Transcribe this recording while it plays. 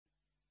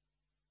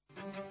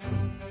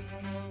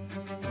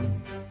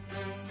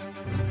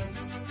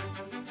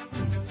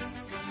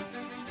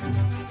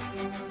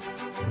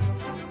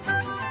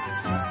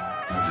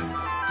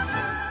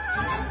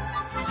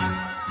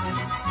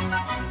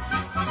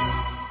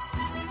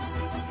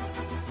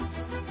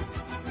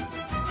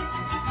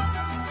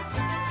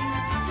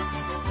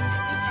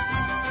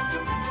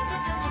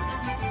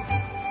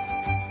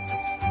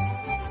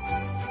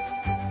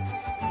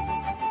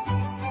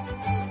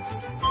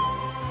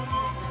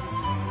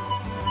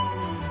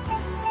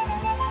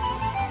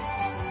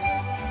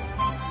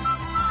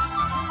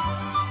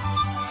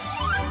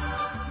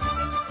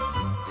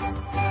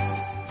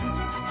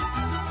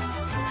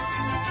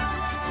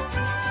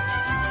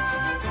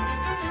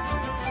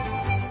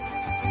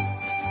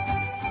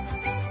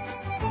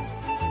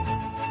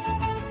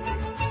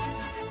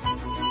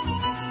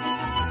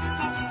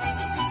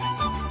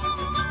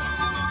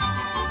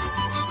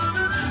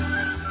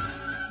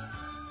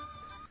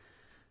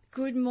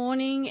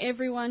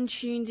everyone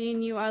tuned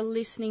in. You are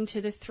listening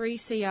to the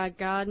 3CR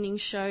Gardening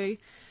Show.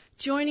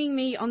 Joining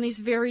me on this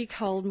very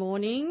cold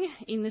morning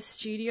in the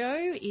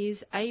studio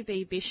is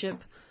A.B. Bishop,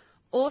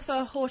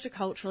 author,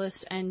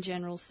 horticulturalist and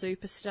general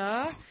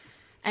superstar,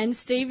 and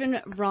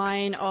Stephen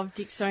Ryan of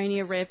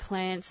Dicksonia Rare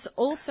Plants,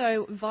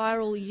 also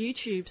viral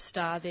YouTube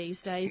star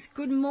these days.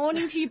 Good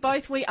morning to you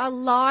both. We are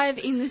live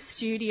in the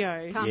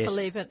studio. Can't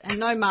believe it. And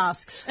no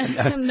masks.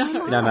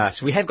 No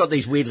masks. We have got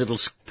these weird little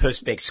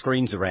perspex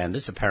screens around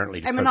us,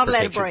 apparently. And we're not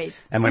allowed to breathe.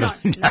 And we're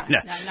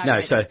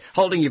no. So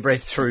holding your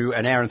breath through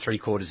an hour and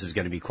 3/4 is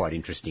going to be quite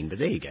interesting, but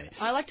there you go.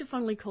 I like to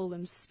fondly call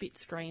them spit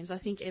screens. I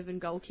think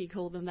Evan Golke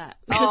called them that.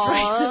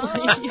 Oh,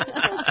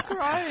 that's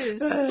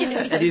gross.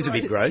 It is a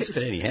bit gross,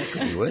 but anyhow, it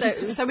could be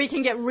worse. So we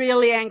can get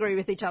really angry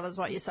with each other is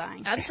what you're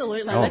saying.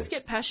 Absolutely. Let's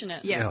get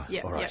passionate. Yeah,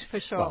 all right. for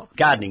sure. Well,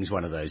 gardening's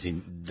one of those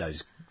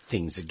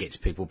things that gets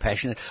people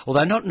passionate,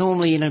 although not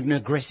normally in an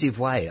aggressive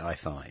way, I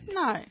find.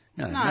 No,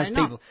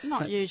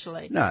 not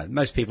usually. No,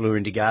 most people who are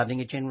into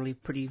gardening are generally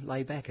pretty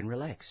laid back and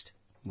relaxed,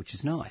 which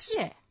is nice.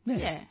 Yeah.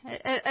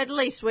 At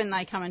least when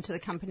they come into the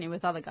company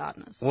with other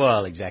gardeners.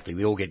 Well, exactly.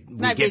 We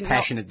get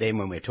passionate then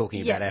when we're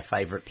talking about our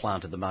favourite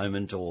plant at the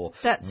moment or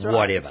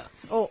whatever.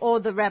 Right. Or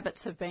the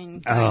rabbits have been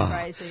going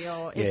crazy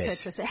or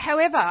etc. So,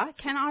 however,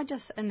 can I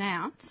just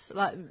announce,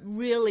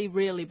 really,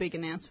 really big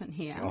announcement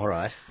here. All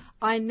right.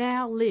 I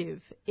now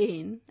live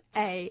in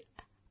a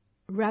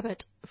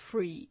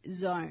rabbit-free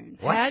zone.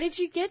 What? How did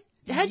you achieve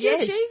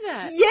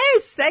that?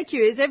 Yes, thank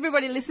you. Is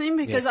everybody listeing?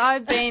 Because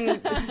I've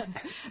been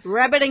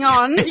rabbiting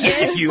on for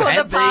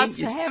the past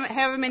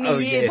however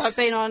many years I've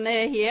been on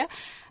air here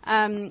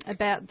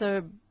about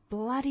the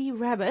bloody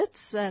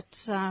rabbits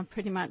that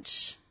pretty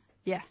much,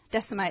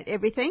 decimate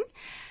everything.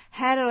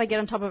 How did I get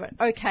on top of it?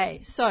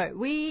 Okay, so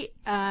we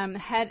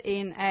had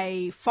in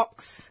a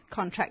fox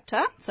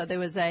contractor. So there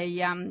was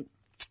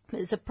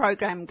there's a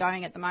program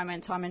going at the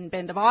moment. I'm in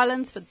Bend of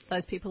Islands, for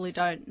those people who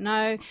don't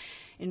know,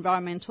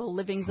 Environmental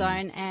Living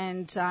Zone,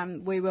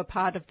 and we were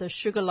part of the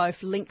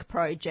Sugarloaf Link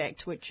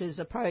project, which is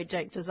a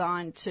project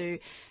designed to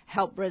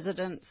help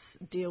residents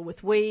deal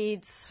with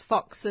weeds,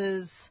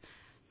 foxes,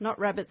 not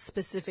rabbits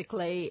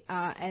specifically,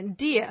 and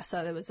deer.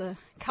 So there was a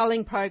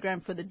culling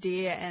program for the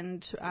deer,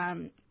 and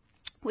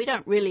we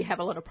don't really have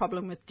a lot of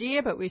problem with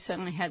deer, but we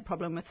certainly had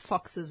problem with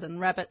foxes and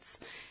rabbits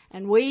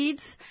and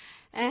weeds.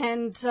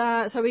 And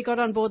so we got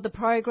on board the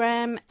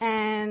program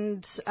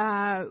and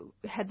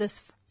had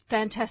this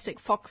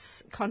fantastic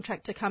fox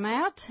contractor come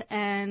out,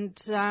 and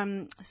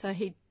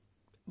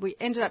we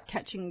ended up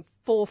catching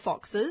 4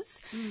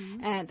 foxes,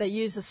 and they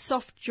use a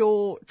soft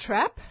jaw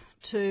trap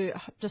to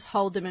just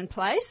hold them in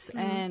place,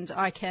 and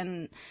I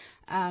can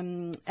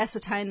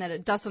ascertain that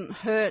it doesn't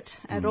hurt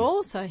at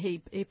all. So he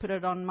put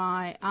it on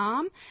my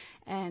arm,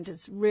 and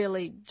it's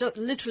really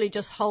literally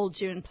just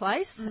holds you in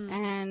place,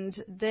 and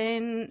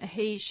then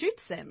he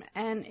shoots them,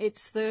 and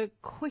it's the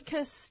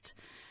quickest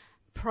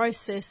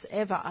process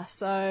ever.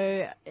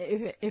 So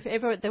if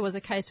ever there was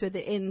a case where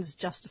the ends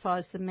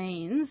justifies the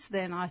means,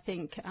 then I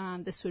think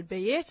this would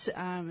be it.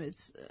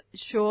 It's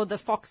sure the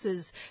fox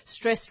is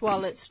stressed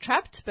while it's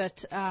trapped,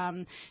 but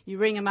you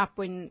ring him up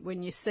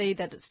when you see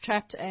that it's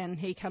trapped, and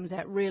he comes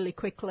out really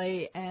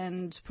quickly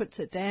and puts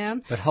it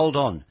down. But hold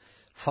on.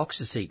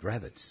 Foxes eat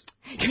rabbits.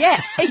 Yeah,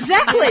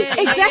 exactly.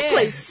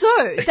 Yeah.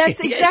 So that's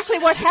exactly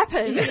what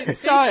happened.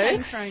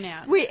 So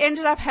we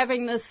ended up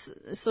having this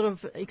sort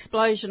of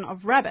explosion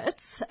of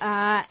rabbits,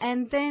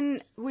 and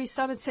then we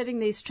started setting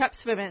these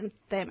traps for them,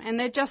 and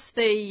they're just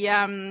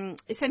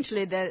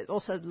essentially they're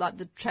also like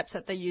the traps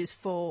that they use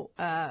for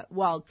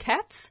wild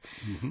cats.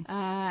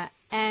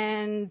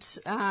 And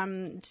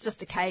it's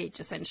just a cage,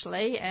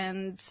 essentially.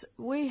 And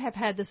we have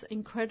had this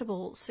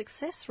incredible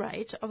success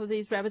rate of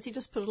these rabbits. You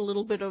just put a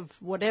little bit of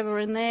whatever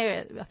in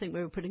there. I think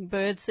we were putting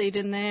birdseed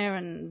in there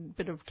and a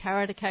bit of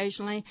carrot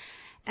occasionally.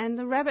 And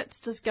the rabbits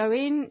just go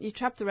in, you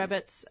trap the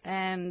rabbits,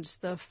 and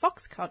the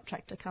fox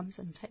contractor comes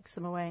and takes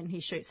them away, and he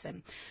shoots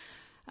them.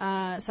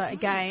 So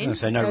again...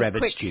 So no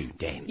rabbit stew,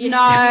 damn.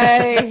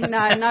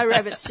 No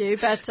rabbit stew,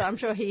 but I'm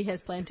sure he has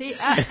plenty.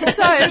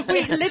 So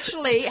we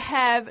literally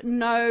have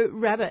no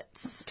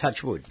rabbits.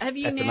 Touch wood at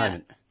the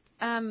moment.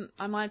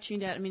 I might have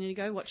tuned out a minute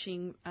ago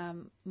watching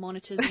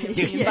monitors and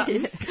everything and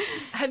buttons.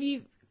 Have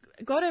you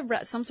got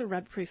some sort of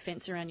rabbit-proof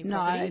fence around your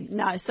property?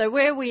 No. So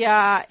where we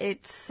are,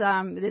 it's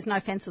there's no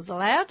fences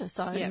allowed.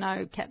 So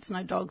no cats,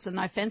 no dogs, and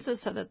no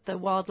fences, so that the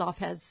wildlife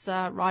has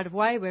right of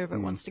way wherever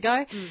it wants to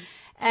go.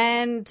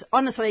 And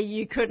honestly,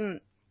 you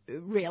couldn't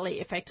really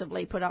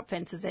effectively put up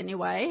fences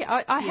anyway.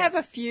 I have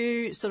a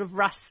few sort of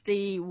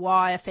rusty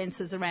wire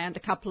fences around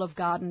a couple of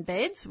garden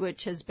beds,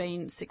 which has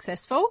been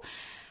successful.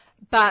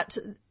 But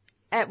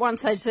at one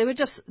stage there were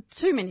just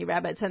too many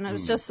rabbits, and it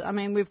was just, I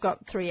mean, we've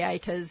got 3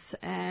 acres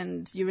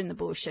and you're in the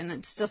bush and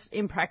it's just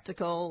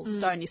impractical,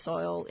 stony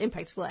soil,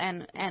 impractical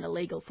and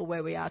illegal for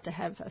where we are to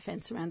have a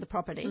fence around the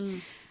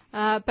property.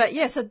 But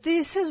yeah, so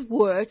this has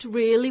worked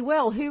really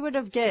well. Who would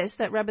have guessed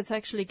that rabbits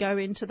actually go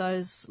into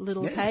those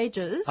little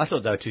cages? I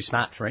thought they were too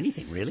smart for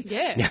anything, really.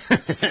 Yeah.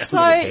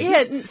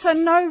 So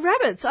no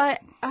rabbits.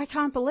 I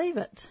can't believe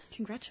it.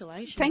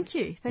 Congratulations. Thank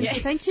you.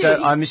 Thank you.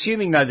 So I'm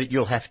assuming, though, that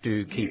you'll have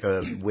to keep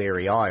a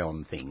wary eye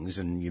on things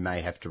and you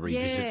may have to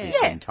revisit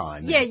this in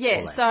time.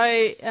 Yeah.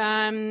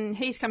 So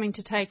he's coming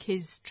to take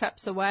his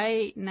traps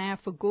away now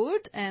for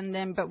good,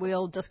 but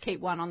we'll just keep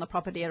one on the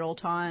property at all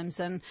times.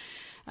 And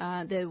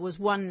there was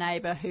one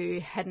neighbour who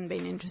hadn't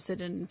been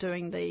interested in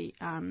doing the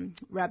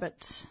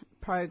rabbit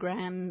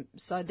program,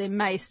 so there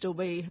may still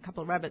be a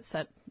couple of rabbits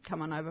that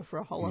come on over for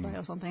a holiday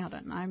or something. I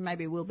don't know.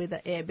 Maybe we'll be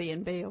the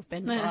Airbnb of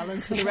Bendigo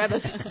Islands for the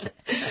rabbits.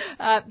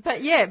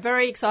 But yeah,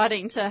 very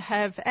exciting to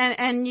have,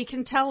 and you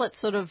can tell it's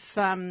sort of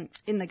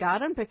in the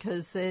garden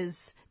because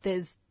there's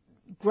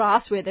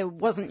grass where there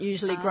wasn't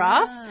usually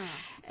grass.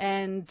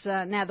 And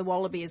now the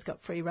wallaby has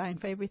got free rein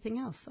for everything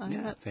else. So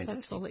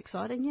that's all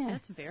exciting, yeah.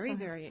 That's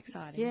very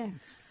exciting. Yeah.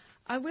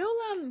 I will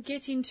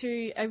get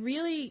into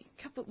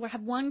we'll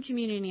have one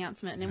community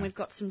announcement and then we've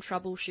got some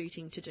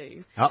troubleshooting to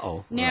do.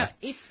 Uh-oh. Now,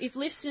 if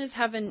listeners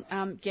haven't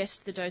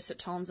guessed the dulcet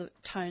tones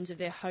of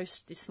their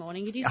host this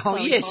morning, it is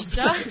Chloe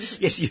Foster.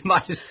 Yes, you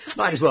might as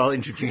well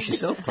introduce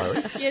yourself,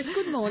 Chloe. Yes,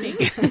 good morning.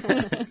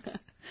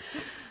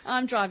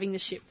 I'm driving the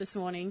ship this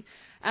morning.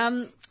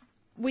 I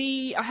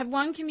have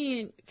one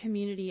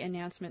community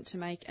announcement to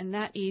make, and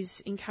that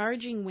is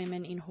encouraging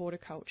women in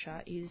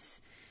horticulture is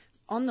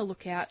on the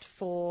lookout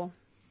for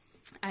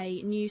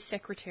a new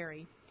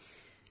secretary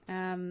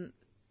and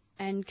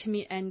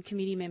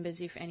committee members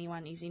if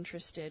anyone is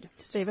interested.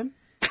 Stephen?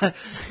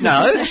 No,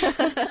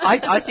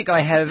 I think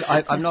I have.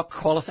 I'm not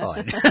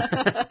qualified.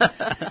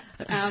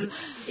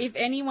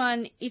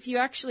 If you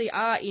actually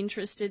are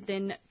interested,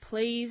 then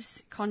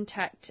please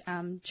contact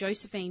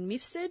Josephine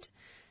Mifsud.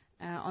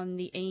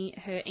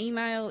 Her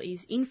email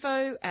is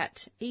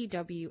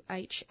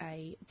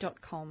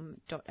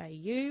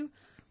info@ewha.com.au,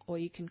 or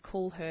you can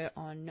call her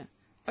on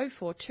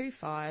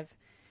 0425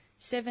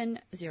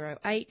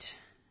 708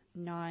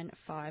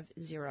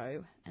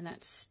 950, and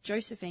that's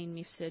Josephine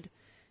Mifsud,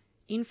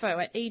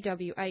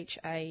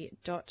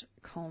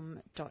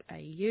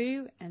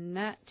 info@ewha.com.au, and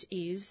that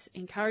is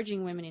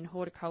encouraging women in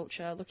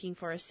horticulture, looking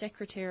for a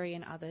secretary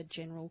and other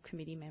general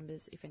committee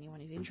members if anyone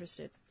is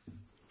interested.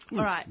 All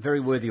right. Very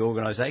worthy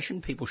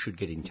organisation. People should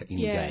get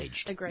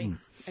engaged. Agree.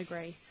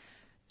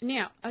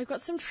 Now, I've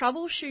got some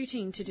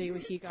troubleshooting to do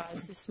with you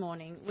guys this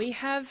morning. We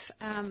have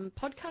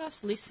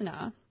podcast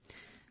listener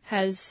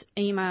has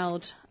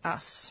emailed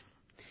us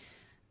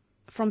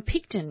from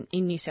Picton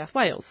in New South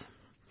Wales.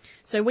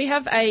 So we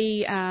have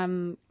a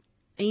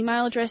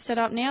email address set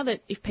up now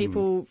that if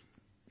people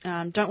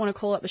don't want to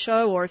call up the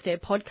show, or if they're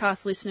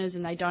podcast listeners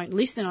and they don't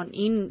listen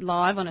in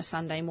live on a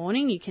Sunday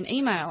morning, you can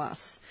email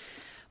us,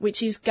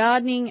 which is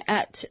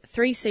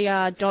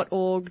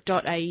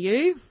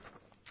gardening@3cr.org.au.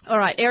 All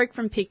right, Eric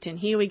from Picton,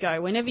 here we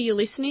go. Whenever you're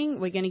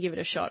listening, we're going to give it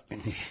a shot.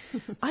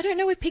 I don't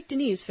know where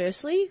Picton is,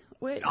 firstly.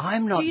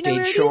 I'm not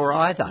dead sure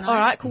either. No. All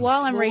right, cool.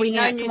 While I'm reading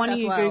it, why don't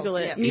you Google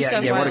it? New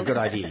South Wales. What a good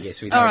idea.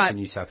 Yes, we know it's in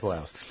New South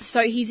Wales.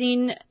 So his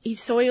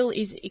soil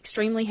is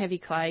extremely heavy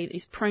clay.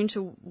 He's prone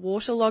to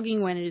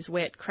waterlogging when it is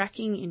wet,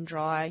 cracking in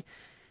dry,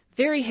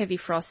 very heavy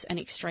frost, and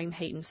extreme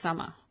heat in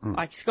summer.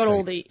 He's got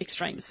all the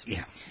extremes.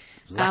 Yeah.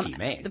 Lucky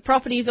man. The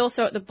property is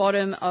also at the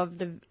bottom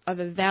of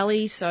a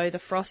valley, so the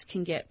frost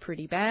can get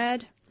pretty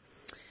bad.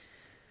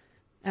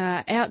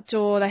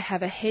 Outdoor, they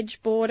have a hedge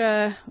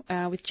border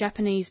with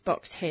Japanese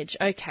box hedge.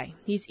 Okay,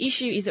 his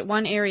issue is that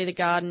one area of the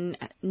garden,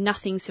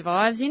 nothing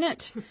survives in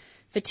it.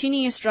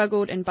 Photinia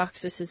struggled and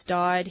Buxus has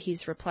died.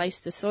 He's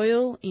replaced the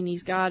soil in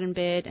his garden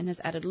bed and has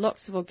added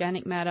lots of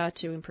organic matter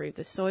to improve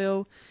the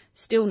soil.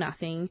 Still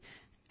nothing.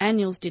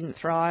 Annuals didn't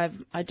thrive.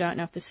 I don't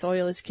know if the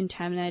soil is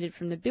contaminated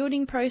from the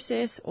building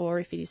process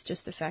or if it is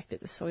just the fact that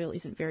the soil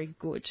isn't very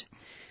good.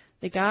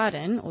 This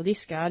garden,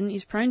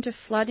 is prone to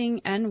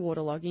flooding and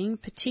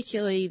waterlogging,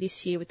 particularly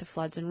this year with the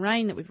floods and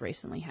rain that we've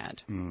recently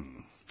had.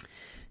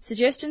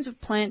 Suggestions of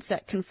plants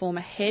that can form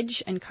a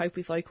hedge and cope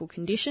with local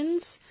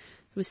conditions.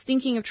 I was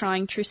thinking of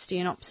trying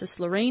Tristianopsis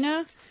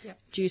lorena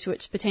due to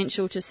its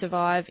potential to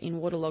survive in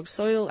waterlogged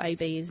soil.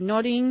 AB is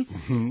nodding.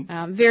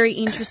 Very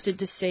interested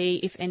to see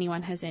if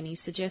anyone has any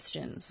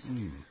suggestions.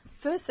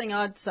 First thing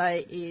I'd say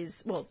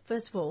is,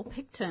 first of all,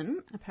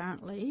 Picton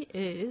apparently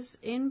is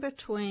in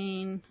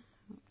between,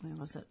 where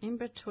was it? In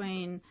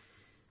between,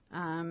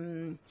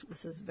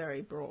 this is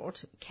very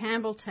broad,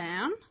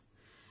 Campbelltown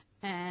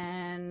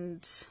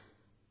and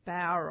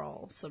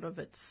Bowral, sort of.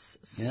 It's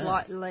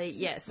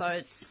slightly, so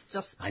it's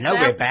just. I know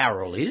where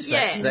Bowral is.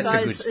 That's a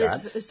good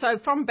start. So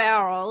from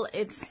Bowral,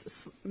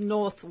 it's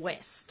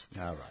northwest.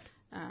 Oh, right.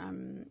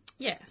 Well,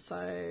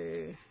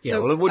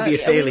 it would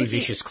be a fairly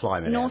vicious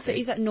climate.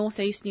 Is that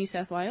northeast New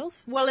South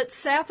Wales? Well, it's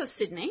south of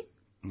Sydney.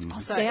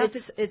 So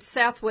it's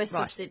southwest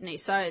of Sydney,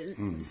 so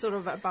sort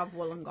of above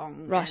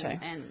Wollongong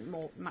and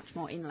much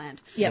more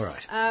inland. Yeah.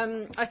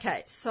 Right.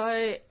 Okay,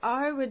 so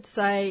I would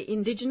say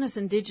Indigenous.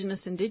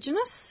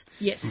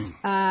 Yes.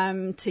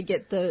 To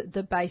get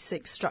the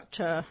basic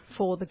structure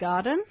for the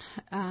garden,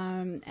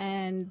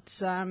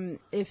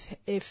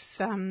 if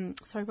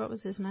sorry, what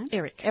was his name?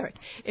 Eric.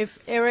 If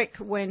Eric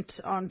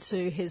went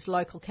onto his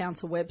local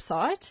council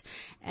website,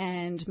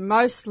 and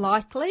most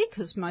likely,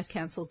 because most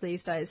councils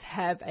these days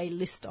have a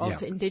list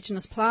of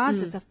Indigenous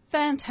plants. It's a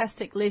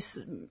fantastic list.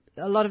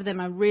 A lot of them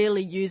are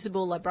really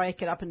usable. They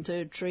break it up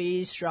into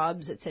trees,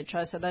 shrubs,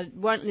 etc. So they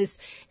won't list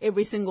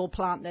every single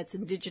plant that's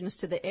Indigenous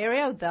to the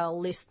area. They'll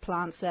list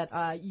plants that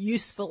are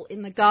useful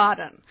in the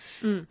garden.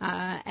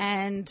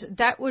 And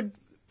that would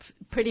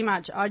pretty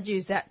much, I'd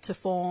use that to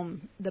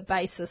form the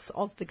basis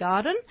of the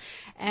garden.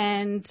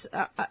 And,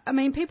 I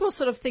mean, people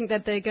sort of think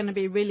that they're going to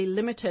be really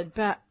limited,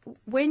 but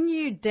when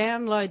you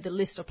download the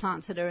list of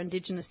plants that are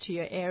Indigenous to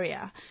your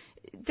area,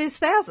 there's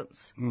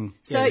thousands.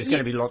 So there's going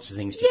to be lots of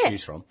things to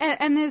choose from.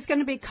 And there's going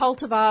to be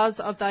cultivars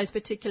of those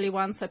particular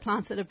ones, so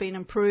plants that have been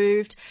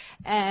improved.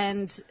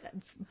 And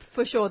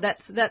for sure,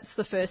 that's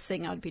the first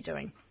thing I'd be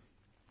doing.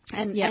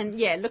 And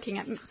looking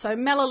at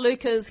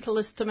Melaleucas,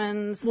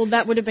 callistemons. Well,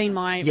 that would have been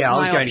my I was going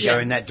option. to go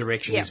in that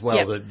direction as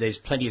well. There's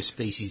plenty of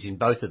species in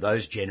both of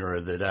those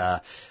genera that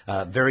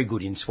are very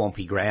good in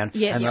swampy ground,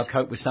 and they'll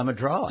cope with summer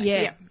dry.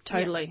 Yeah,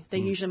 totally. They're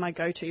usually my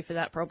go-to for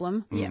that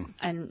problem. Yeah,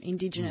 and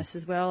Indigenous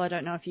as well. I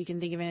don't know if you can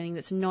think of anything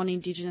that's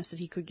non-Indigenous that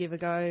he could give a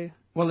go.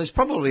 Well, there's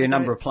probably a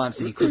number of plants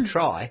that he could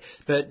try,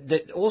 but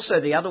that also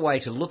the other way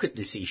to look at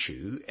this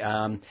issue,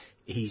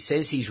 he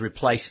says he's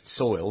replaced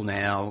soil.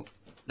 Now,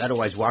 that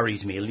always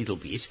worries me a little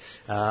bit.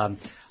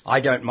 I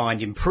don't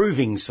mind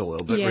improving soil,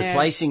 but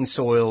replacing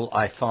soil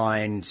I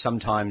find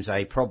sometimes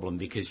a problem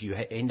because you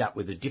end up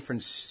with a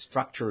different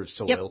structure of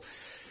soil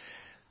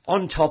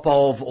on top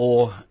of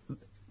or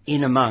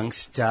in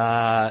amongst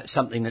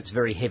something that's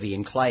very heavy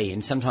and clay,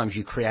 and sometimes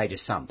you create a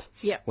sump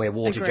where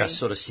water just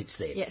sort of sits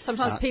there. Yeah,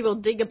 sometimes people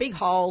dig a big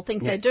hole,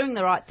 think they're doing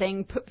the right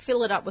thing,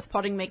 fill it up with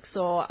potting mix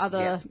or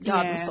other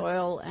garden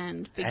soil,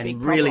 and big really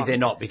problem. They're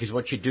not, because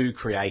what you do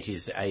create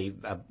is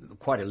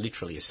quite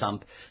literally a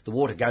sump. The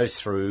water goes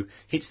through,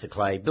 hits the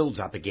clay, builds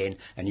up again,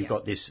 and you've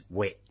got this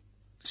wet,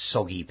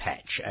 soggy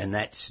patch, and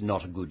that's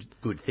not a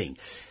good thing.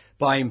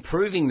 By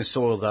improving the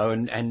soil, though,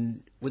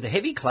 and with a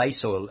heavy clay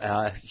soil,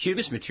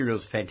 humus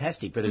materials are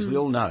fantastic, but as we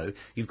all know,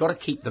 you've got to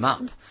keep them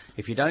up.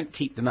 If you don't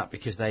keep them up,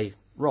 because they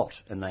rot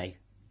and they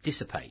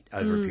dissipate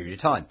over a period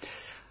of time.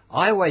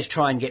 I always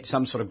try and get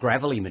some sort of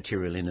gravelly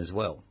material in as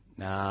well.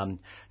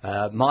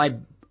 My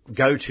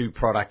go-to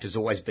product has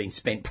always been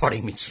spent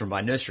potting mix from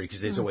my nursery, because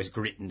there's always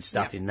grit and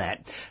stuff in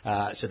that.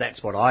 So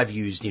that's what I've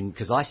used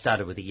because I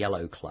started with a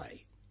yellow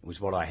clay. Was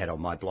what I had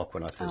on my block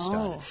when I first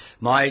started.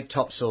 My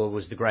topsoil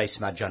was the grey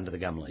smudge under the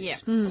gum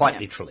leaves, quite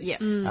literally.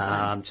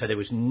 So there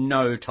was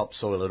no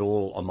topsoil at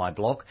all on my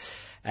block,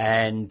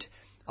 and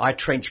I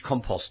trench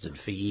composted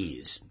for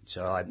years.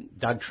 So I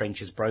dug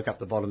trenches, broke up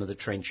the bottom of the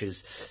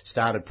trenches,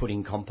 started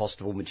putting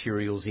compostable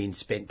materials in,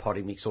 spent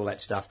potting mix, all that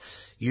stuff,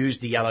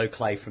 used the yellow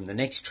clay from the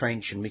next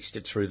trench and mixed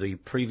it through the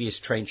previous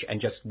trench,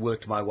 and just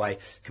worked my way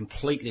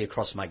completely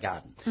across my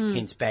garden,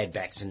 hence bad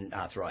backs and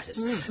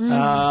arthritis.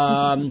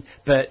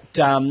 But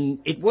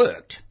it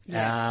worked. In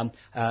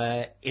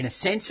a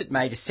sense, it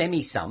made a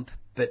semi-sump,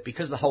 but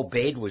because the whole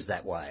bed was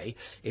that way,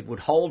 it would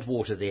hold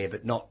water there,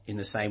 but not in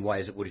the same way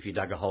as it would if you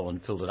dug a hole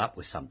and filled it up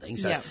with something.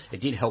 So it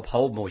did help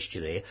hold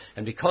moisture there.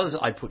 And because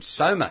I put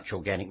so much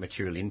organic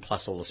material in,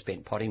 plus all the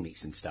spent potting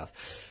mix and stuff,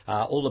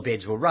 all the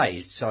beds were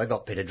raised, so I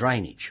got better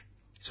drainage.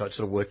 So it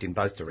sort of worked in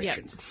both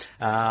directions.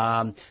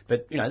 But,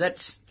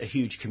 that's a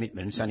huge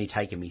commitment. It's only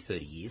taken me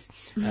 30 years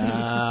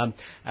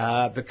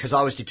because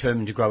I was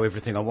determined to grow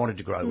everything I wanted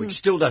to grow, which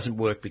still doesn't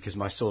work because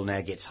my soil now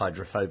gets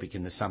hydrophobic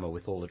in the summer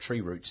with all the tree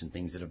roots and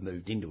things that have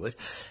moved into it.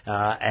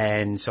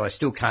 And so I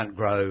still can't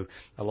grow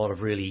a lot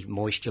of really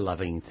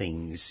moisture-loving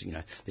things.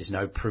 There's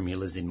no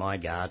primulas in my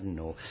garden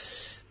or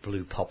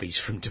blue poppies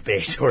from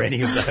Tibet or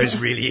any of those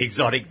really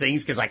exotic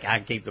things, because I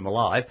can't keep them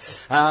alive.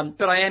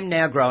 But I am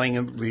now growing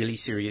a really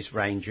serious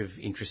range of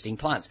interesting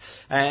plants.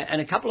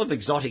 And a couple of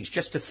exotics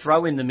just to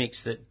throw in the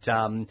mix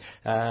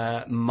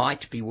that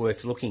might be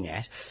worth looking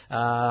at.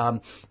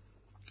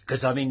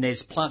 Because,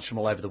 there's plants from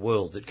all over the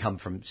world that come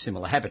from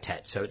similar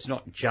habitat, so it's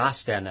not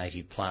just our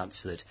native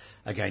plants that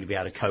are going to be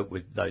able to cope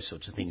with those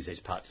sorts of things. There's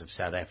parts of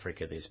South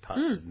Africa, there's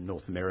parts of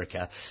North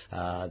America,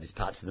 there's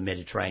parts of the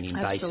Mediterranean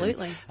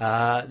basin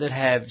that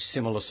have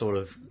similar sort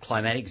of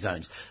climatic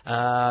zones.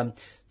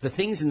 The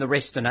things in the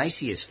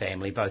Restinaceous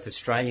family, both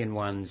Australian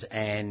ones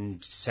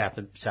and South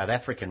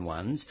African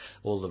ones,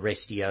 all the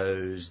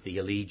Restios, the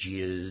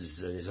Elegias,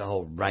 there's a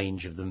whole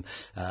range of them.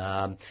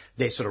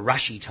 They're sort of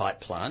rushy type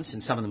plants,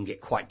 and some of them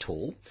get quite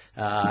tall,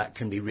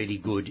 can be really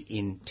good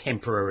in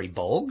temporary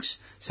bogs,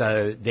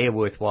 so they're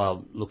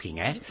worthwhile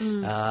looking at.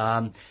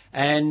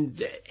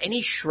 And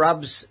any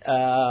shrubs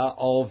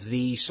of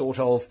the sort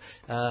of...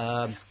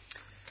 I'm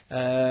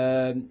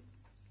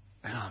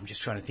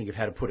just trying to think of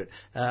how to put it.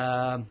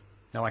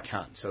 No, I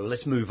can't. So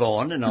let's move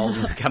on, and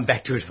I'll come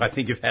back to it if I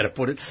think of how to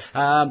put it.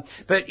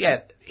 But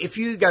yeah, if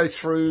you go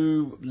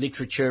through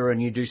literature and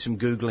you do some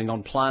Googling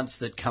on plants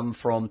that come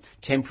from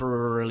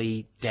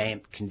temporarily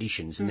damp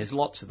conditions, and there's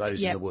lots of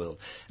those in the world.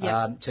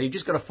 So you've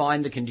just got to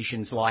find the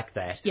conditions like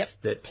that,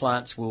 that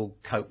plants will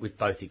cope with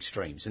both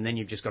extremes. And then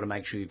you've just got to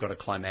make sure you've got a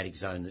climatic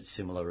zone that's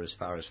similar as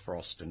far as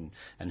frost and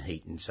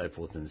heat and so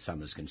forth in the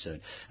summer is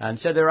concerned. And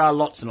so there are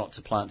lots and lots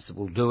of plants that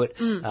will do it.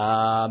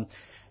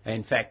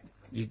 In fact,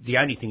 the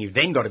only thing you've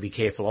then got to be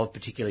careful of,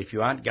 particularly if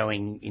you aren't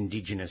going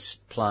indigenous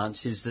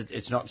plants, is that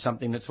it's not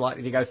something that's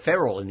likely to go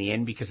feral in the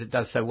end, because it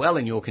does so well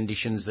in your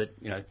conditions that,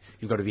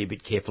 you've got to be a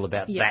bit careful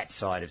about that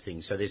side of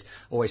things. So there's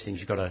always things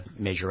you've got to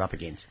measure up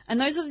against.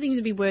 And those are the things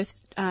that would be worth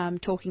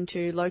talking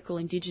to local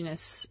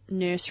indigenous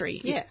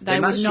nursery. Yeah. They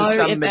will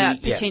know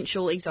about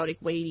potential exotic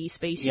weedy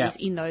species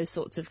in those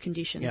sorts of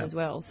conditions as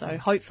well. So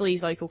hopefully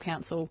his local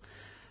council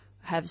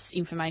has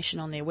information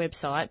on their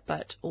website,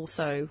 but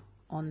also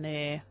on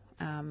their...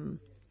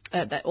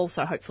 that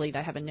also, hopefully,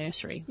 they have a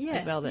nursery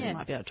as well that you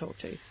might be able to talk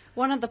to.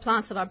 One of the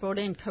plants that I brought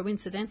in,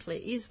 coincidentally,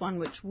 is one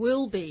which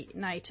will be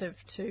native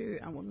to,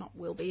 well, not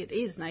will be, it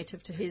is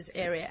native to his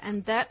area,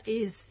 and that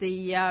is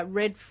the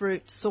red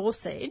fruit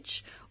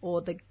sausage,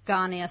 or the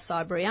Garnia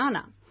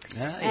siberiana.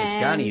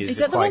 Garnia is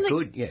that the quite one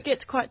good. That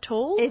gets quite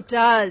tall? It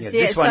does. Yeah,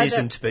 this one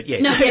isn't, but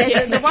yes. No,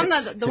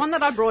 the one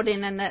that I brought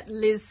in and that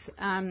Liz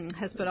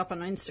has put up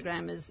on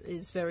Instagram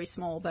is very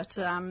small, but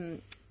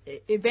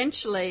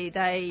eventually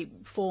they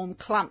form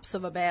clumps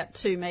of about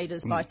 2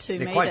 metres by 2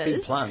 metres. They're quite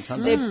big plants,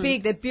 aren't they? They're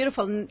big, they're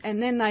beautiful,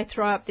 and then they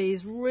throw up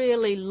these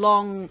really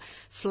long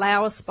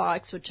flower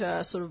spikes, which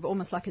are sort of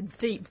almost like a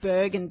deep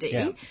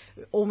burgundy,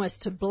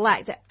 almost to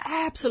black. They're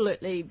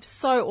absolutely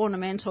so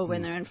ornamental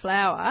when they're in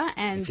flower.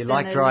 And if you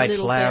like dried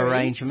flower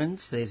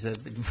arrangements, there's a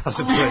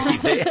possibility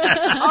there.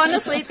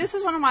 Honestly, this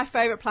is one of my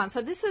favourite plants.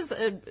 So this is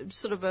a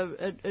sort of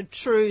a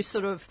true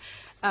sort of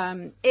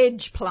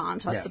edge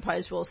plant, I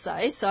suppose we'll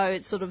say. So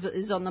it sort of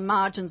is on the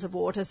margins of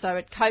water, so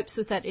it copes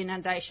with that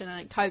inundation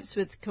and it copes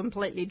with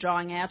completely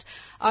drying out.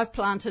 I've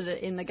planted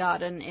it in the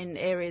garden in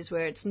areas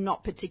where it's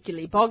not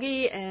particularly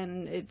boggy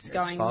and it's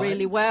going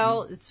really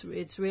well.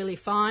 It's really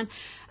fine.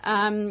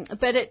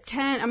 But it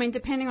can,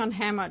 depending on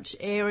how much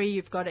area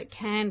you've got, it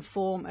can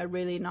form a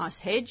really nice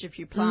hedge if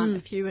you plant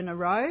a few in a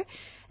row.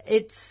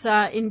 It's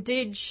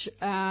indige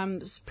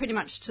pretty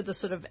much to the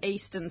sort of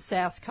east and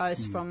south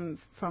coast from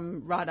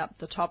right up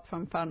the top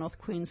from far north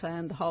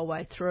Queensland the whole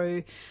way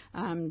through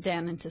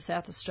down into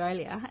South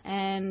Australia.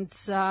 And,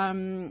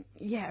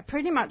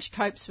 pretty much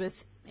copes with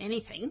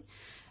anything.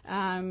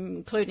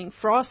 Including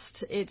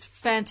frost. It's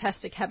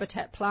fantastic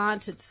habitat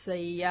plant. It's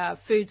the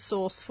food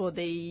source for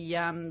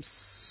the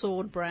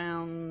sword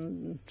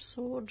brown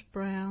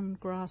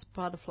grass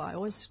butterfly. I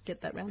always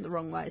get that round the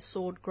wrong way.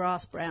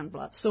 Swordgrass brown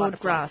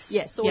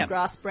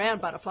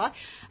butterfly.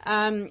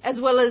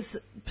 As well as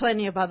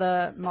plenty of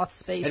other moth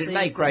species. And it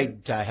makes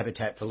great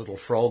habitat for little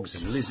frogs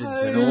and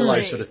lizards and all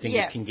those sort of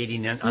things can get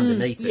in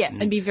underneath it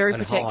and be very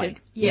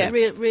protected.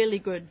 Really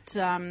good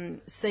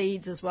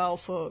seeds as well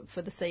for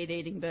the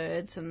seed-eating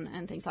birds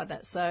and things like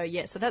that. So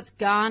that's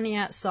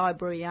Garnia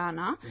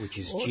siberiana, which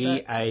is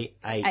G-A-H-N-I-A.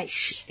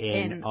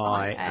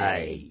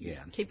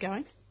 Yeah. Keep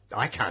going.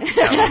 I can't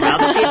tell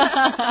another bit.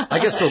 I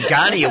just thought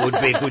Garnia would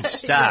be a good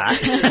start.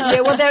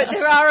 Well,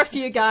 there are a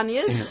few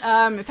Garnias.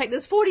 In fact,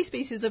 there's 40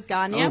 species of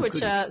Garnia,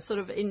 which are sort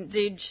of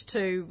indige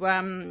to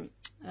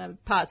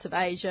parts of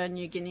Asia,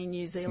 New Guinea,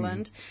 New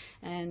Zealand,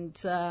 and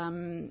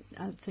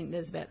I think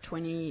there's about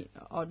 20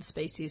 odd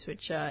species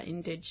which are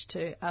indige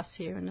to us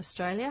here in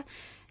Australia.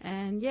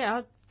 And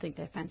I think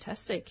they're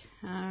fantastic.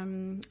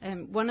 And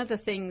one of the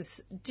things,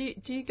 do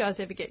you guys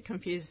ever get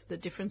confused the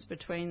difference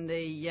between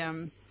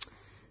the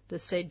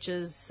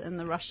sedges and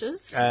the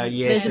rushes?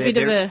 Yes, there's a bit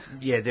of a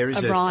there is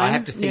a rhyme, I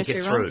have to think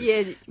it through.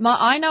 Yeah,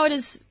 I know it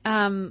as.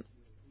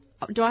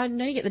 Do I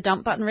need to get the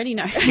dump button ready?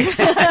 No.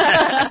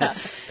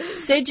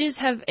 Sedges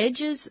have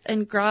edges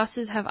and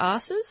grasses have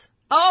arses.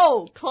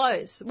 Oh,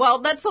 close.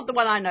 Well, that's not the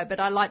one I know, but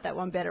I like that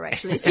one better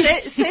actually.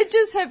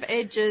 Sedges have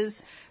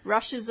edges,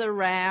 rushes are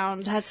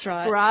round. That's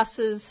right.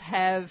 Grasses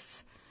have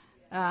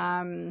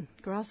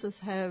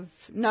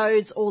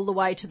nodes all the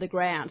way to the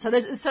ground. So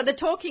they're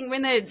talking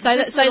when they're say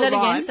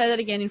that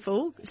again in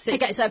full.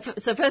 Okay, so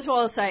first of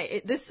all, I'll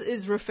say this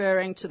is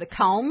referring to the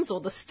culms or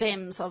the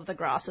stems of the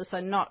grasses,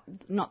 so not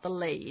the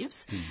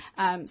leaves.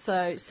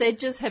 So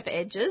sedges have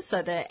edges,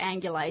 so they're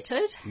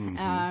angulated.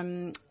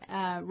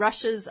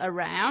 Rushes are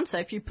round, so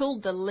if you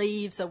pulled the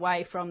leaves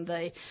away from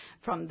the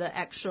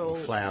actual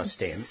flower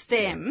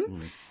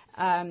stem.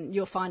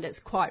 You'll find it's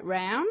quite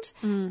round,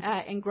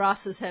 and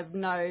grasses have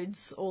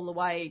nodes all the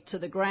way to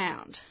the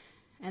ground.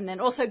 And then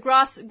also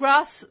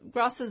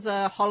grasses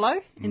are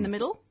hollow in the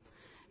middle,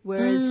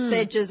 whereas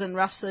sedges and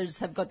rushes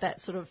have got that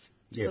sort of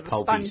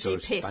spongy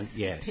pith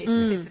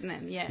in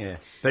them. Yeah.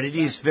 But it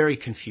is very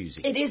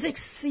confusing. It is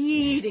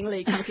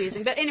exceedingly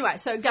confusing. But anyway,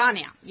 so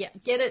Garnia,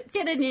 get it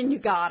in your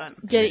garden.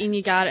 Get it in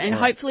your garden. And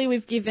hopefully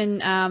we've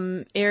given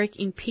Eric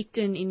in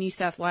Picton in New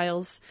South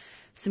Wales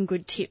some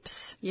good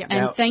tips. Yep.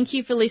 And thank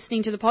you for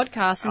listening to the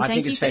podcast, and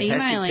thank you for emailing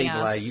us. I think it's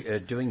fantastic people are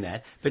doing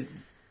that. But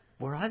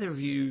were either of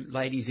you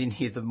ladies in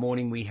here the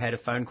morning we had a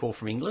phone call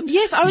from England?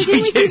 Yes, I was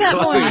in with you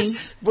that morning.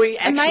 We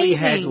actually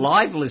had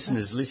live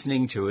listeners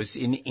listening to us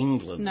in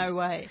England. No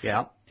way.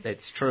 Yeah,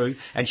 that's true.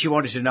 And she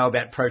wanted to know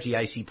about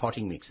Proteaceae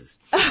potting mixes.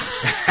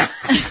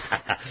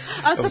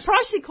 I'm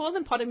surprised she called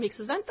them potting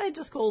mixes. Aren't they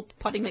just called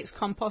potting mix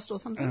compost or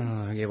something?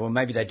 Oh, yeah, well,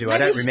 maybe they do. Maybe I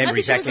don't remember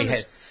exactly how.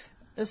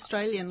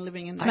 Australian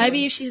living in.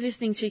 Maybe if she's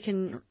listening, she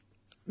can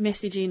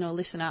message in or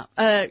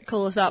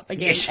call us up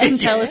again and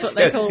tell us what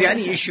they call it. The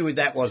only issue with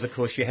that was, of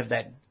course, you have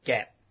that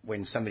gap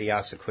when somebody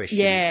asks a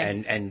question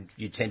and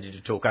you tended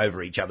to talk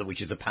over each other,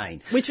 which is a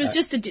pain. Which was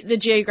just the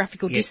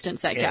geographical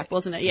distance, that gap,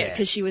 wasn't it? Yeah,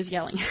 because she was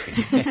yelling.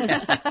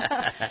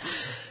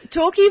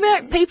 Talking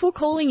about people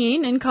calling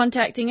in and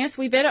contacting us,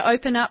 we better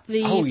open up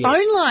the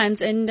phone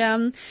lines. And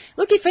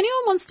look, if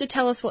anyone wants to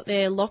tell us what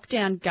their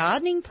lockdown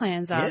gardening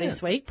plans are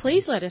this week,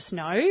 please let us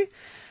know.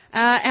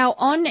 Our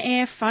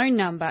on-air phone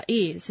number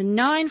is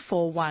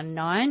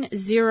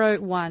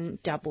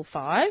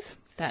 9419-0155.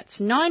 That's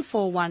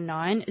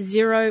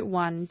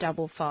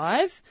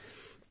 9419-0155.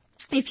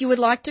 If you would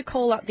like to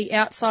call up the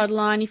outside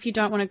line, if you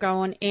don't want to go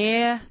on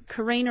air,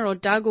 Karina or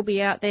Doug will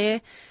be out there,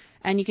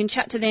 and you can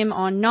chat to them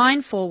on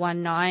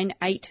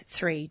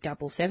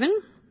 9419-8377.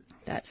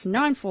 That's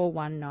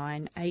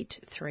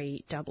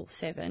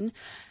 9419-8377.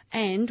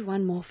 And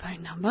one more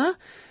phone number.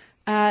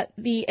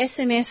 The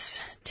SMS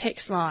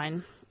text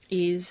line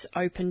is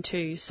open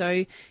too.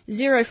 So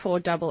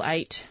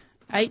 0488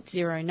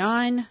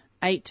 809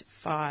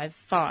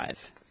 855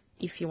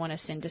 if you want to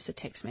send us a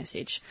text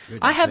message.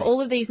 I have all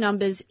of these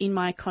numbers in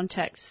my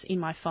contacts in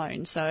my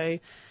phone, so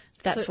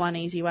that's one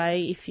easy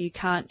way. If you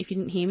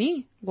didn't hear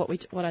me, what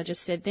I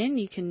just said then,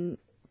 you can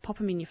pop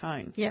them in your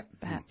phone. Yep.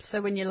 Perhaps.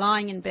 So when you're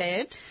lying in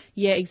bed.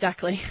 Yeah,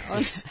 exactly.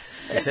 Yes,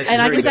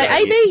 and I can say,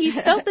 AB, you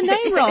spelt the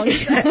name wrong.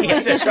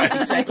 Yes, that's right,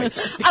 exactly.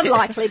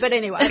 Unlikely, but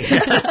anyway.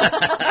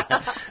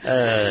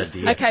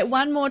 Dear. Okay,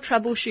 one more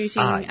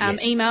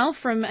troubleshooting email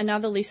from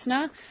another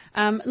listener.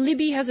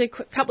 Libby has a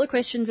couple of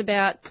questions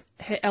about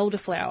her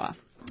elderflower,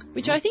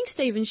 which I think,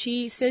 Stephen,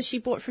 she says she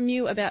bought from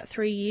you about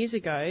 3 years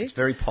ago. It's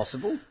very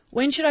possible.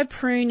 When should I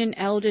prune an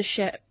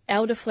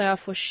elderflower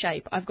for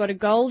shape? I've got a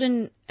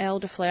golden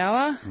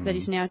elderflower that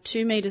is now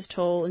 2 metres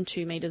tall and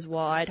 2 metres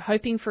wide,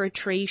 hoping for a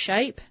tree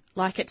shape,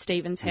 like at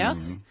Stephen's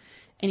house.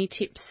 Any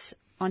tips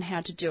on how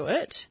to do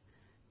it?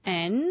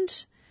 And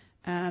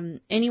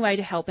any way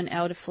to help an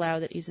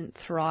elderflower that isn't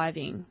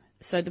thriving?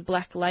 So the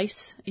black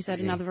lace, is that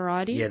another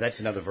variety? Yeah, that's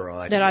another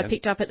variety. That I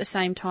picked up at the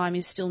same time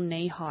is still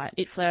knee height.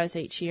 It flowers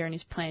each year and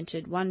is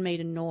planted 1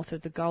 metre north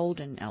of the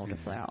golden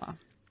elderflower.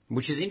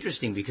 Which is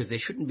interesting because there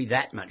shouldn't be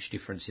that much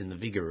difference in the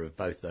vigour of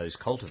both those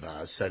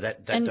cultivars, so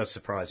that does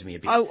surprise me a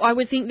bit. I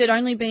would think that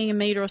only being a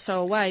metre or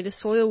so away, the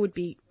soil would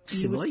be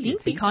similar. You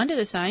would think be kind of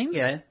the same.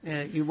 Yeah,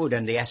 you would,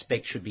 and the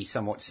aspect should be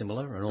somewhat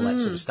similar and all that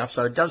sort of stuff.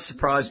 So it does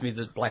surprise me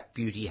that Black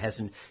Beauty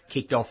hasn't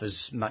kicked off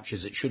as much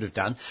as it should have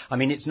done. I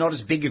mean, it's not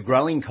as big a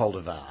growing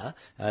cultivar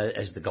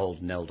as the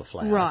golden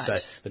elderflower. Right. So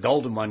the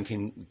golden one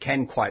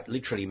can quite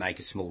literally make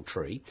a small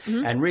tree.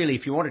 And really,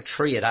 if you want to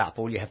tree it up,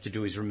 all you have to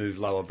do is remove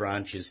lower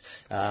branches,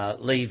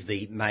 leave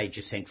the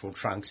major central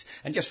trunks,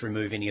 and just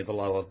remove any of the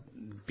lower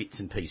bits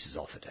and pieces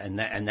off it, and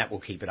that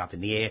will keep it up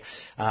in the air.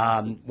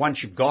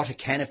 Once you've got a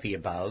canopy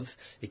above,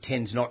 it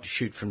tends not to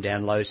shoot from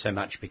down low so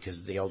much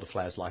because the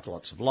elderflowers like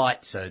lots of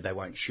light, so they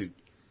won't shoot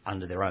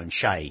under their own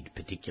shade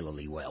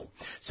particularly well.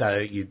 So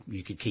you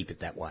could keep it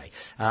that way.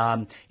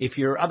 If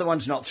your other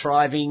one's not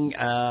thriving,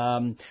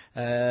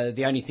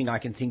 the only thing I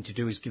can think to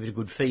do is give it a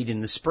good feed in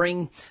the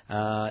spring,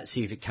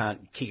 see if it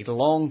can't kick it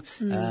along.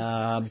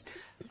 I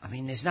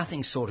mean, there's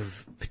nothing sort of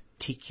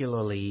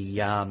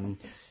particularly...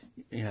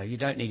 you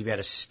don't need to be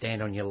able to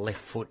stand on your left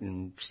foot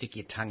and stick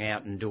your tongue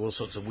out and do all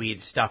sorts of weird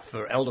stuff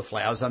for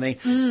elderflowers. I mean,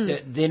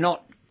 they're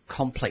not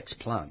complex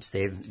plants.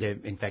 They're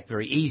in fact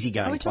very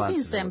easygoing plants. Are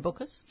we talking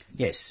Sambucus?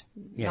 Yes.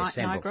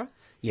 Nigra?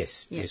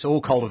 Yes,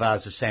 all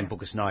cultivars of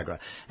Sambucus nigra.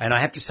 And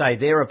I have to say,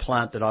 they're a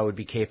plant that I would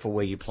be careful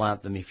where you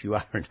plant them if you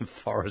are in a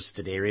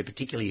forested area,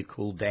 particularly a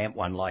cool, damp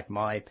one like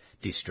my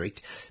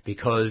district,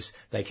 because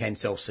they can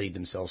self-seed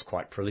themselves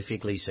quite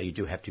prolifically, so you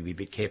do have to be a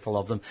bit careful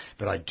of them.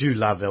 But I do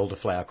love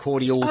elderflower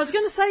cordial. I was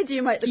going to say, do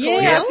you make the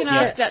cordial? Yeah, I was going to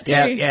ask that too.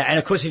 Yeah, and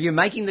of course, if you're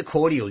making the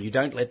cordial, you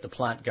don't let the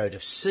plant go to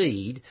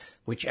seed,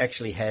 which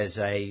actually has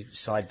a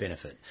side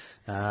benefit.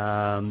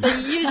 So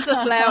you use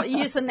the flower, you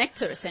use the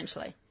nectar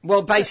essentially.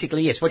 Well,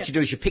 basically, yes. What you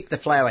do is you pick the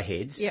flower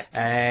heads,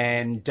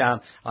 and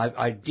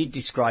I did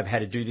describe how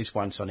to do this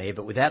once on air,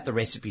 but without the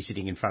recipe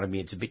sitting in front of me,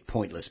 it's a bit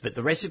pointless. But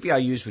the recipe I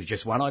used was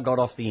just one I got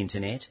off the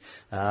internet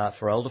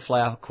for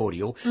elderflower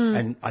cordial,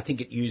 and I think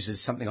it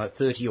uses something like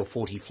 30 or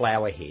 40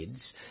 flower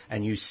heads,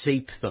 and you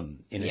seep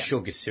them in a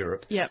sugar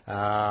syrup,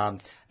 and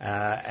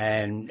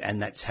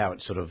that's how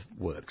it sort of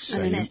works.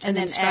 So and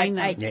then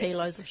add 8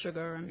 kilos of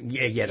sugar. And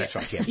yeah, that's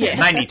right. Yeah.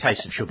 Mainly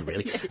taste of sugar,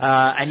 really.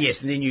 And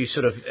then you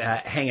sort of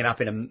hang it up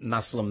in a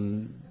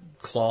muslin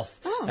cloth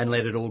and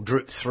let it all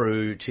drip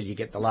through till you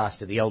get the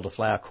last of the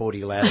elderflower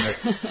cordial out of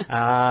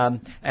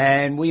it.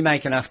 And we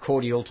make enough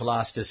cordial to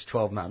last us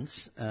 12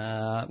 months,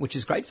 which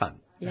is great fun.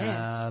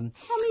 Yeah.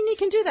 You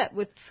can do that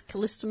with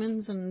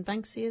callistemons and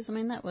banksias.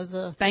 That was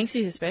a...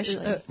 Banksias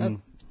especially.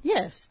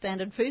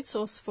 Standard food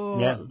source for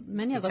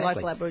many of the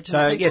local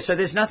Aboriginal people. So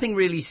there's nothing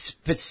really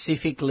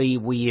specifically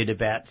weird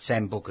about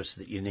Sambucus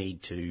that you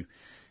need to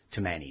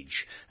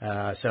manage.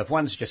 So if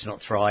one's just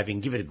not thriving,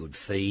 give it a good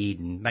feed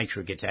and make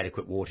sure it gets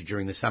adequate water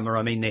during the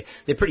summer.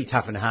 They're pretty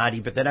tough and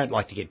hardy, but they don't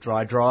like to get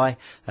dry.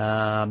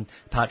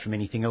 Apart from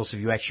anything else, if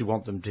you actually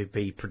want them to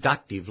be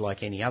productive,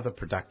 like any other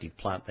productive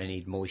plant, they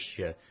need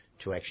moisture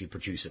to actually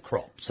produce a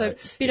crop. So a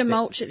bit of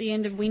mulch at the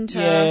end of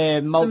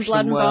winter, mulch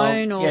some blood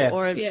and bone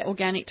or an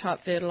organic type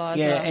fertiliser.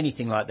 Yeah,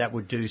 anything like that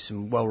would do.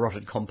 Some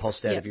well-rotted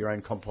compost out of your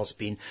own compost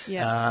bin.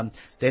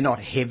 They're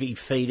not heavy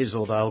feeders,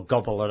 or they'll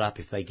gobble it up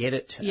if they get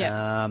it.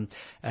 And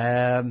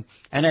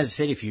as I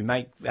said, if you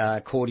make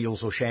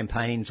cordials or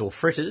champagnes or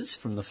fritters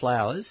from the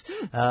flowers,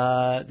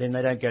 then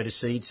they don't go to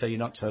seed, so you're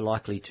not so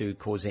likely to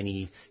cause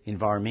any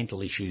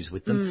environmental issues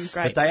with them.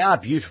 But they are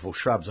beautiful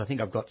shrubs. I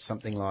think I've got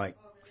something like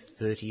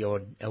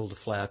 30-odd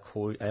elderflower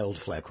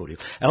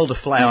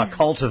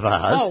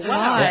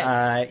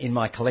cultivars in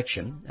my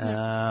collection,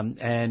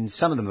 and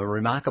some of them are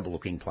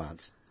remarkable-looking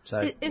plants.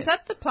 So, is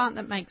that the plant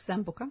that makes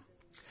Sambuca?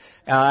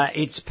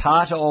 It's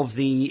part of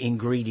the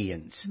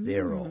ingredients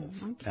thereof.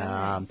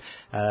 Okay.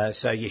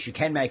 So yes, you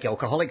can make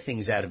alcoholic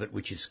things out of it,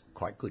 which is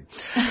quite good.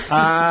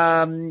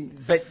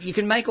 But you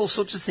can make all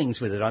sorts of things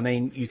with it.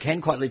 You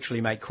can quite literally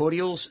make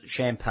cordials,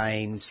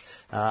 champagnes,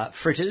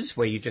 fritters,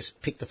 where you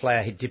just pick the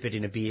flower head, dip it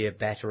in a beer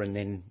batter, and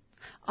then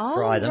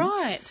fry them.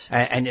 Right.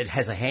 And it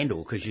has a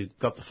handle because you've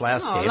got the flower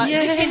stem. Like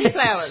zucchini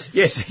flowers.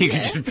 Yes, you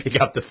can just pick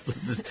up the...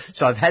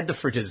 So I've had the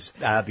fritters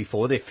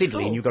before. They're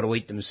fiddly and you've got to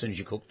eat them as soon as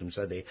you cook them,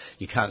 so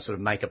you can't sort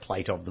of make a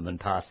plate of them and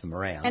pass them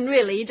around. And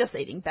really, you're just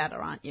eating batter,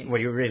 aren't you?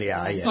 Well, you really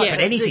are, But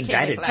anything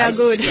battered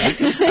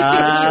tastes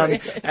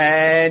good.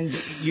 And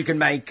you can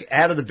make,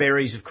 out of the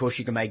berries, of course,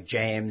 you can make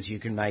jams, you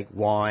can make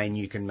wine,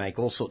 you can make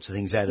all sorts of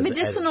things out of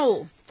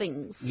medicinal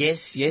things.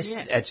 Yes.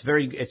 Yeah.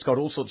 It's got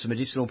all sorts of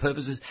medicinal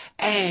purposes.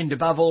 And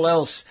above all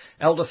else,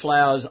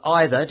 elderflowers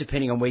either,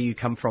 depending on where you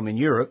come from in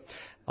Europe,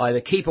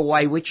 either keep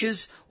away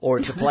witches or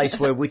it's a place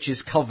where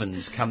witches'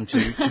 covens come to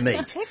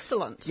meet.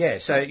 Excellent. Yeah,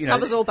 so,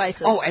 covers all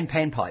bases. Oh, and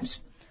panpipes.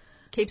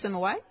 Keeps them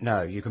away?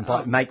 No, you can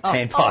make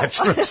panpipes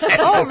from sand.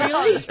 Oh,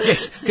 really?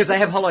 Yes, because they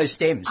have hollow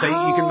stems, so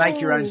you can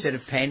make your own set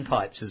of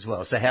panpipes as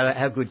well. So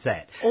how good's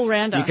that?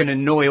 All-rounder. You can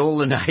annoy all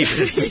the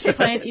neighbours. This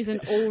plant is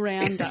an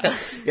all-rounder.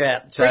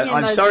 Yeah, so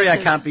I'm sorry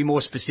I can't be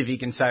more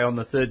specific and say on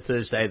the third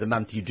Thursday of the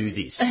month you do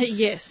this.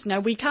 Yes,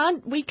 no, we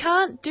can't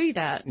do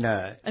that.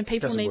 No, and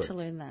people need to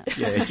learn that.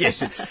 Yeah,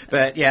 yes,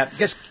 but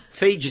just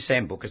feed your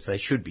Sambucas, they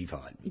should be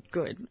fine.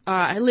 Good. All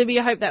right,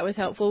 Olivia, I hope that was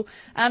helpful.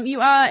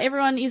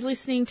 Everyone is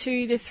listening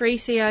to the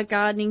 3CR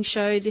Gardening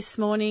Show this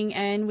morning,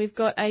 and we've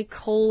got a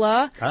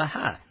caller.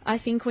 Aha. I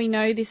think we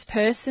know this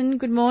person.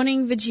 Good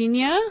morning,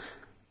 Virginia.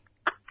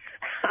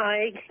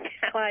 Hi,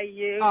 how are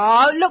you?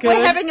 Oh, look,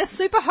 we're having a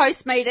super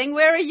host meeting.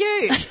 Where are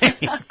you?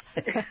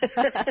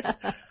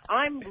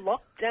 I'm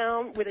locked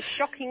down with a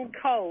shocking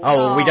cold. Oh,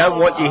 well, we don't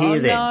want you here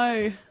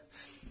then.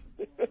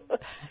 No.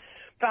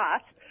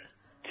 But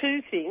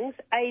two things.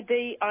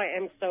 AB, I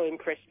am so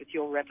impressed with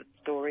your rabbit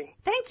story.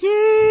 Thank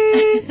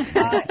you.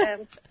 I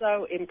am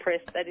so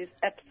impressed. That is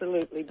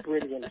absolutely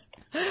brilliant.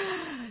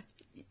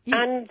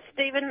 And,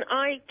 Stephen,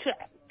 I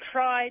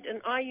tried,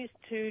 and I used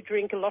to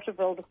drink a lot of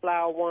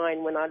elderflower wine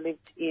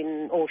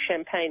or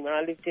champagne when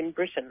I lived in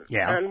Britain.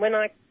 Yeah. And when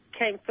I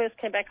first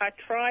came back, I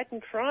tried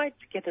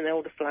to get an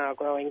elderflower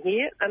growing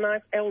here, and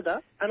I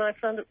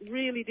found it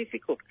really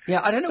difficult. Yeah,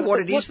 I don't know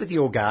what it is with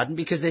your garden,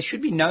 because there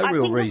should be no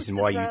real reason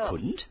why you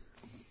couldn't.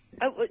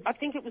 I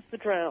think it was the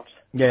drought.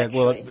 Yeah,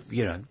 actually.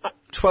 Well,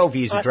 12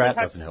 years of drought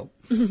doesn't help.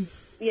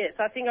 Yes,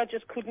 I think I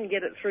just couldn't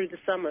get it through the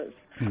summers.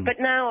 But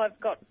now I've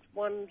got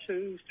 1,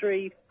 2,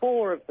 3,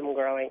 4 of them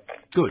growing.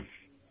 Good.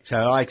 So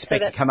I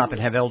expect to come up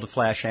and have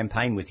elderflower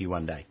champagne with you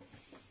one day.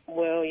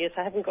 Well, yes,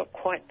 I haven't got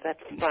quite that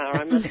far,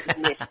 I must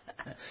admit.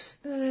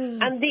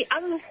 And the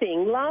other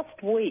thing,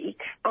 last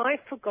week I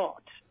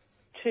forgot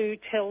to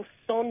tell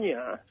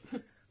Sonia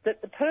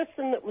that the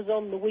person that was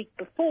on the week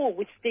before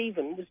with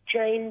Stephen was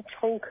Jane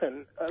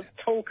Tonkin of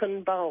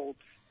Tonkin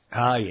Bulbs.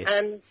 Ah, yes.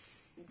 And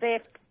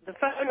the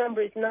phone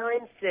number is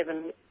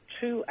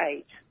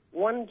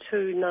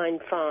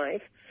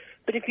 97281295.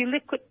 But if you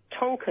look at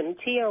Tonkin,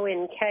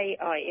 Tonkin,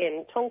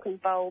 Tonkin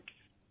Bulbs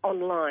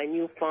online,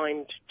 you'll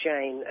find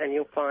Jane and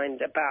you'll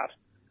find about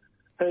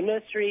her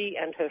nursery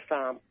and her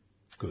farm.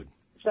 Good.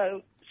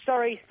 So,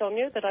 sorry,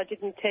 Sonia, that I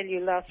didn't tell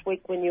you last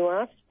week when you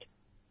asked.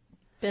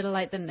 Better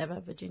late than never,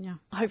 Virginia.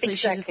 Hopefully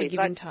she's a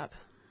forgiving type.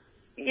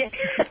 Yeah,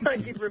 I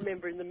did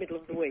remember in the middle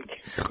of the week.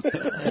 Oh,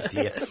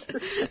 dear.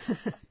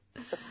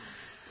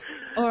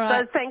 All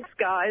right. So thanks,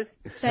 guys.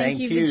 Thank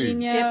you,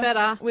 Virginia. Get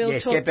better. We'll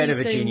talk get better, to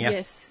you Virginia. soon.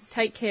 Yes.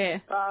 Take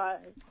care. Bye.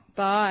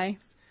 Bye.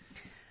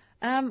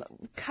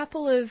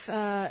 Couple of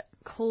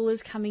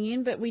callers coming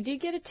in, but we did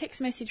get a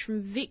text message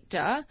from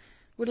Victor.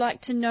 Would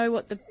like to know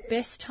what the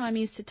best time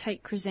is to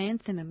take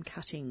chrysanthemum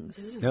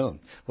cuttings. Oh,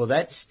 well,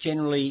 that's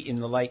generally in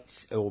the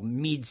late or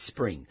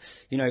mid-spring.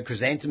 You know,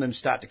 chrysanthemums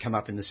start to come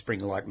up in the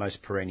spring like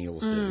most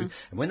perennials do. And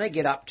when they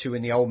get up to,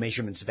 in the old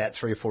measurements, about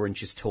 3 or 4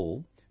 inches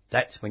tall,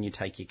 that's when you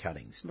take your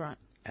cuttings.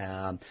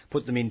 Right.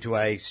 Put them into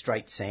a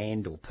straight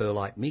sand or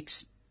perlite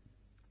mix.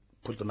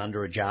 Put them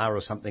under a jar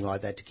or something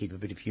like that to keep a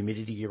bit of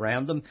humidity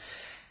around them.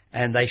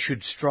 And they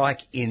should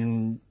strike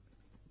in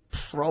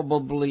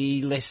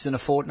probably less than a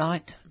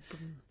fortnight.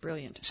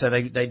 Brilliant. So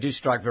they do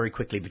strike very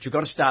quickly, but you've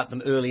got to start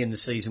them early in the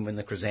season when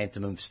the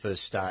chrysanthemums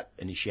first start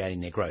initiating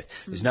their growth.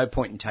 There's no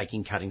point in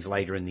taking cuttings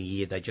later in the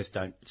year. They just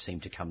don't seem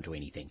to come to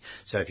anything.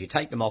 So if you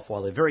take them off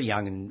while they're very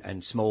young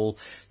and small,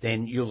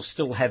 then you'll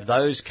still have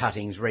those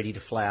cuttings ready to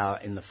flower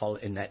in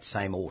that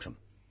same autumn.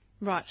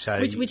 Right, so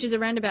which is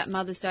around about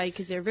Mother's Day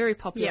because they're a very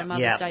popular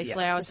Mother's Day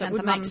flower, so it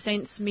would make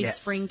sense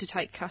mid-spring to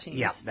take cuttings.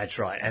 Yeah, that's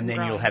right, and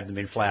then you'll have them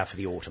in flower for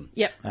the autumn.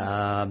 Yep.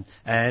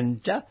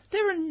 And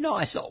they're a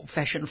nice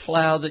old-fashioned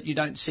flower that you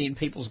don't see in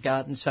people's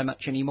gardens so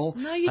much anymore.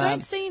 No, you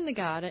don't see in the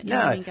garden. No,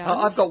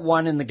 I've got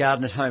one in the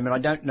garden at home, and I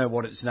don't know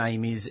what its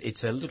name is.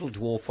 It's a little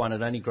dwarf one.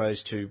 It only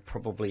grows to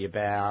probably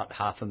about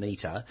half a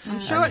metre.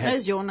 I'm sure it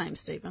knows your name,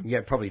 Stephen. Yeah,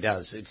 it probably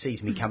does. It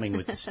sees me coming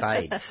with the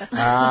spade.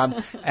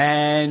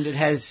 And it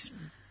has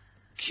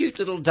cute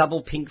little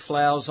double pink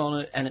flowers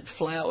on it, and it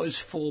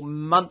flowers for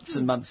months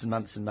and months and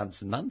months and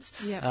months and months.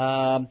 Yep.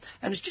 And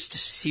it's just a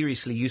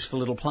seriously useful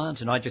little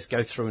plant, and I just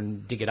go through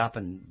and dig it up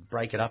and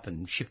break it up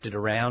and shift it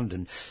around.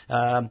 And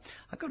I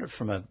got it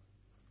from a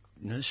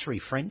nursery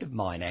friend of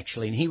mine,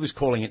 actually, and he was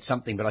calling it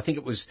something, but I think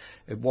it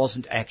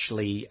wasn't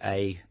actually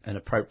an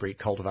appropriate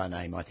cultivar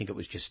name. I think it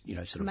was just,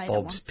 sort of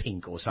Bob's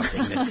Pink or something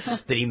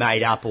that he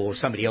made up or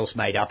somebody else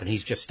made up, and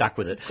he's just stuck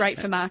with it. Great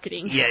for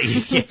marketing. Yeah,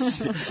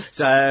 yes.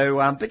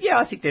 So, but yeah,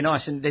 I think they're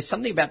nice, and there's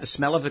something about the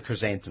smell of a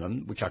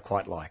chrysanthemum which I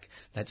quite like.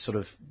 That sort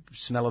of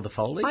smell of the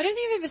foliage. I don't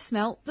think I've ever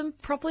smelt them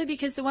properly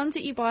because the ones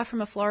that you buy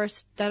from a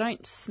florist, they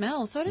don't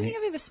smell. So I don't think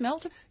I've ever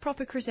smelt a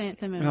proper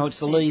chrysanthemum. No,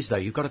 it's the leaves though.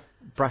 You've got to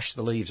brush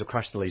the leaves or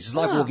crush the leaves. It's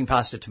like walking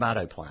past a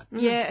tomato plant.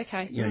 Yeah,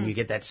 okay. You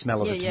get that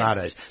smell of the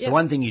tomatoes. Yep. The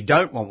one thing you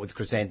don't want with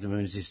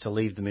chrysanthemums is to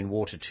leave them in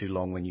water too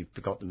long when you've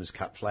got them as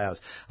cut flowers.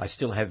 I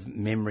still have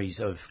memories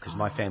of, because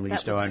my family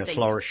used to own a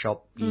florist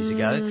shop years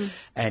ago,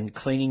 and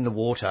cleaning the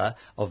water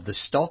of the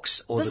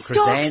stalks or the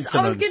chrysanthemums.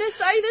 I was going to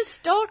say the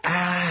stalks.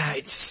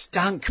 It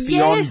stunk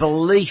beyond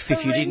belief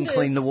if you didn't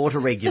clean the water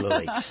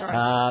regularly.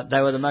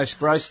 They were the most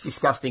gross,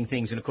 disgusting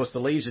things, and of course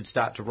the leaves would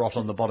start to rot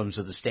on the bottoms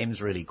of the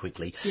stems really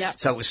quickly. Yep.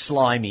 So it was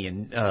slimy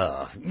and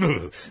I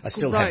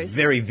still have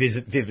very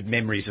vivid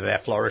memories of our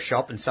florist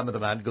shop, and some of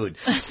them aren't good.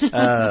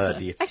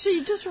 Dear. Actually,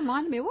 you just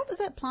reminded me, what was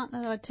that plant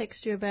that I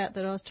texted you about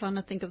that I was trying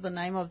to think of the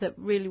name of, that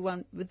really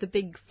one with the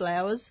big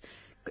flowers?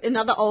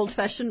 Another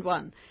old-fashioned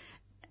one.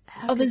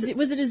 Was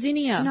it a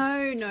zinnia?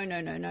 No,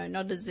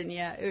 not a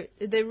zinnia.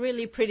 They're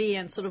really pretty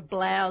and sort of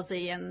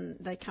blousy, and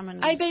they come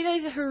in... AB,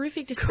 those are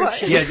horrific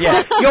descriptions.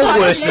 Yeah. You're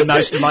worse than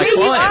most of my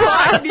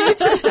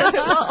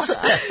clients.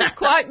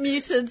 Quite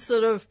muted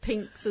sort of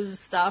pinks and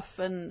stuff,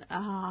 and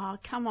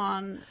come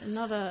on,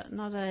 not a.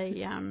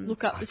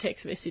 Look up the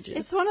text messages.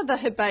 It's one of the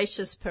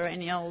herbaceous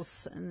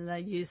perennials, and they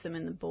use them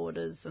in the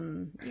borders.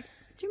 And do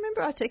you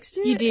remember I texted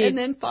you? You did. And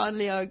then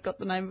finally I got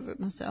the name of it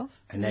myself.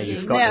 And now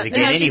you've got it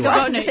again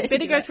anyway.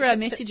 Better go through our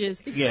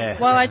messages. Yeah.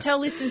 While I tell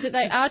listeners that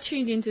they are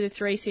tuned into the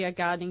 3CR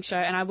Gardening Show,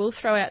 and I will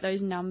throw out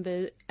those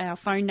our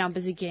phone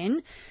numbers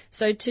again.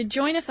 So to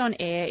join us on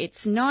air,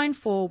 it's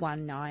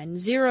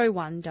 9419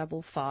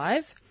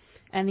 0155,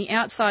 and the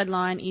outside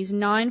line is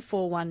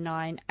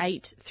 9419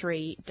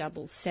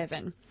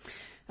 8377.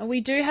 And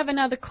we do have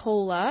another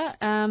caller.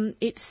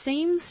 It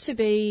seems to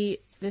be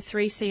the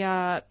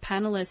 3CR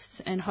panellists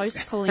and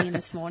hosts calling in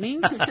this morning.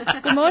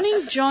 Good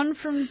morning, John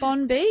from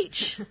Bon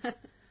Beach.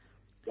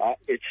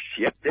 It's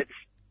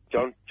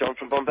John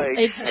from Bon Beach.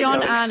 It's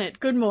John Arnott.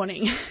 Good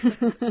morning.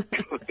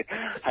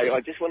 Hey, I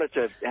just wanted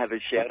to have a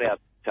shout out.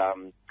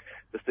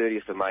 The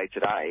 30th of May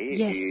today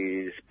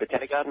is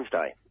Botanic Gardens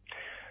Day.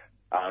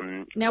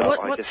 Now,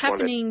 what's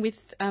happening with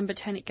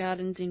Botanic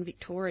Gardens in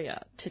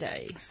Victoria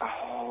today?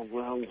 Oh,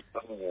 well,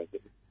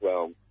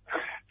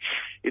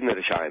 isn't it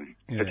a shame?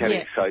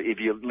 Yeah. So if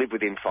you live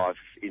within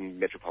in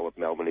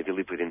metropolitan Melbourne, if you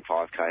live within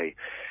 5K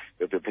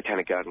of the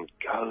Botanic Garden,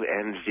 go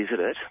and visit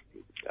it.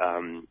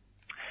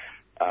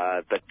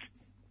 But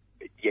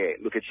yeah,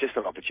 look, it's just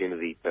an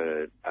opportunity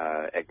to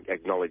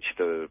acknowledge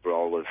the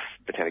role of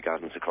Botanic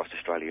Gardens across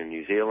Australia and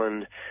New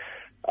Zealand.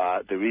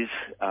 There is,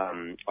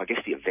 I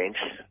guess, the event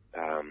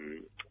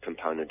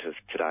component of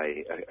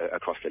today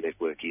across the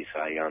network is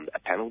a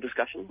panel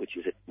discussion, which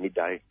is at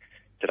midday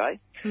today.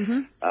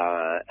 Mm-hmm.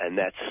 And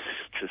that's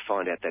to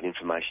find out that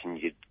information.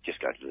 You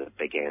just go to the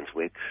BGANS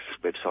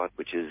website,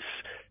 which is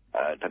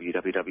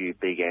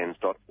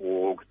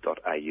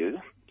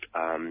www.bgans.org.au.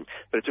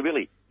 But it's a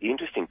really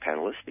interesting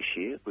panellist this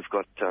year. We've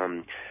got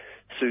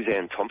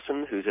Suzanne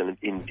Thompson, who's an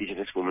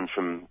Indigenous woman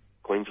from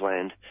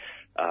Queensland,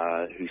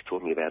 who's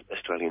talking about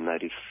Australian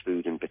native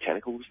food and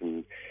botanicals,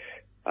 and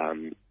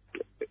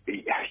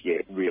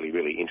really,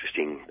 really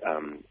interesting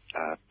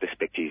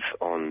perspective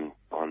on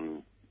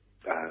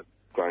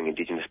growing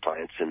indigenous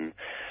plants and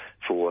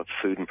for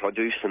food and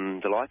produce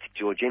and the like.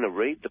 Georgina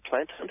Reid, the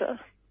plant hunter.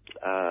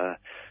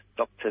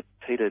 Dr.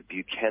 Peter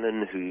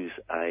Buchanan, who's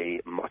a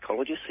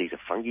mycologist. He's a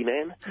fungi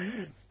man.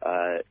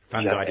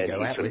 Fun guy to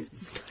go out with.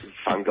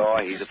 Fun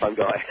guy. He's a fun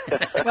guy.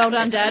 Well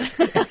done, Dad.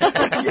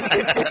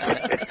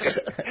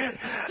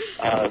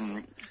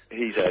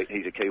 He's a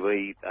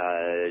Kiwi.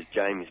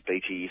 James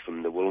Beattie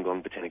from the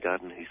Wollongong Botanic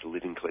Garden, who's the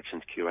living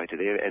collections curator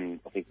there, and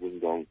I think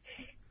Wollongong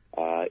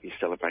is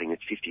celebrating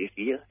its 50th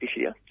year this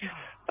year.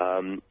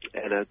 And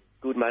a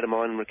good mate of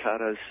mine,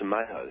 Ricardo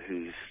Semejo,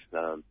 who's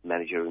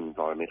manager of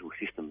environmental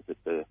systems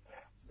at the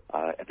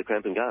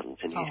Crampton Gardens,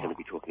 and he's going to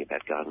be talking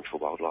about gardens for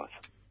wildlife.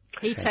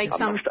 He takes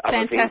some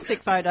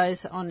fantastic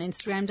photos on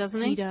Instagram, doesn't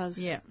he? He does.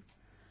 Yeah.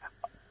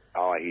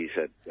 Oh, he's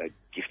a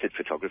gifted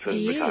photographer,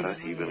 Ricardo.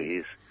 He really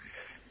is.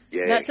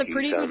 Yeah, that's a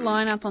pretty good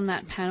lineup on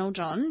that panel,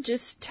 John.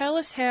 Just tell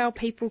us how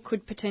people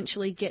could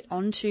potentially get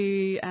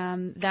onto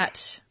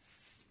that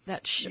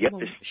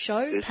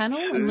panel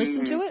and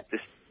listen to it.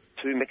 There's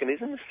two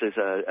mechanisms. There's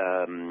a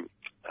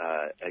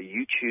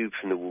YouTube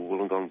from the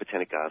Wollongong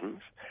Botanic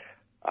Gardens.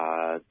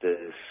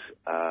 There's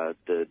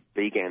the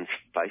BGANS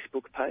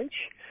Facebook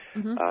page,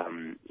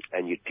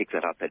 and you'd pick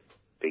that up at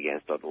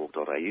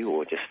bgans.org.au,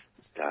 or just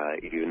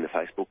if you're in the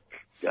Facebook,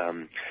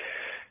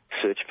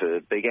 search for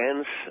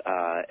BGANS,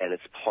 and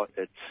it's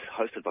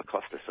hosted by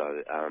Costa,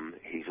 so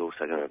he's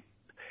also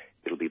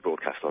it'll be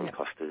broadcast on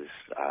Costa's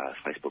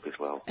Facebook as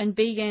well. And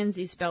BGANS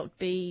is spelled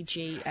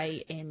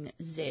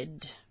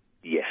BGANZ.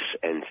 Yes,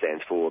 and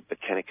stands for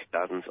Botanic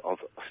Gardens of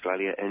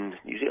Australia and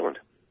New Zealand.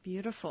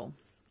 Beautiful.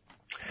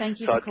 Thank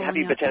you for calling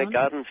happy Botanic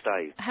Gardens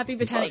Day. Happy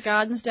Botanic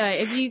Gardens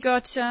Day. Have you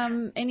got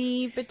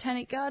any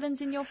botanic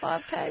gardens in your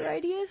 5K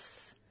radius?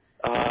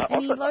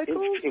 Any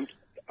locals?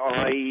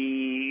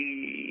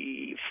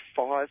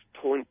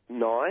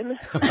 5.9.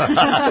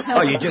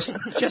 Oh, you just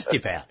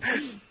dip out.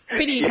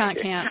 Pity you can't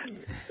count.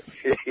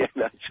 Yeah,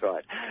 that's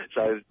right.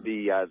 So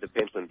the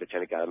Pentland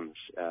Botanic Gardens,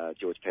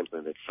 George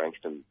Pentland at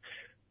Frankston,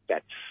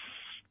 that's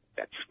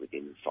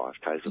within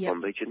 5 k's of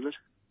Palm Beach, isn't it?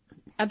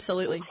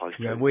 Absolutely.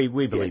 Yeah,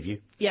 we believe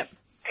you. Yep.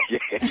 Yeah.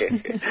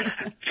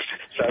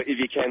 So if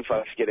you can,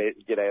 folks,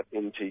 get out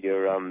into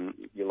your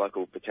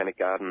local botanic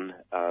garden.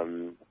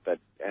 But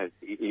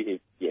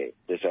there's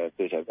a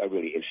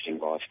really interesting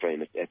live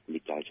stream at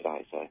midday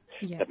today, so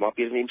that might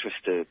be of interest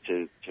to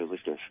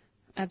listeners.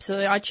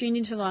 Absolutely. I tuned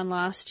into the one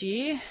last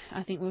year.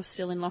 I think we were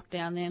still in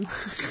lockdown then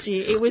last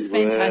year. It was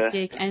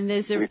fantastic, and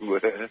the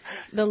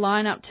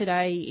lineup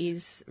today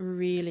is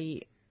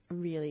really,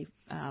 really.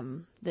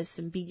 There's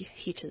some big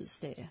hitters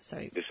there, so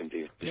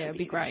it'd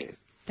be great.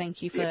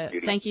 Thank you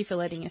for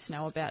letting us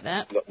know about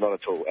that. Not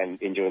at all,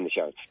 and enjoying the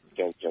show.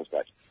 John's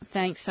great.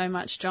 Thanks so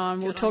much,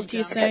 John. We'll talk to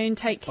you soon.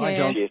 Take care. Bye,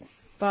 John.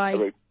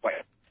 Bye.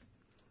 Bye.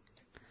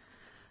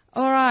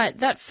 All right,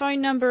 that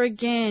phone number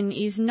again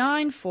is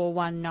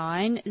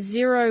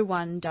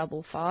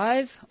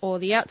 9419-0155, or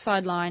the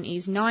outside line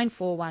is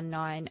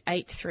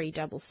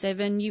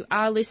 9419-8377. You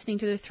are listening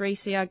to the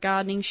 3CR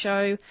Gardening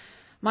Show.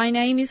 My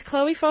name is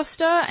Chloe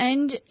Foster,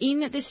 and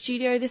in the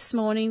studio this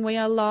morning we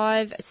are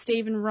live.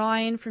 Stephen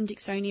Ryan from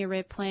Dicksonia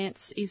Rare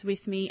Plants is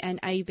with me, and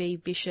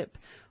A.B. Bishop,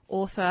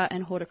 author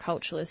and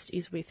horticulturalist,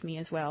 is with me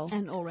as well.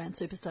 And all-round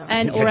superstar.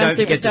 Don't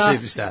forget the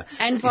superstar.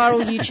 And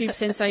viral YouTube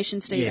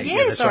sensation, Stephen.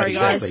 Yes, sorry,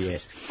 guys. Exactly,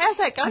 yes. How's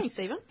that going,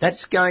 Stephen?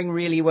 That's going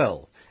really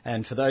well.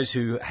 And for those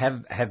who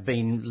have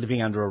been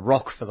living under a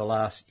rock for the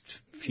last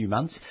few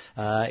months,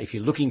 if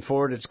you're looking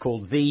for it, it's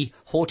called The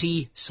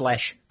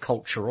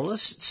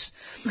Horti/Culturalists.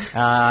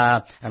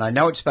 And I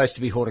know it's supposed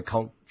to be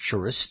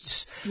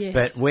horticulturists,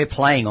 but we're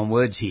playing on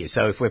words here.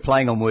 So if we're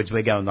playing on words,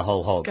 we're going the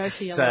whole hog. Go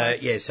for your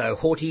life. So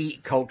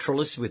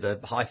horticulturalists with a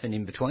hyphen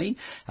in between.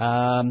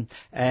 And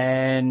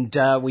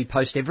we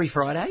post every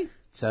Friday.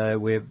 So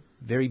we're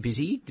very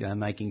busy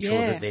making sure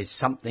that there's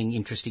something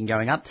interesting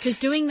going up. Because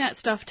doing that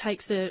stuff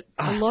takes a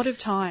lot of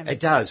time. It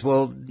does.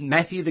 Well,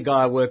 Matthew, the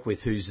guy I work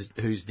with, who's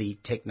the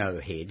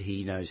techno head,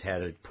 he knows how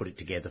to put it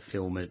together,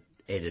 film it,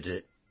 edit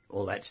it,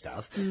 all that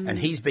stuff. And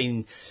he's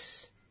been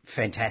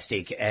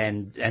fantastic,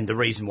 and the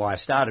reason why I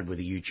started with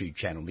a YouTube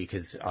channel,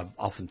 because I've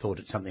often thought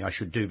it's something I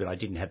should do, but I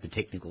didn't have the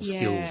technical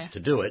skills to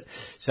do it.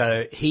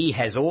 So he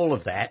has all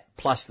of that,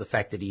 plus the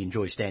fact that he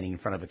enjoys standing in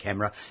front of a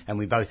camera, and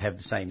we both have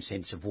the same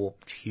sense of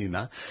warped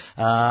humour.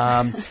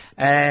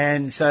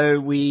 And so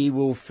we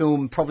will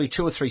film probably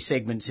 2 or 3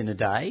 segments in a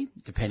day,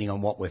 depending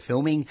on what we're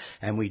filming,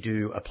 and we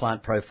do a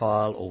plant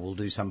profile, or we'll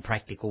do some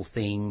practical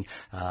thing,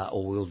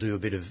 or we'll do a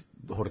bit of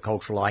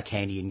horticultural eye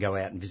candy and go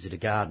out and visit a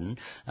garden.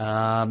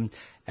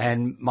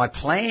 And my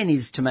plan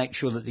is to make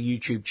sure that the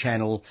YouTube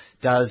channel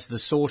does the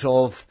sort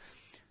of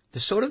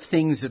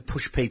things that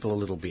push people a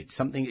little bit.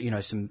 Something,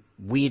 some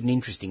weird and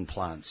interesting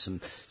plants,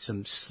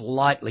 some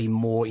slightly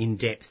more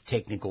in-depth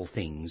technical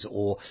things,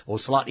 or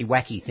slightly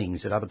wacky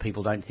things that other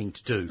people don't think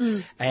to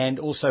do. And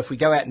also, if we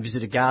go out and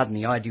visit a garden,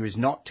 the idea is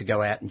not to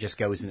go out and just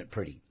go, isn't it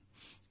pretty?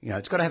 You know,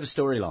 it's got to have a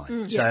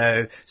storyline.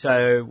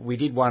 So we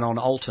did one on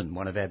Alton,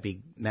 one of our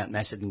big Mount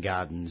Macedon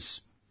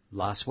gardens,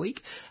 last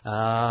week,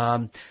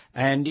 and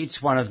it's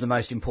one of the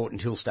most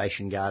important hill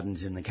station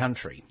gardens in the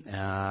country,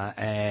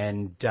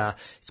 and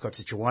it's got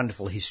such a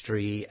wonderful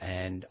history,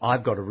 and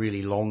I've got a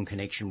really long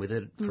connection with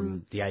it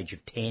from the age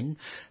of 10,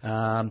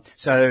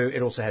 so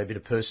it also had a bit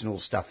of personal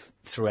stuff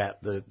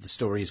throughout the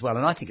story as well,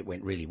 and I think it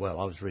went really well.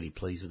 I was really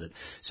pleased with it.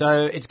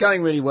 So it's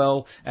going really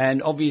well,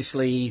 and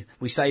obviously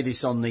we say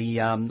this on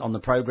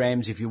the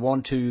programs. If you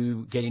want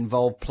to get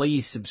involved,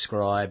 please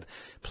subscribe,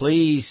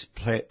 please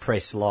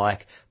press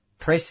like,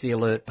 press the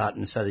alert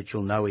button so that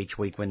you'll know each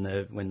week when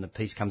the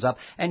piece comes up,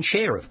 and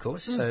share, of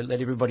course, so let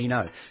everybody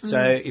know. So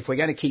if we're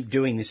going to keep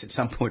doing this, at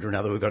some point or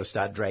another, we've got to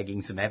start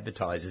dragging some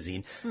advertisers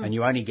in, and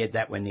you only get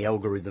that when the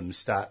algorithms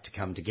start to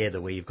come together,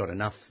 where you've got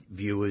enough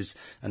viewers,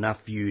 enough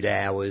viewed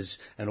hours,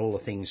 and all the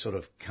things sort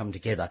of come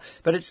together.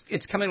 But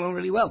it's coming along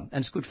really well,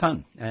 and it's good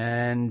fun.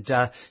 And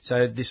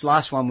so this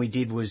last one we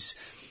did was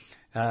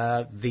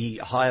the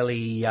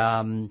highly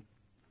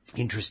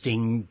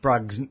interesting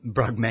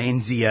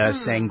Brugmansia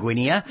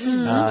sanguinea,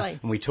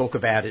 and we talk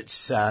about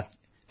its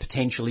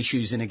potential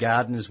issues in a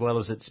garden as well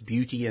as its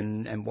beauty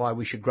and why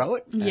we should grow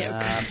it.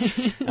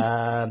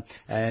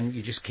 And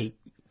you just keep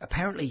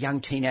apparently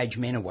young teenage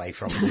men away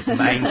from it is the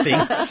main thing.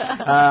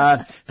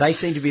 They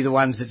seem to be the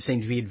ones that seem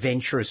to be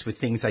adventurous with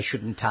things they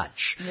shouldn't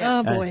touch.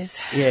 Oh, boys.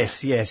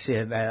 Yes.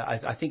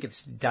 I think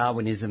it's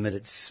Darwinism at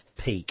its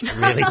peak,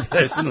 really,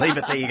 personally,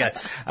 but there you go.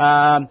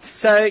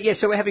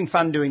 So we're having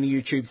fun doing the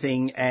YouTube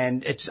thing,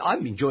 and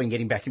I'm enjoying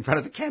getting back in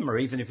front of a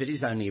camera, even if it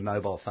is only a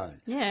mobile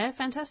phone. Yeah,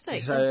 fantastic.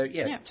 So,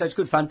 so it's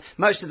good fun.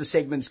 Most of the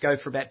segments go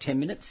for about 10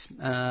 minutes,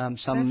 some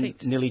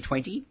Perfect. nearly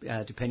 20,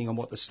 depending on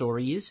what the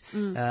story is.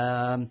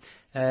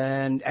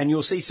 And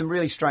you'll see some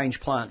really strange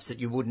plants that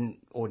you wouldn't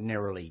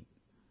ordinarily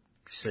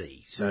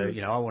see. So,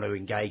 I want to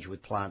engage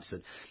with plants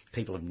that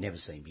people have never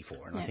seen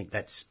before, and I think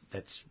that's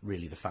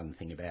really the fun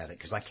thing about it,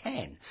 because I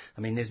can.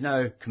 I mean, there's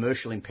no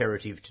commercial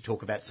imperative to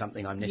talk about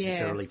something I'm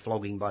necessarily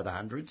flogging by the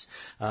hundreds.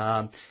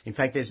 In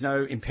fact, there's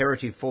no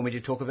imperative for me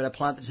to talk about a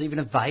plant that's even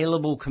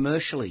available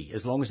commercially,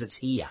 as long as it's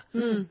here.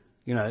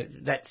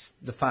 That's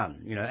the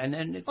fun,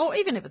 and or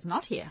even if it's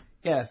not here.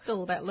 Yeah. It's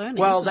still about learning.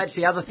 Well, that's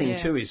the other thing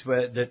too, is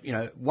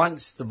that,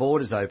 once the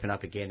borders open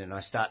up again and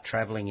I start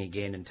travelling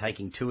again and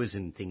taking tours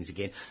and things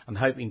again, I'm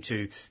hoping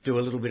to do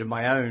a little bit of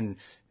my own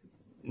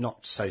not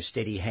so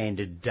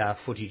steady-handed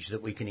footage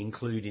that we can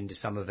include into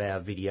some of our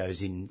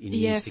videos in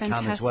years to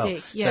come as well.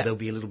 Yeah. So there'll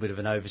be a little bit of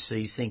an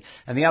overseas thing.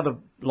 And the other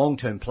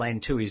long-term plan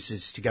too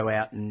is to go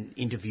out and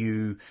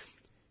interview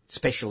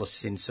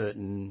specialists in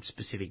certain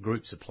specific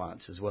groups of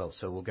plants as well.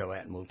 So we'll go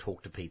out and we'll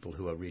talk to people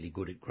who are really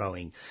good at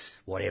growing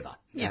whatever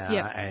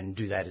and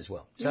do that as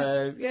well.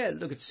 So,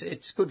 look,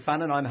 it's good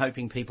fun, and I'm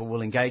hoping people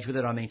will engage with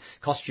it. I mean, it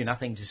costs you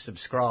nothing to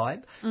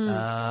subscribe.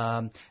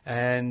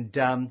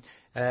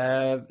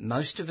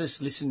 Most of us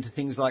listen to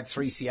things like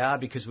 3CR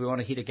because we want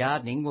to hit a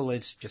gardening. Well,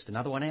 there's just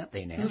another one out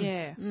there now.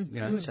 Yeah.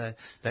 So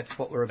that's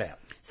what we're about.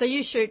 So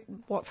you shoot,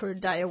 for a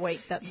day a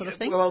week, that sort of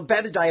thing? Well,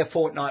 about a day a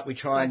fortnight, we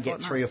try and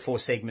get 3 or 4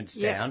 segments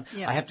down.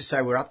 I have to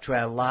say we're up to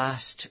our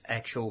last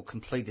actual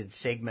completed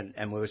segment,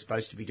 and we were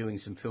supposed to be doing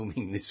some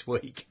filming this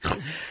week.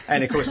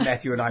 And, of course,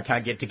 Matthew and I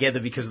can't get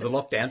together because of the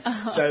lockdown.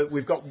 So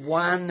we've got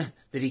one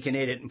that he can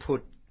edit and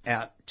put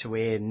out to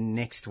air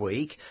next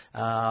week.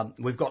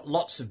 We've got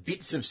lots of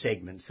bits of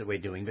segments that we're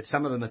doing, but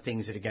some of them are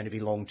things that are going to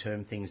be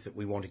long-term things that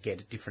we want to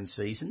get at different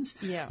seasons.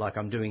 Like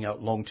I'm doing a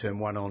long-term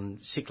one on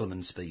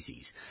cyclamen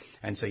species,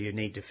 and so you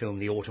need to film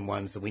the autumn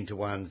ones, the winter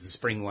ones, the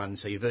spring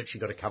ones, so you've virtually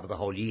got to cover the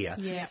whole year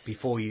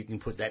before you can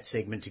put that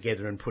segment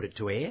together and put it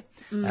to air.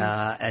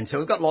 And so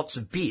we've got lots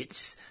of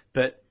bits,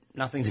 but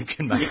nothing that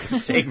can make a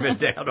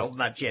segment out of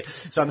much yet.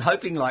 So I'm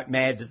hoping like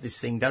mad that this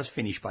thing does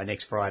finish by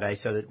next Friday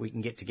so that we can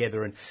get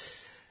together and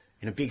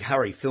in a big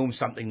hurry film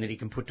something that he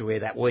can put to air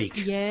that week.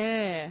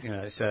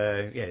 Yeah.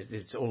 So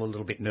it's all a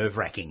little bit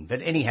nerve-wracking.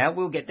 But anyhow,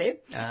 we'll get there.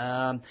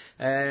 And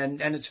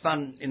it's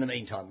fun in the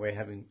meantime. We're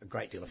having a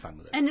great deal of fun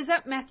with it. And is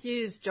that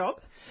Matthew's job?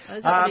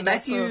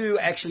 Matthew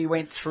actually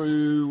went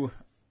through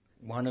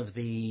one of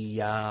the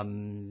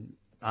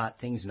art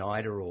things,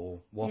 NIDA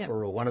or WAPA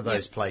or one of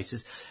those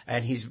places,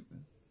 and his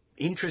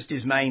interest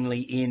is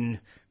mainly in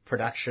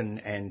production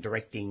and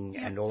directing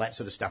and all that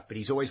sort of stuff, but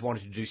he's always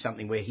wanted to do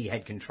something where he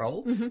had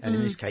control, and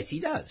in this case he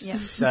does.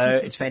 So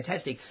it's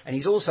fantastic. And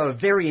he's also a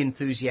very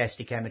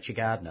enthusiastic amateur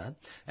gardener,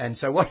 and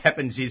so what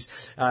happens is,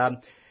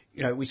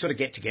 we sort of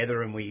get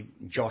together and we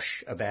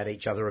josh about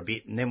each other a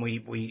bit, and then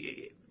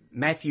we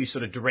Matthew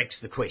sort of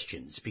directs the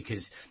questions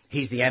because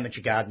he's the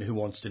amateur gardener who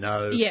wants to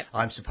know.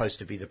 I'm supposed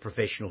to be the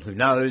professional who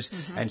knows.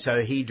 And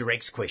so he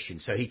directs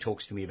questions. So he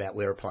talks to me about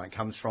where a plant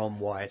comes from,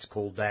 why it's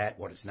called that,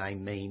 what its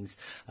name means,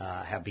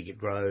 how big it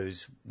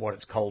grows, what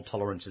its cold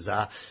tolerances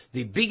are.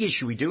 The big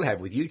issue we do have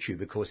with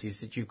YouTube, of course,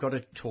 is that you've got to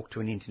talk to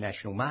an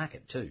international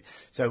market too.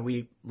 So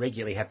we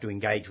regularly have to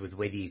engage with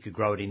whether you could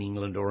grow it in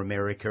England or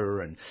America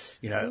and,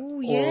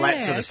 all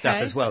that sort of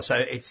stuff as well. So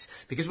it's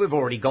because we've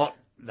already got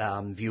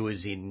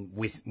viewers in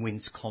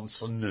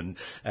Wisconsin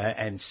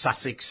and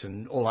Sussex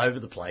and all over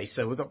the place.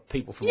 So we've got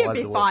people from all over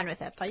the world. You'd be fine with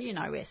that, though. You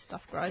know where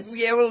stuff grows.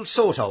 Yeah, well,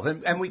 sort of.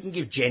 And we can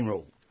give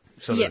general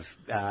sort of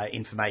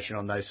information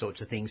on those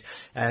sorts of things.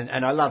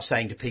 And I love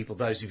saying to people,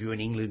 those of you in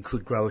England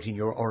could grow it in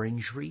your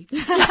orangery.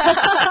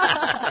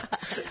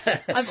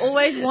 I've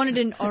always wanted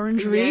an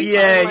orangery.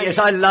 Yes,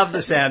 I love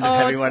the sound of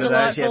having one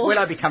delightful. Of those. Yeah, when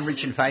I become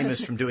rich and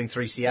famous from doing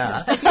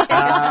 3CR,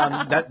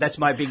 that's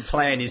my big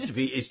plan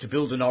is to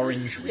build an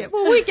orangery. Yeah,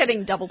 well, we're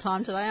getting double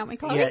time today, aren't we,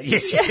 Chloe?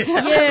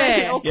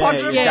 Yeah. Or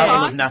quadruple double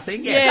time. Of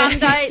nothing.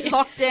 Sunday,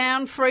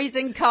 lockdown,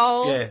 freezing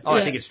cold. Yeah.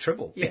 I think it's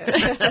triple.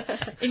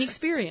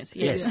 Inexperience.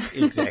 Yes,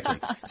 exactly.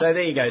 So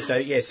there you go. So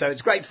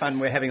it's great fun.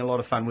 We're having a lot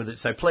of fun with it.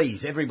 So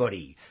please,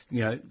 everybody,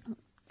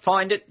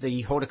 find it,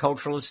 the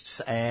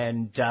horticulturalists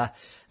and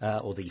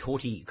or the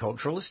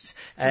horticulturalists,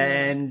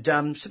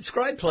 and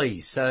subscribe,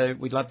 please. So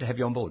we'd love to have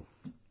you on board.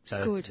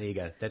 So Good. There you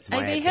go. That's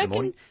my AB, ad for the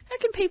morning. How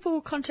can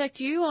people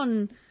contact you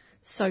on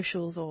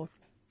socials or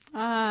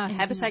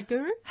Habitat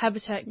Guru?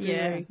 Habitat Guru?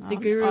 Yeah, the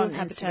Guru on of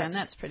Habitat. Instagram,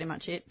 that's pretty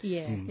much it.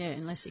 Yeah. Yeah,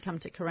 unless you come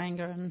to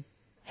Karanga and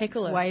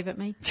heckle her. Wave at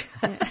me.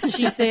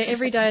 She's there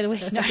every day of the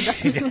week. No.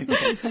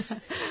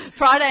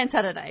 Friday and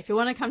Saturday. If you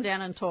want to come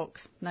down and talk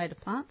native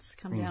plants,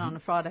 come down on a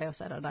Friday or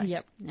Saturday.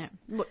 Yep. Yeah.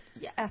 Look,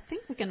 I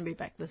think we're going to be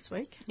back this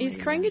week. Is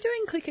Karanga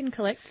doing click and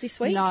collect this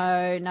week?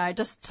 No,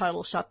 just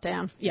total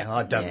shutdown. Yeah,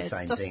 I've done the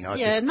same thing. I've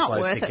just not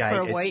closed worth the it gate.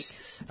 for a week.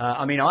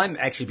 I'm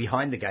actually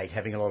behind the gate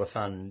having a lot of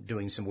fun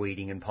doing some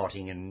weeding and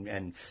potting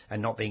and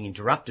not being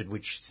interrupted,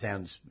 which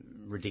sounds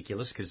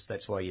ridiculous because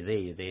that's why you're there.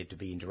 You're there to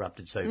be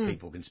interrupted so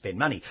people can spend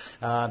money.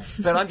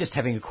 But I'm just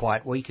having a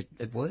quiet week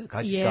at work.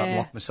 I just go and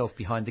lock myself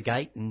behind the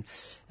gate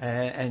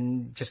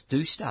and just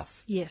do stuff.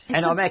 Yes.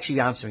 And I'm actually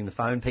answering the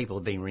phone. People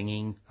have been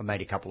ringing. I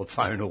made a couple of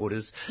phone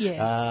orders.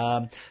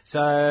 Yeah.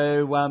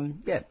 So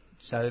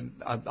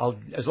I'll,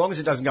 as long as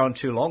it doesn't go on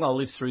too long, I'll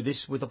live through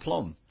this with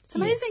aplomb. It's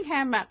amazing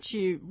how much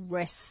you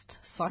rest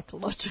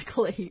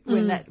psychologically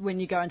when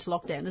you go into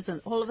lockdown, isn't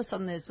it? All of a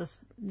sudden there's just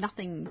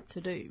nothing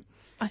to do.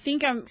 I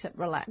think except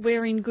relax.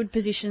 We're in good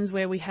positions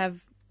where we have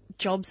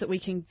jobs that we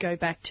can go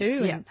back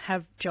to and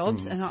have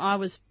jobs. And I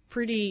was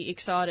pretty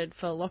excited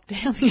for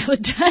lockdown the other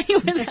day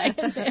when they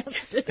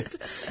announced it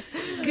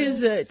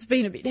because it's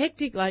been a bit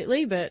hectic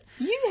lately. But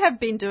you have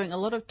been doing a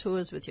lot of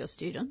tours with your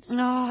students.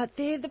 Oh,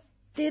 they're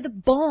the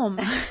bomb.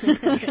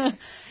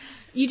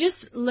 You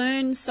just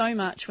learn so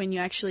much when you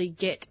actually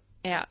get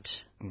out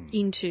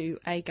into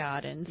a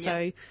garden.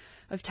 So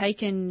I've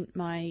taken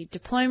my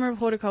Diploma of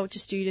Horticulture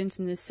students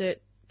and the Cert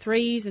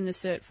 3s and the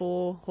Cert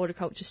 4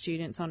 horticulture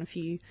students on a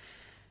few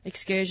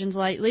excursions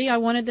lately. I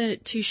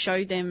wanted to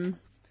show them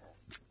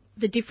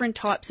the different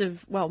types of,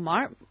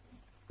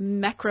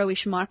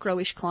 macro-ish,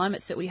 micro-ish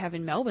climates that we have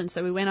in Melbourne.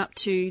 So we went up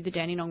to the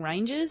Dandenong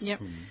Ranges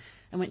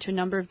and went to a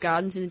number of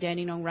gardens in the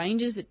Dandenong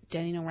Ranges, the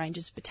Dandenong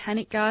Ranges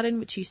Botanic Garden,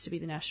 which used to be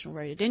the National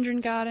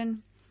Rhododendron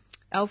Garden,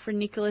 Alfred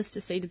Nicholas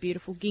to see the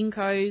beautiful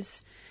ginkgos,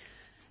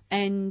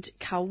 and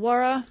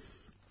Karwarra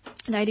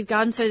Native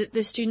Garden so that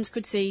the students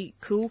could see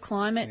cool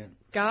climate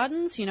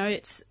gardens.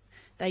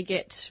 They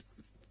get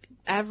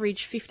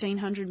average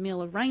 1,500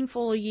 mil of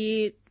rainfall a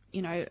year,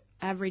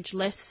 average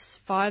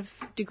 5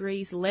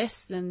 degrees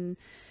less than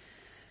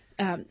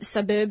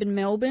suburban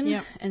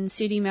Melbourne and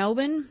city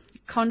Melbourne.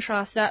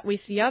 Contrast that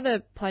with the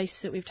other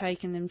place that we've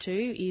taken them to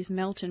is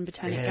Melton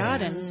Botanic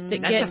Gardens.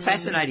 That's a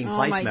fascinating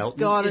place, Melton.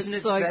 God, isn't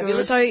it's it so fabulous?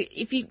 good. So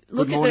if you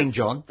look Good morning,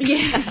 John.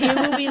 Yeah, he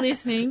will be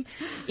listening.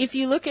 If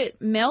you look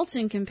at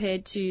Melton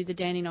compared to the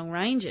Dandenong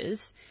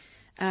Ranges,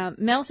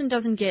 Melton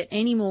doesn't get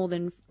any more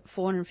than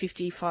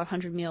 450,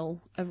 500 mil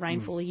of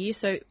rainfall a year.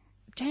 So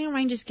Dandenong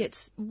Ranges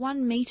gets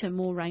 1 metre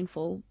more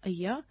rainfall a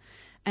year,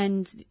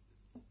 and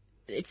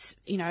it's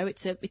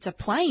a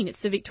plain.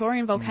 It's the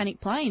Victorian volcanic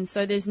plain,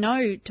 so there's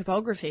no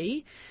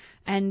topography,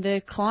 and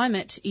the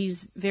climate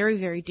is very,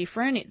 very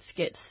different. It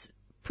gets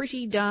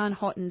pretty darn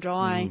hot and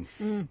dry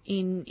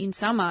in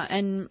summer,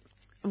 and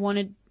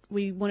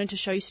we wanted to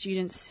show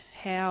students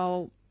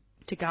how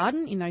to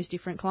garden in those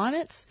different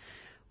climates,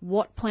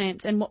 what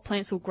plants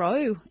will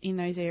grow in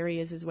those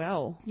areas as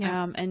well.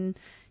 And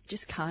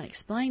just can't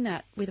explain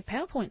that with a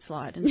PowerPoint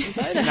slide and some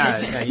photos.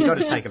 No, you've got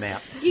to take them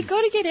out. You've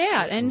got to get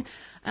out.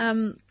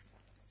 And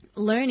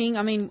learning,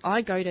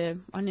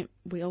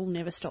 we all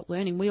never stop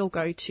learning. We all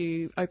go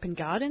to open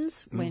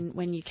gardens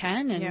when you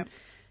can and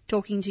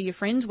talking to your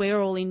friends. We're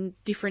all in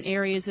different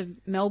areas of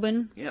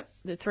Melbourne,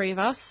 the three of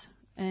us,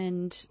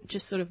 and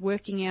just sort of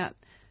working out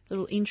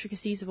little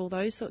intricacies of all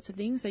those sorts of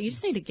things. So you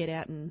just need to get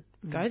out and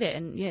go there.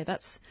 And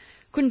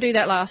couldn't do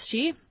that last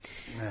year.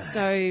 No.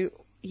 So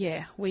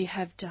we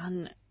have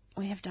done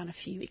a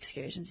few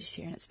excursions this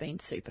year, and it's been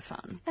super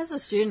fun. As a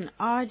student,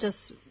 I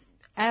just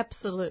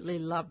absolutely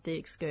loved the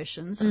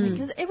excursions. I mean,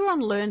 because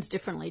everyone learns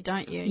differently,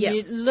 don't you? Yep.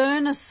 You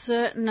learn a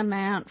certain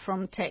amount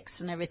from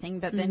text and everything,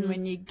 but then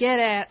when you get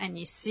out and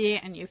you see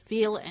it and you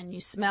feel it and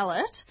you smell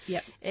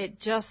it, it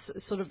just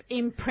sort of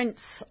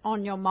imprints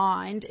on your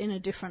mind in a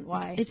different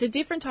way. It's a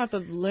different type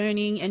of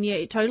learning, and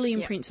it totally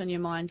imprints on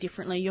your mind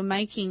differently. You're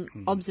making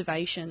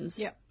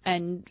observations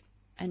and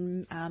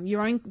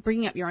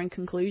bringing up your own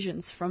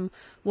conclusions from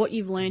what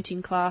you've learnt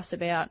in class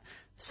about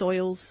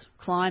soils,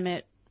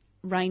 climate,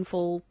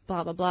 rainfall,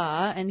 blah, blah,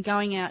 blah, and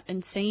going out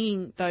and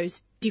seeing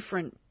those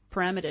different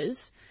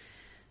parameters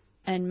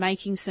and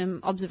making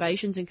some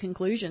observations and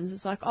conclusions.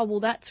 It's like, oh,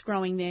 well, that's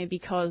growing there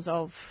because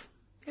of,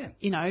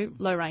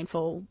 low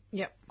rainfall,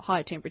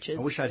 higher temperatures.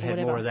 I wish I'd had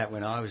more of that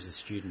when I was a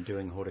student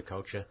doing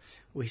horticulture.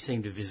 We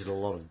seemed to visit a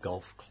lot of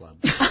golf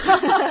clubs. If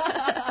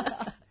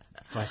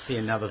I see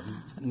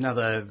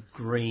another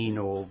green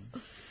or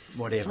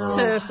whatever.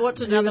 Turf,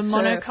 what's another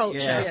monoculture?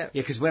 Yeah,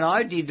 because when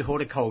I did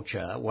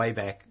horticulture way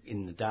back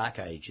in the dark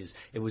ages,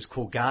 it was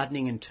called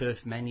gardening and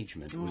turf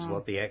management was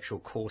what the actual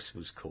course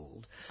was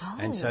called.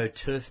 And so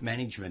turf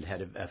management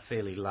had a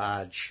fairly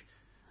large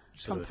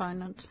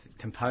component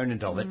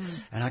of it,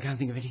 and I can't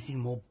think of anything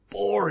more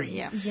boring.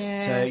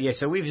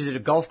 So we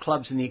visited golf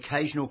clubs and the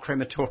occasional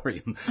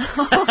crematorium.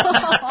 Well,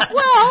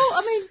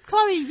 I mean,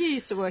 Chloe, you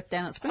used to work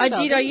down at Springvale.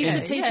 I did. I used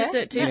to teach a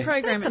Cert 2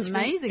 program. That's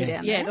amazing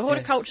down there. Yeah, the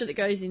horticulture that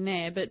goes in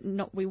there, but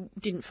we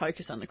didn't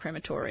focus on the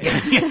crematorium.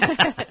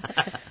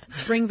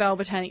 Springvale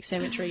Botanic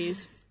Cemetery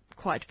is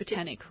quite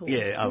botanical.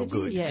 Yeah, oh,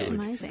 good. Yeah, it's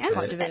amazing.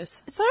 Quite diverse.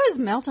 So is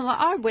Melton. Like,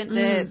 I went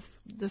there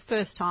the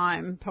first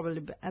time,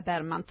 probably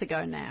about a month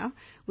ago now,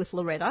 with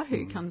Loretta,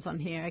 who comes on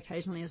here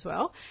occasionally as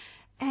well.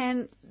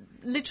 And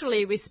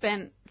literally we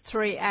spent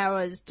 3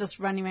 hours just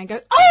running around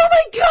going, oh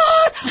my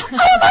God!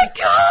 Oh my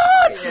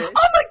God!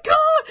 Oh my God!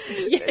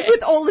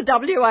 With all the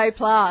WA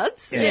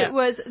plants. It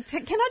was,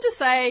 can I just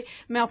say,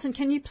 Melton,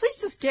 can you please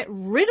just get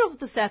rid of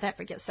the South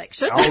Africa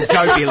section? Oh,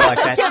 don't be like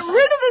that. Get rid of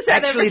the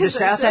South Actually, African the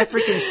South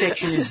African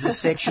section is the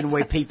section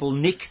where people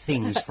nick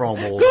things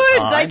from all Good, the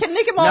time. they can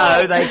nick them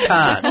all. No, they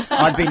can't.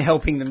 I've been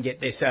helping them get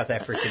their South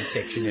African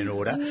section in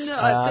order.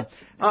 No,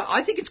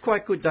 I think it's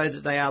quite good, though,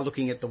 that they are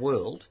looking at the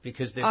world,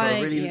 because they've got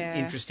a really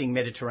interesting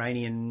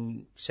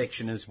Mediterranean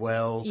section as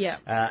well. Yeah.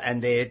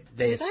 And their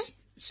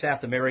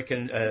South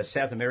American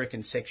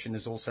section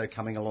is also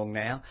coming along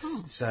now.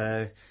 Oh.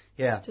 So,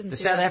 yeah. The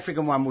South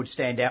African one would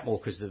stand out more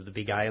because of the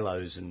big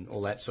aloes and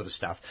all that sort of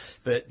stuff.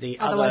 But the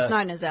otherwise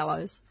known as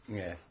aloes.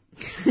 Yeah.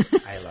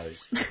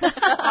 Aloes.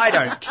 I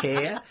don't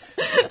care.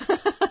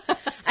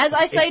 As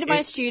I say to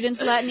my students,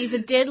 Latin is a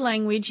dead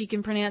language. You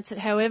can pronounce it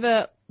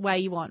however way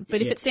you want.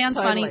 But if it sounds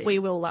funny, we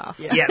will laugh.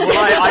 Yeah, well,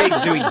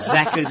 I do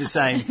exactly the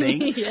same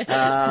thing.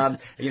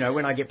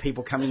 When I get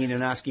people coming in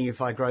and asking if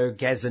I grow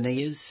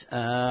gazanias,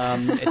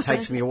 it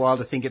takes me a while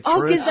to think it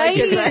through.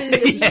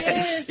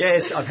 Gazanias.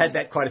 Yes, I've had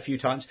that quite a few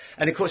times.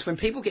 And, of course, when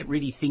people get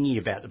really thingy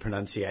about the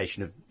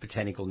pronunciation of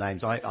botanical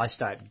names, I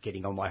start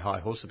getting on my high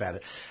horse about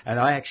it. And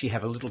I actually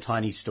have a little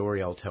tiny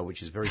story I'll tell,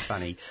 which is very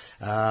funny.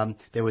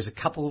 There was a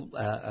couple,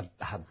 a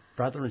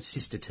brother and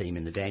sister team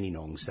in the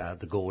Dandenongs,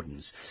 the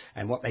Gordons,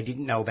 and what they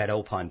didn't know about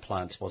alpine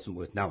plants wasn't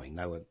worth knowing.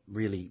 They were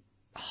really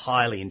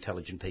highly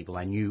intelligent people.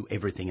 They knew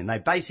everything, and they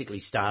basically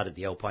started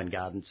the Alpine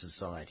Garden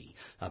Society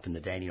up in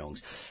the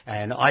Dandenongs.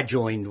 And I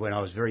joined when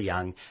I was very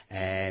young,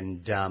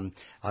 and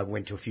I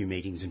went to a few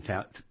meetings and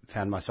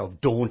found myself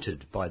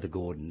daunted by the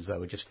Gordons. They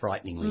were just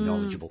frighteningly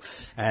knowledgeable.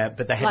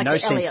 But they had no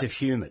sense of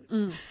humour.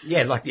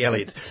 Yeah, like the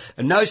Elliots.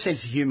 No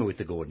sense of humour with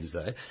the Gordons,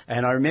 though.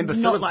 And I remember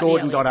Philip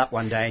Gordon got up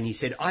one day and he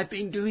said, I've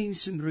been doing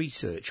some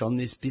research on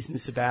this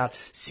business about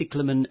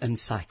cyclamen and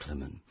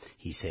cyclamen,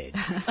 he said.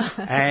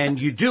 And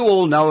you do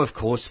all know, of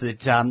course,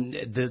 that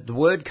the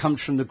word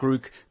comes from the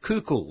Greek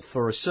kukul,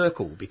 for a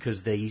circle,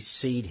 because the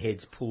seed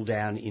heads pull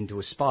down into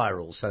a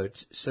spiral, so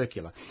it's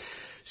circular.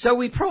 So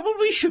we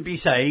probably should be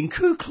saying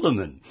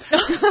kukleman.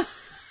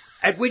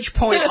 At which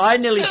point I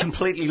nearly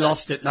completely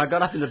lost it, and I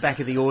got up in the back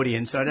of the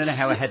audience. I don't know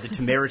how I had the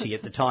temerity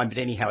at the time, but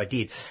anyhow I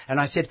did. And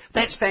I said,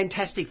 that's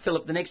fantastic,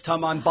 Philip. The next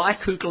time I'm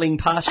bikukeling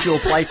past your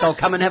place, I'll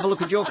come and have a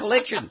look at your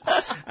collection.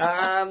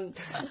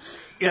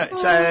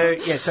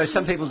 So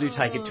some people do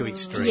take it to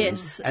extremes.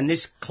 Yes. And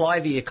this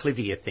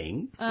Clivia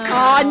thing...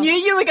 I knew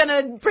you were going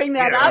to bring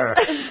that up.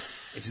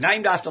 It's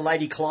named after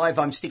Lady Clive.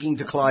 I'm sticking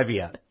to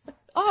Clivia.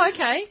 Oh,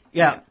 okay.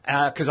 Yeah,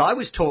 because I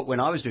was taught when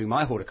I was doing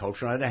my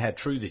horticulture, and I don't know how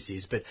true this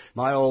is, but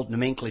my old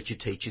nomenclature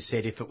teacher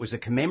said if it was a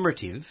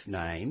commemorative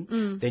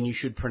name, then you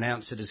should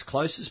pronounce it as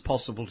close as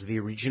possible to the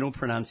original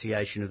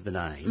pronunciation of the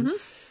name,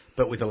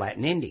 but with a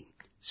Latin ending.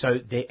 So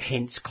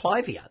hence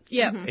Clivia.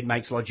 Yeah. It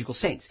makes logical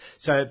sense.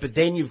 So, but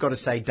then you've got to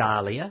say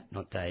Dahlia,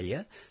 not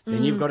Dahlia.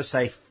 Then you've got to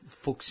say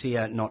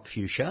Fuchsia, not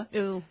Fuchsia.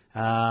 Ooh.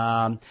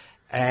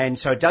 And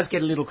so it does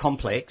get a little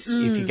complex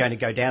if you're going to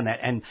go down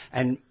that.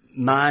 And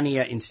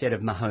Mania instead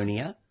of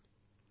Mahonia.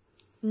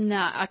 No,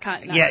 I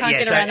can't. No, can't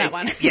get around that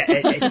one.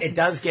 It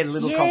does get a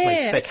little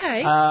complex. But,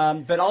 okay.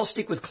 But I'll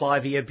stick with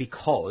Clivia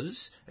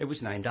because it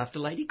was named after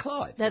Lady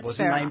Clive. That's it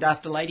wasn't named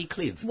after Lady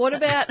Cliv. What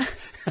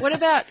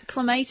about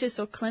Clematis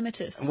or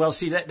Clematis? Well,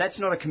 see, that's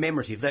not a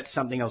commemorative. That's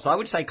something else. I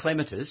would say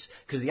Clematis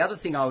because the other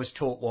thing I was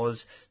taught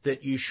was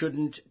that you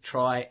shouldn't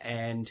try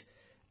and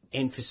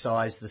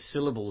emphasise the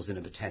syllables in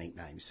a botanic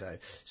name.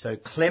 So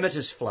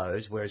Clematis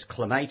flows, whereas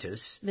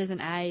Clematis... There's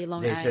an A,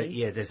 long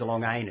A. There's a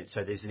long A in it,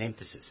 so there's an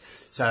emphasis.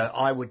 So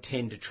I would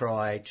tend to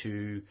try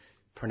to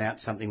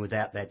pronounce something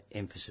without that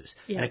emphasis.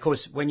 Yeah. And, of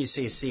course, when you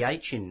see a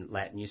CH in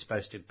Latin, you're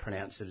supposed to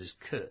pronounce it as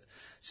K.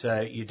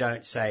 So you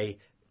don't say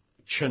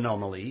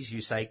Chinomales, you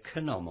say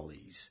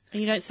Canomales.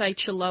 And you don't say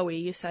Chloe,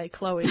 you say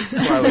Chloe.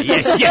 Chloe,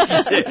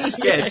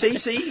 yes.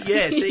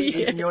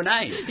 See, in your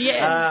name.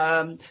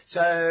 Yeah.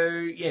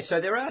 So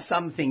there are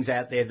some things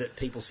out there that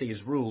people see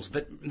as rules,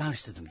 but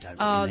most of them don't.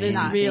 There's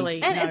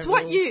really and no it's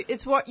rules.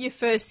 It's what you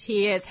first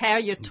hear, it's how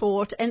you're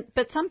taught,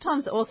 but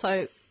sometimes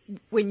also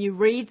when you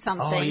read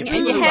something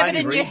and you have it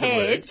in your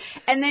head,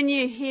 and then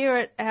you hear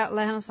it out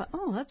loud, and it's like,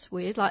 oh, that's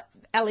weird, like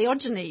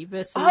Aleogeny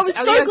versus I was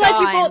so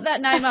glad you brought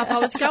that name up. I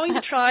was going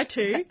to try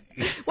to.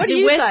 What do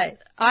you say?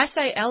 I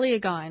say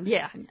Aleogine.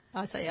 Yeah,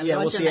 I say Aleogeny. Yeah,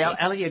 well, see,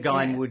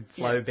 Aleogine would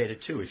flow better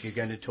too if you're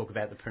going to talk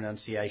about the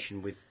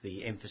pronunciation with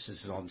the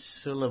emphasis on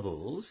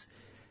syllables.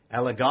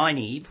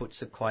 Aleoginy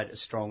puts quite a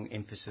strong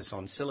emphasis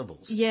on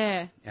syllables.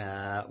 Yeah.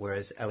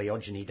 Whereas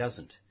Aleogeny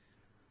doesn't.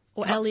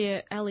 Or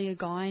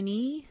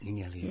Aleoginy.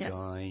 Aleoginy. Yep.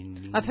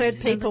 I've heard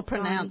people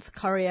pronounce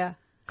Korea.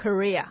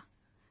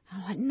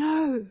 I'm like,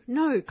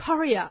 no,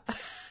 Korea.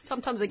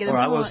 Sometimes they get it all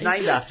right, well, it's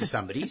named after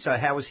somebody, so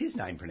how was his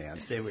name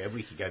pronounced? There,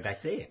 we could go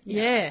back there.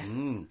 Yeah.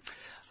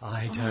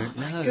 I don't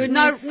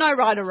know. No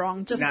right or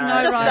wrong. Just say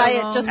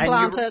it, just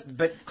plant it.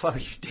 But,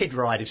 Chloe, you're dead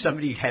right. If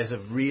somebody has a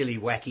really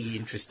wacky,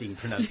 interesting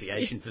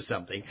pronunciation for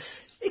something,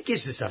 it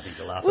gives us something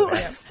to laugh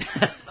about.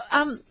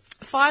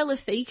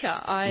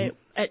 Philotheca,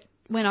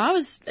 when I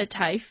was at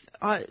TAFE,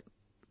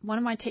 one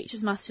of my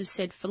teachers must have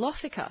said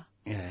Philotheca.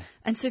 Yeah.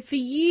 And so for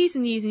years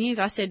and years and years,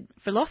 I said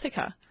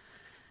Philotheca.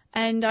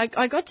 And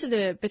I got to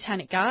the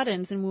Botanic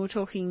Gardens and we were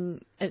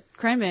talking at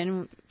Cranbourne, and we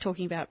were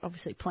talking about,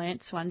 obviously,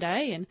 plants one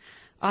day, and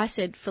I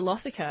said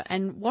Philotheca,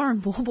 and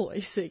Warren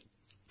Warboys, the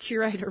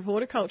curator of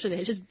horticulture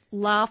there, just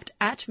laughed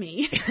at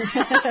me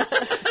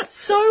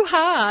so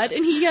hard.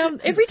 And he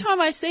every time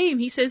I see him,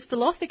 he says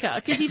Philotheca,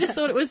 because he just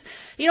thought it was,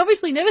 he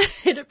obviously never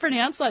heard it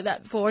pronounced like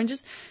that before and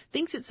just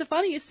thinks it's the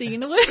funniest thing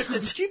in the world. But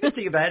the stupid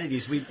thing about it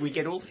is we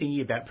get all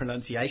thingy about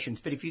pronunciations,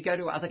 but if you go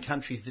to other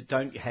countries that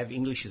don't have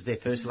English as their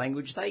first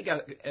language, they go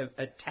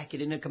attack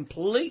it in a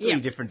completely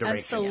different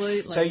direction.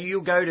 Absolutely. So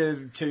you'll go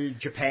to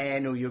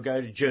Japan or you'll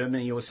go to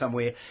Germany or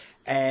somewhere,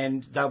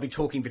 and they'll be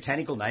talking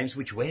botanical names,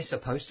 which we're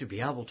supposed to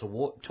be able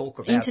to talk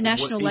about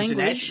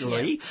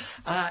internationally,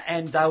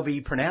 and they'll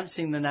be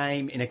pronouncing the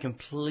name in a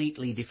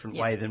completely different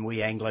way than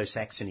we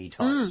Anglo-Saxony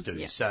types do.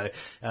 Yeah.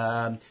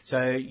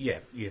 So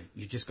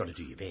you've just got to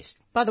do your best.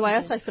 By the way,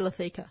 I say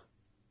Philotheca.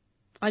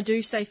 I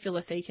do say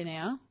Philotheca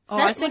now.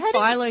 I said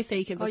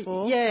Philotheca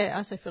before. Yeah,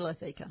 I say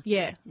Philotheca.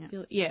 Yeah.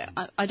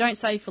 I don't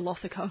say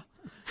Philotheca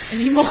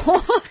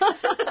anymore.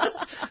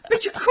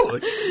 But you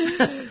could.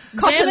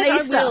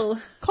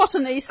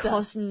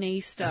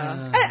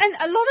 Cottonista. And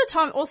a lot of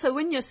time also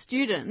when you're a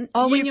student,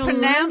 you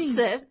pronounce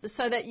it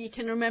so that you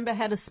can remember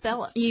how to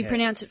spell it. You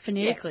pronounce it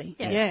phonetically.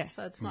 Yeah.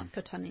 So it's not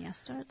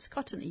Cottonista, it's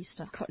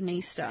Cottonista.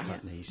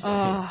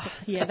 Oh,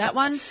 yeah, that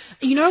one.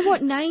 You know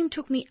what name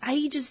took me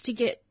ages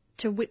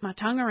to whip my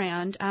tongue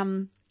around?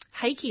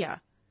 Hakea.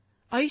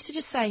 I used to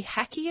just say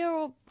Hakea,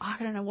 or I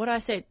don't know what I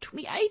said. It took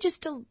me ages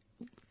to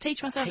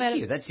teach myself how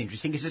to... That's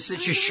interesting because it's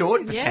such a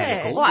short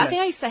botanical. Well, I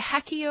think I used to say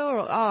Hakea,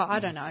 or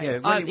I don't know. Yeah,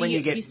 when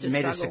you get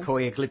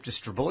Metasequoia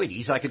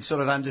glyptostroboides, I could sort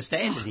of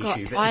understand an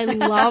issue. But I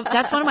love...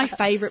 That's one of my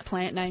favourite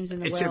plant names in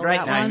the world. It's a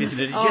great name, isn't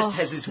it? It just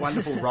has this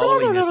wonderful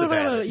rollingness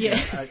about it.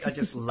 Yeah. I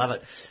just love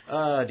it.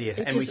 Oh, dear.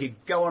 And we could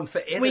go on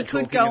forever We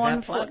could go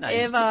on forever.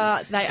 Names.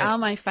 They are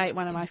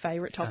one of my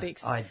favourite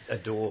topics. I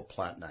adore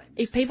plant names.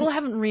 If people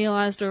haven't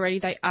realised already,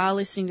 they are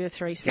listening to the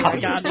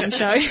 3CR Gardening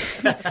Show.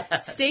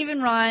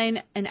 Stephen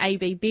Ryan and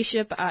A.B.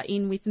 Bishop are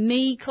in with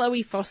me,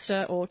 Chloe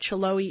Foster, or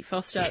Chloe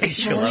Foster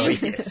this morning.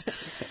 Yes.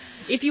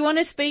 If you want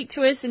to speak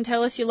to us and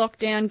tell us your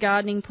lockdown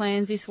gardening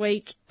plans this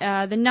week,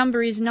 the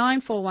number is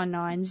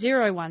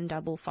 9419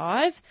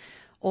 0155,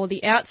 or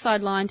the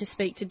outside line to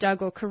speak to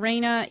Doug or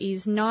Karina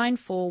is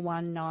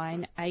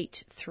 9419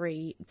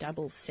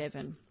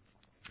 8377.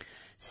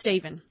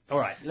 Stephen. All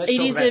right, let's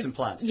talk about some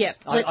plants. Yeah,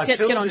 I get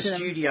filled on the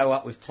studio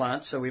up with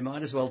plants, so we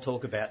might as well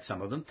talk about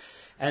some of them.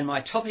 And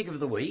my topic of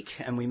the week,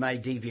 and we may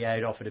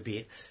deviate off it a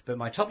bit, but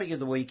my topic of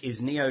the week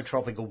is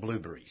neotropical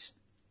blueberries.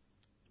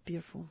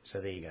 Beautiful. So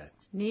there you go.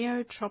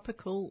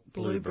 Neotropical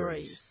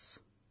blueberries.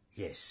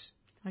 Yes.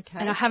 Okay.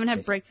 And I haven't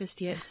had breakfast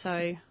yet,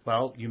 so...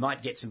 Well, you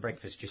might get some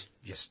breakfast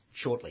just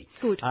shortly.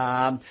 Good.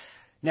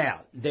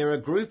 Now, they're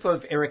a group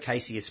of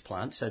ericaceous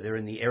plants, so they're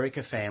in the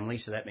Erica family,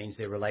 so that means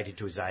they're related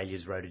to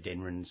azaleas,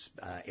 rhododendrons,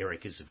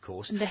 ericas, of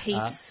course. And the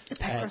heaths, the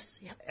papyrus,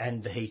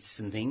 and the heaths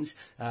and things.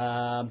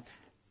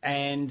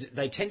 And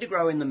they tend to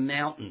grow in the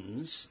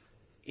mountains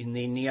in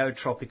the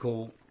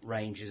neotropical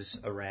ranges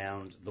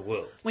around the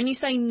world. When you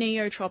say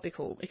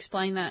neotropical,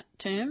 explain that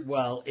term.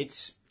 Well,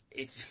 it's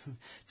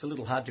a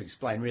little hard to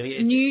explain,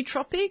 really. New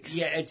tropics?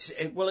 Yeah,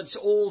 it's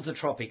all the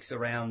tropics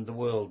around the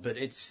world, but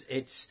it's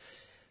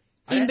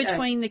in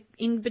between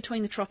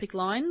the tropic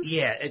lines.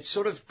 Yeah, it's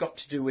sort of got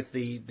to do with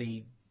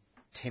the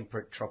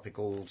temperate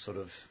tropical sort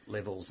of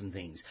levels and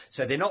things.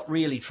 So they're not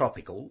really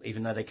tropical,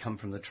 even though they come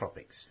from the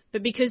tropics.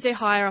 But because they're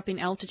higher up in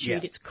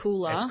altitude, it's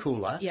cooler. It's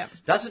cooler. Yeah.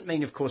 Doesn't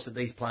mean, of course, that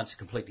these plants are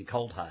completely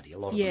cold hardy. A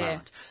lot of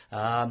them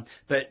aren't.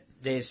 But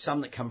there's some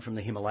that come from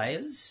the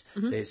Himalayas.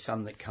 Mm-hmm. There's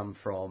some that come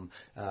from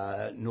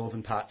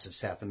northern parts of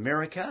South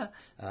America,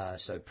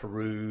 so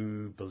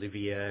Peru,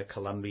 Bolivia,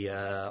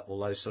 Colombia, all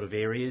those sort of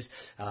areas.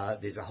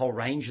 There's a whole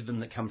range of them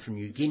that come from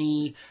New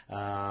Guinea.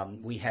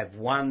 We have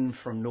one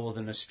from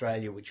northern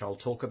Australia, which I'll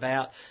talk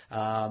about.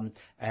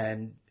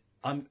 And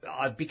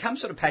I've become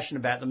sort of passionate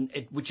about them,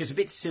 which is a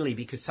bit silly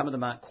because some of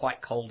them aren't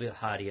quite cold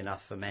hardy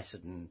enough for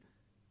Macedon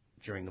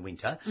during the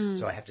winter,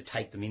 so I have to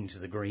take them into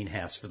the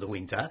greenhouse for the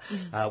winter,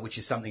 which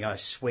is something I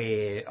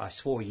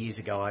swore years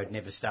ago I'd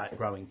never start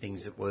growing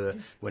things that were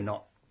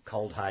not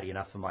cold hardy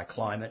enough for my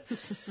climate.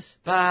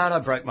 But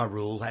I broke my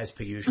rule as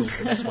per usual,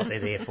 but that's what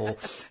they're there for.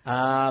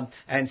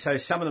 And so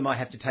some of them I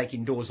have to take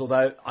indoors,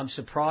 although I'm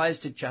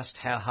surprised at just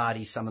how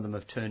hardy some of them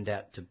have turned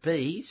out to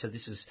be. So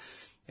this is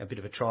a bit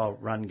of a trial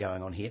run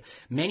going on here.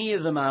 Many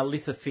of them are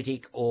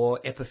lithophytic or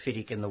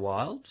epiphytic in the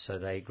wild, so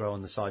they grow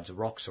on the sides of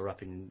rocks or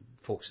up in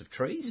forks of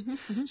trees.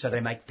 So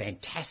they make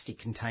fantastic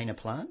container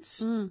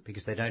plants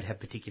because they don't have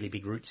particularly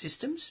big root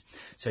systems.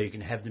 So you can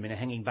have them in a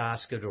hanging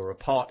basket or a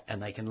pot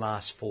and they can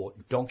last for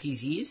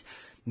donkey's years.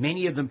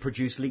 Many of them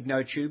produce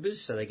lignotubers,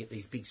 so they get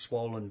these big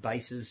swollen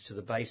bases to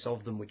the base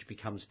of them, which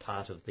becomes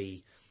part of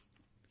the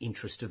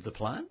interest of the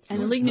plant.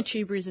 And a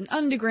lignotuber is an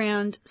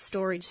underground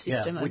storage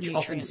system of which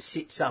nutrients. often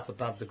sits up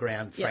above the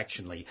ground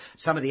fractionally.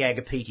 Some of the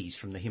agapetes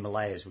from the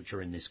Himalayas, which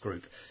are in this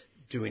group,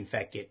 do in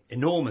fact get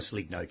enormous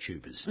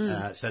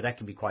lignotubers. So that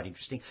can be quite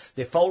interesting.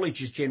 Their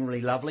foliage is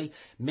generally lovely.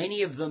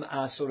 Many of them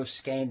are sort of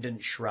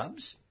scandent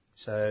shrubs.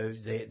 So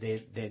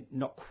they're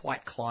not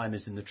quite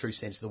climbers in the true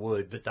sense of the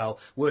word, but they'll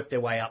work their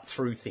way up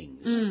through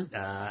things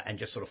and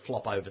just sort of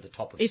flop over the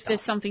top of stuff. If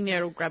there's something there,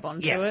 it'll grab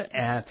onto it.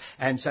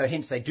 And so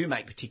hence they do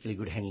make particularly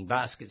good hanging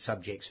basket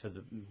subjects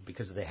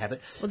because of their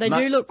habit. Well, they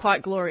do look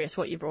quite glorious,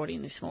 what you brought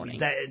in this morning.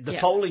 The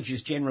foliage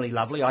is generally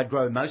lovely. I'd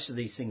grow most of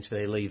these things for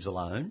their leaves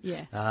alone.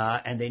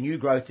 And their new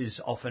growth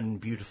is often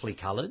beautifully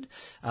coloured.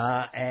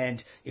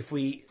 And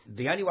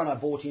the only one I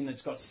bought in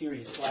that's got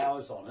serious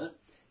flowers on it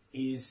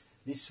is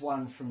this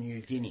one from New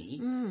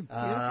Guinea,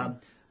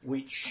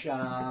 which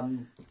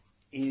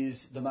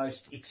is the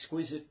most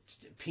exquisite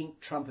pink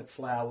trumpet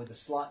flower with a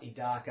slightly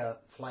darker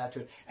flower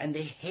to it, and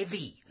they're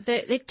heavy.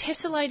 They're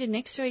tessellated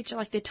next to each other,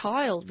 like they're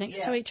tiled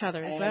next to each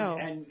other as well.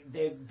 And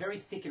they're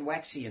very thick and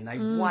waxy, and they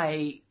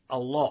weigh a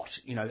lot.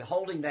 You know,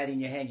 holding that in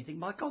your hand, you think,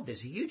 my God,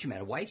 there's a huge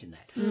amount of weight in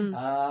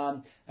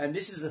that. And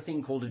this is a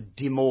thing called a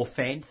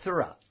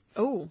Dimorphanthera.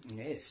 Oh.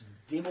 Yes,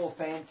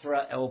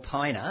 Dimorphanthera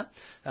alpina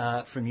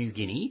from New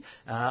Guinea.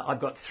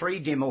 I've got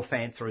 3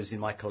 Dimorphantheras in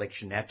my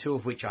collection now, 2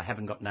 of which I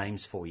haven't got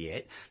names for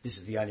yet. This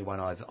is the only one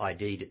I've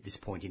ID'd at this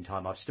point in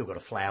time. I've still got to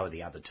flower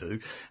the other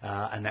 2,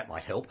 and that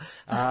might help.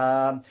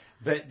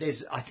 But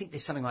I think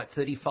there's something like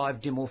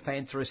 35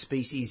 Dimorphanthera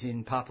species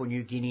in Papua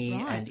New Guinea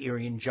and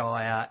Irian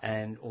Jaya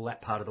and all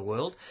that part of the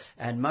world.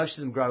 And most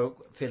of them grow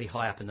fairly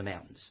high up in the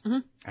mountains.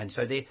 And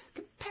so they're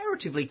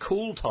comparatively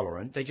cool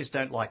tolerant. They just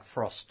don't like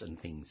frost and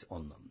things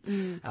on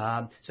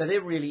them. So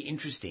they're really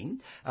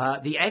interesting.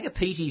 The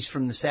agapetes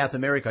from the South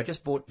America, I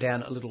just brought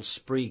down a little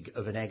sprig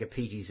of an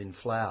agapetes in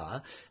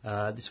flower.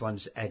 This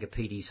one's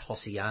Agapetes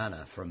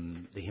hossiana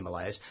from the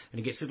Himalayas. And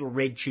it gets little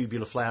red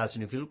tubular flowers.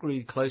 And if you look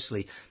really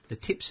closely, the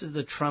tips of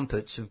the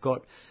trumpets have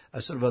got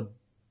a sort of a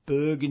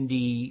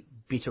burgundy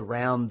bit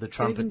around the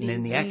trumpet, and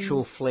then the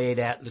actual flared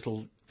out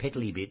little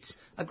petally bits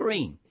are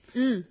green.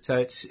 So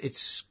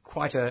it's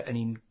quite an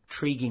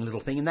intriguing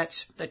little thing, and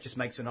that just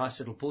makes a nice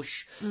little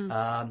push.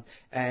 And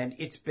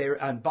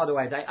and by the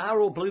way, they are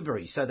all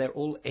blueberries, so they're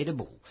all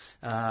edible,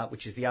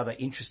 which is the other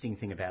interesting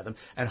thing about them.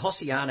 And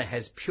Hossiana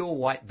has pure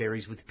white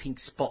berries with pink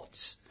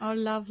spots. Oh,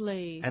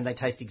 lovely! And they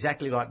taste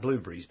exactly like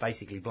blueberries,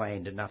 basically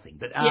bland and nothing.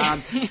 But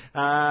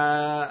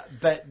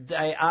but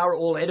they are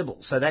all edible,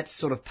 so that's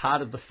sort of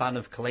part of the fun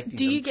of collecting them.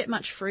 Do you get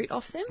much fruit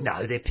off them?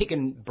 No, they're pick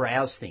and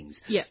browse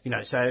things. Yeah. You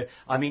know, so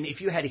I mean, if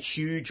you had a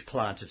huge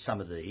plant of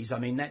some of these, I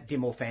mean, that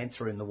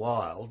Dimorphanthera in the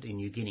wild in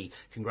New Guinea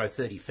can grow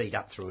 30 feet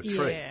up through a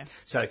tree. Yeah.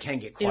 So it can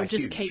get quite huge. It'll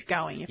just huge. keep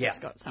going if it's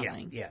got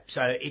something. Yeah.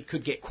 So it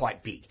could get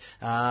quite big.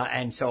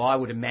 And so I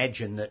would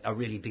imagine that a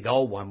really big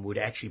old one would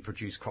actually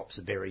produce crops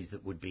of berries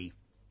that would be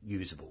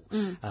usable.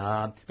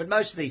 But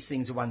most of these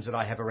things are ones that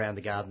I have around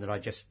the garden that I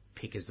just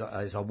pick as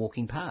I'm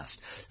walking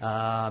past,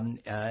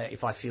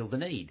 if I feel the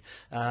need.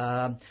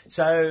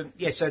 So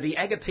the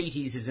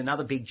Agapetes is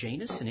another big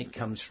genus, and it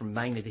comes from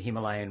mainly the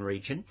Himalayan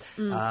region.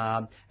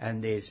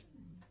 And there's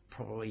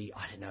probably,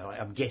 I don't know,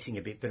 I'm guessing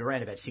a bit, but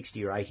around about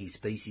 60 or 80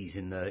 species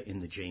in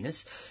the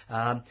genus.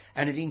 And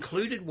it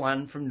included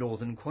one from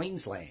northern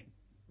Queensland,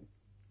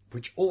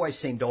 which always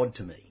seemed odd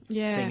to me,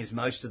 seeing as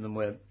most of them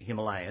were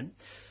Himalayan.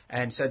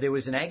 And so there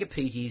was an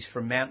Agapetes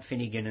from Mount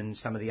Finnegan and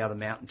some of the other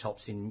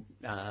mountaintops in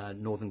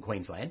northern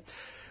Queensland,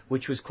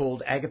 which was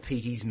called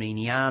Agapetes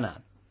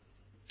meaniana.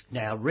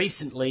 Now,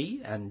 recently,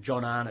 and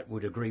John Arnott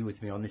would agree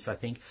with me on this, I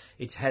think,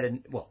 it's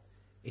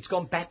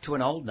gone back to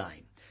an old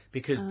name,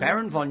 because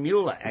Baron von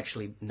Mueller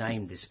actually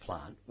named this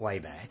plant way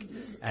back,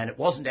 and it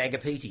wasn't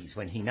Agapetes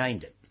when he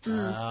named it.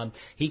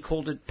 He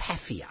called it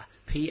Paphia,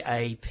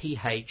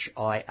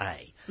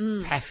 P-A-P-H-I-A,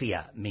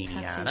 Paphia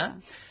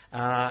meaniana,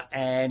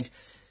 and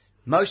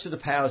most of the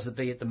powers that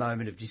be at the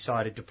moment have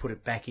decided to put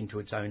it back into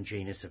its own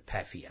genus of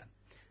Paphia.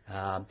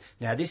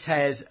 Now, this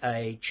has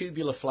a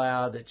tubular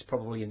flower that's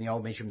probably, in the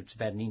old measurements,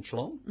 about an inch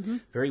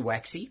long, very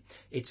waxy.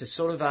 It's a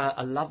sort of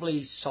a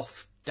lovely,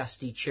 soft,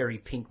 dusty cherry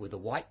pink with a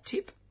white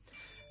tip,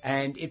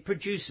 and it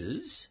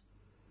produces...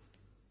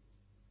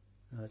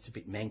 it's a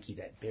bit manky,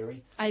 that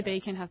berry.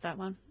 AB can have that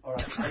one. All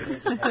right, AB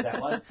can have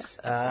that one.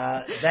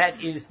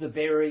 That is the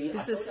berry...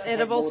 Is this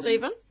edible,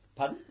 Stephen?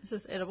 Pardon? Is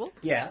this edible?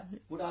 Yeah.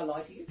 Would I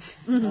lie to you?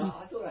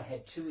 I thought I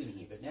had two in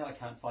here, but now I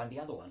can't find the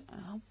other one.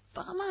 Oh,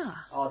 bummer.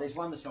 Oh, there's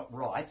one that's not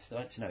ripe.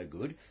 That's no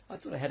good. I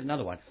thought I had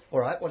another one. All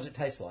right, what does it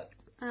taste like?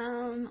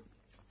 Oh,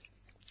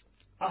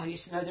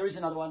 yes, no, there is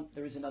another one.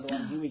 There is another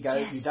one. Here we go.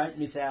 Yes. You don't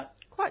miss out.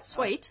 Quite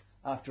sweet.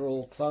 After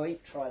all, Chloe,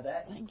 try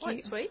that. Thank you.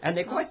 Quite sweet. And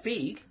they're quite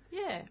big.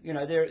 Yeah. You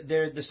know,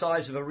 they're the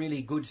size of a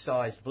really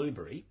good-sized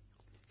blueberry.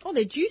 Oh,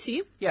 they're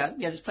juicy. Yeah,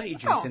 there's plenty of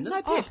juice in them.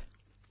 No pip.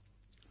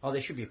 Oh,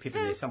 there should be a pip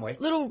in there somewhere.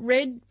 Little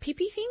red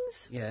pippy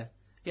things. Yeah.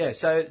 Yeah,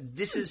 so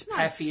this is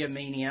Paphia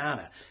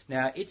meaniana.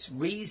 Now, it's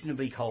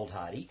reasonably cold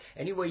hardy.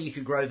 Anywhere you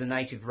could grow the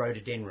native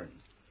rhododendron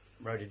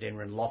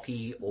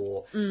lockie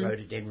or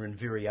rhododendron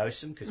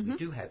viriosum, because we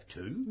do have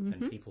two,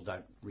 and people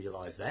don't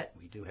realise that.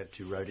 We do have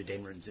two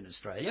rhododendrons in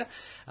Australia,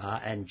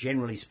 and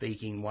generally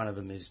speaking, one of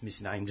them is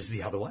misnamed as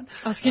the other one.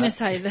 I was going to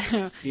say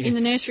that in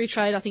the nursery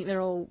trade, I think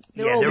they're all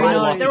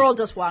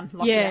just one.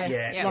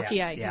 Lockie Lockie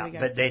A. Yeah,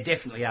 but there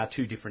definitely are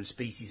two different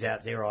species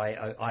out there.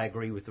 I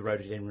agree with the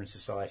Rhododendron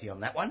Society on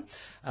that one.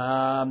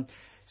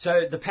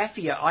 So the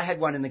Paphia, I had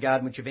one in the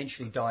garden which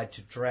eventually died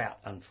to drought,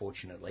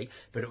 unfortunately,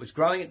 but it was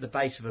growing at the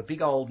base of a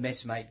big old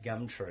messmate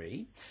gum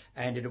tree,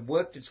 and it had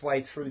worked its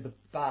way through the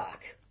bark.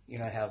 You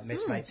know how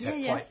messmates have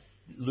quite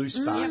loose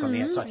bark on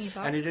the outside.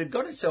 And it had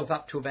got itself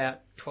up to about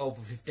 12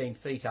 or 15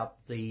 feet up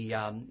the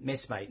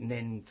messmate, and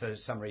then for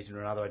some reason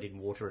or another I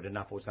didn't water it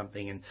enough or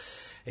something, and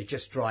it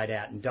just dried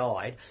out and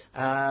died.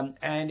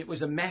 And it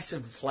was a mass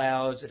of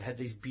flowers. It had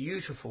this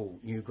beautiful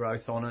new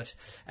growth on it,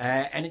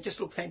 and it just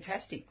looked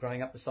fantastic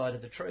growing up the side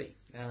of the tree.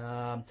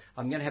 I'm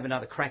going to have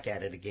another crack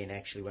at it again,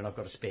 actually, when I've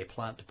got a spare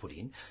plant to put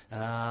in.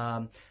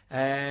 I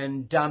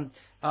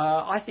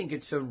think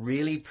it's a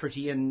really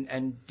pretty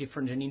and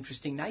different and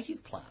interesting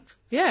native plant.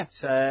 Yeah.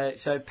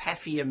 So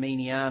Paphia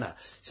meaniana.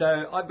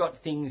 So I've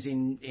got things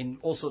in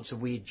all sorts of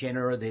weird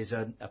genera. There's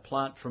a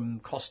plant from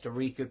Costa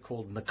Rica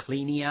called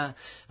Macleania,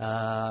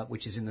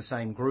 which is in the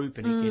same group,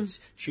 and it gets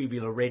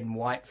tubular red and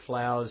white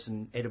flowers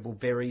and edible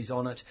berries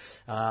on it.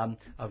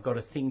 I've got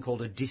a thing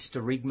called a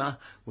Distorigma,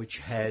 which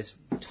has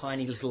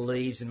tiny little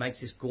leaves and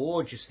makes this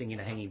gorgeous thing in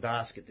a hanging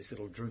basket, this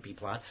little droopy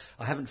plant.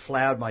 I haven't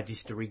flowered my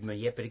Distorigma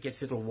yet, but it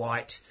gets little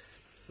white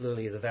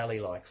lily of the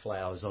valley-like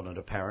flowers on it,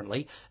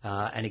 apparently,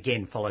 and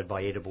again followed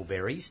by edible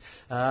berries.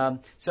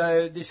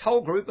 So this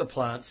whole group of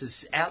plants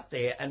is out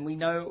there, and we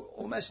know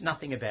almost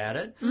nothing about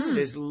it.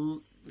 There's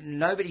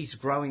nobody's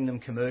growing them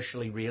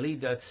commercially, really.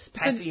 The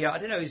Paphia, I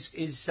don't know, is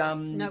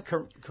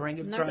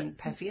Karenga grown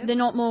Paphia? They're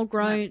not more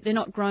grown. No. They're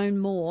not grown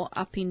more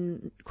up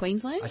in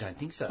Queensland. I don't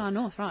think so. Far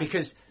north, right?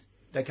 Because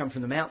they come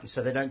from the mountains,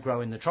 so they don't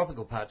grow in the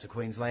tropical parts of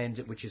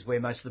Queensland, which is where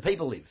most of the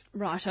people live.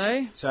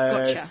 Righto.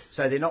 So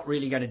they're not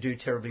really going to do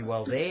terribly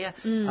well there.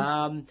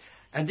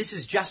 And this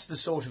is just the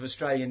sort of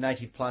Australian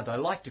native plant I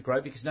like to grow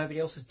because nobody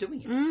else is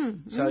doing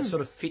it. So it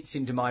sort of fits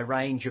into my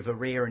range of a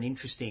rare and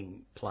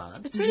interesting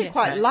plant. It's really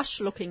quite lush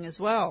looking as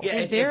well.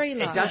 Yeah, very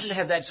lush. It doesn't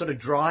have that sort of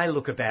dry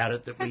look about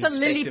it that we expect.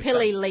 It's a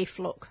lily-pilly leaf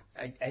look.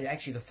 And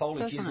actually, the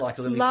foliage is like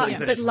a lily-pilly,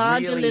 but it's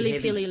larger really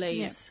lily-pilly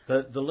leaves.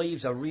 Yeah. The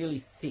leaves are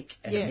really thick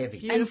and heavy.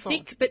 Beautiful.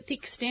 And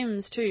thick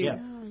stems too.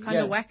 Kind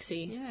of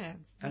waxy. Yeah.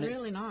 And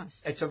really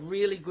nice. It's a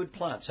really good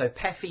plant. So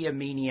Paphia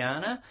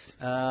meaniana,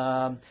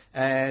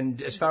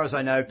 and as far as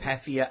I know,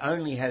 Paphia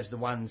only has the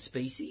one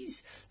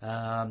species.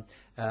 But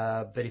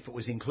if it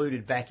was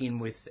included back in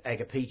with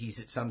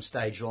Agapetes at some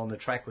stage along the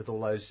track with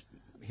all those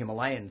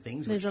Himalayan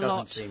things, which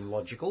doesn't seem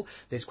logical,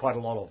 there's quite a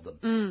lot of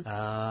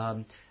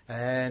them.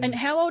 And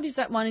how old is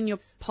that one in your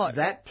pot?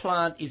 That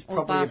plant is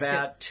probably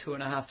about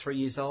 2.5, 3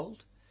 years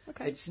old.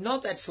 Okay. It's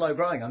not that slow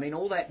growing. I mean,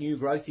 all that new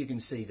growth you can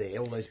see there,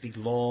 all those big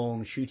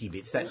long shooty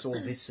bits, that's all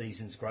this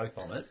season's growth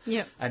on it.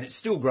 Yep. And it's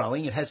still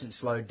growing. It hasn't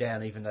slowed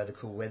down even though the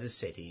cool weather's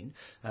set in.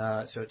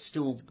 So it's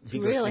still vigorously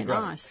really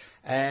growing. Nice.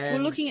 And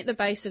well, looking at the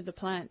base of the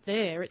plant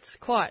there, it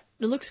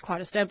looks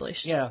quite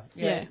established. Yeah.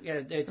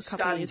 It's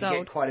starting to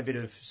get quite a bit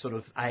of sort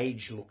of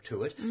age look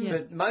to it.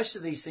 But most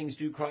of these things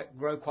do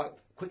grow quite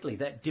quickly.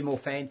 That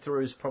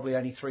Dimorphanthera is probably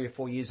only 3 or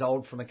 4 years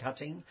old from a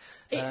cutting.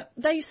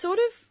 They sort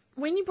of,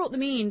 when you brought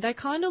them in, they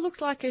kind of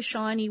looked like a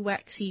shiny,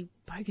 waxy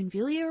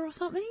bougainvillea or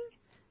something.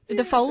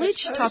 The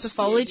foliage, type of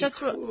foliage,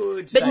 that's what,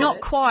 but not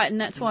quite,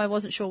 and that's why I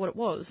wasn't sure what it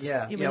was.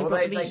 Well,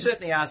 they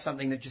certainly are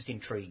something that just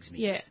intrigues me.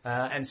 Yeah.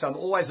 And so I'm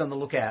always on the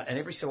lookout, and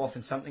every so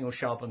often something will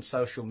show up on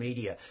social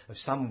media of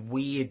some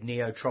weird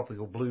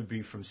neotropical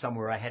blueberry from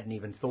somewhere I hadn't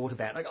even thought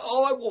about. Like,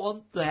 oh, I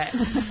want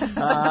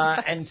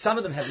that. And some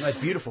of them have the most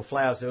beautiful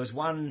flowers. There was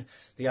one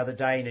the other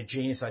day in a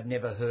genus I'd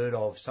never heard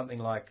of, something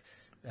like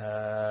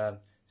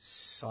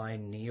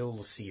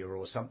Cynelsia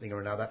or something or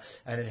another,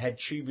 and it had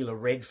tubular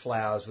red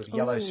flowers with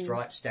yellow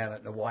stripes down it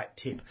and a white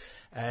tip,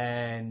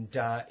 and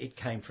it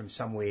came from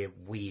somewhere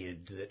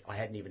weird that I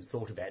hadn't even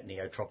thought about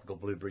neotropical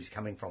blueberries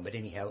coming from, but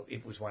anyhow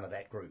it was one of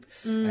that group.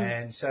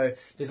 And so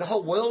there's a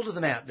whole world of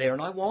them out there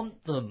and I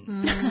want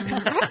them.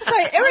 I have to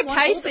say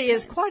Ericaceae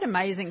is quite an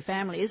amazing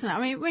family, isn't it?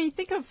 I mean, when you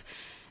think of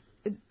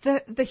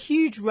the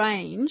huge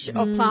range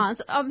of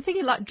plants, I'm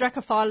thinking like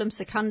Dracophyllum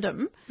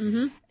secundum,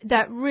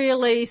 that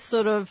really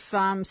sort of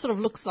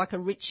looks like a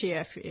Richia,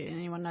 if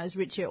anyone knows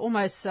Richia,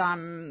 almost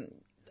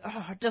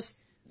just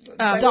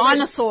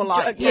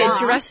dinosaur-like.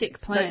 Jurassic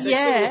plants. They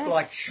sort of look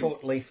like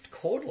short-leafed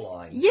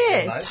cordyline.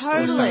 Yeah,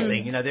 totally. Or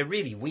something. You know, they're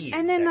really weird.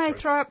 And then they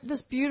throw up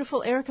this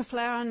beautiful Erica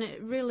flower, and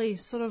it really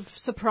sort of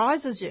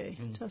surprises you.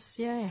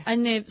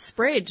 And they're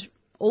spread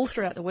all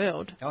throughout the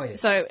world. Oh, yeah.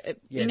 So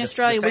in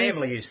Australia, the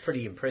family is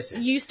pretty impressive.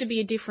 Used to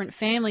be a different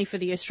family for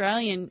the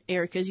Australian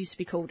Ericas, used to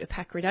be called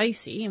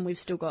Epacridaceae, and we've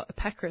still got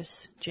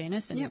Epacris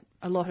genus and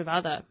a lot of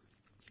other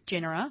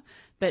genera.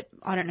 But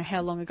I don't know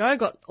how long ago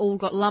got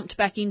lumped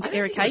back into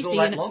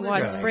Ericaceae, and it's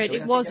widespread.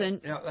 It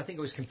wasn't. I think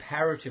it was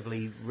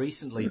comparatively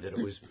recently that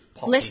it was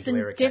popped into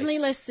Ericaceae. Definitely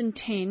less than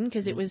 10,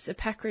 because it was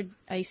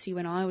Epacridaceae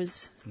when I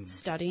was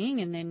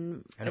studying, and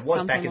then. And it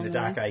was back in the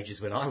dark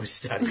ages when I was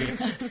studying.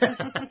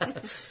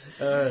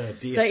 Oh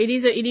dear. So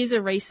it is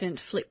a recent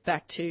flip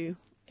back to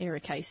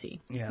Ericaceae.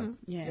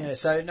 Yeah.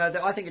 So no,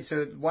 I think it's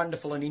a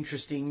wonderful and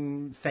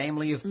interesting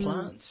family of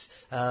plants.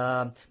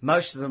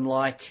 Most of them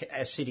like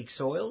acidic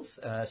soils.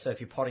 So if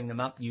you're potting them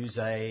up, use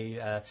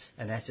an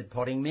acid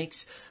potting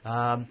mix.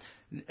 The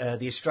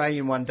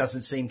Australian one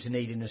doesn't seem to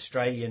need an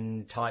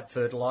Australian type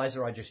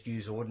fertiliser. I just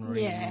use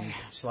ordinary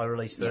slow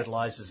release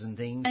fertilisers and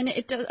things. And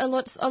it does, a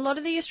lot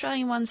of the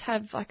Australian ones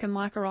have like a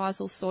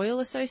mycorrhizal soil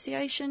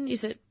association.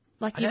 Is it?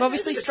 Like you've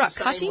obviously struck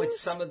cuttings? With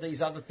some of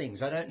these other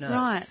things. I don't know.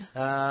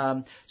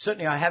 Right.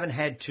 Certainly I haven't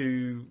had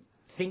to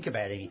think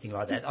about anything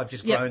like that. I've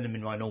just grown them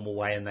in my normal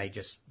way and they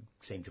just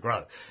seem to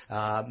grow.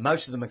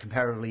 Most of them are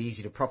comparatively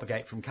easy to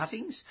propagate from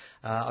cuttings.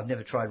 I've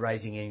never tried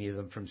raising any of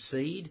them from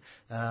seed.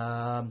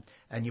 And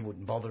you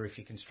wouldn't bother if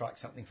you can strike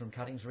something from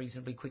cuttings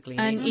reasonably quickly.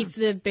 And if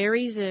the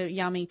berries are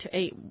yummy to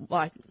eat,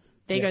 like...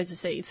 There goes the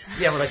seeds.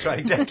 Yeah, well, that's right,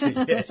 exactly,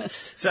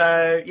 yes. So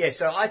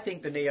I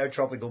think the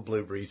neotropical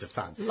blueberries are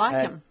fun. Like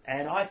them.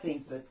 And I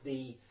think that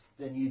the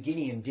New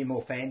Guinean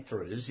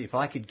Dimorphantheras, if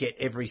I could get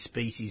every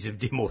species of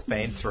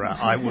Dimorphanthera,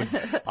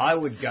 I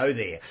would go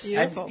there.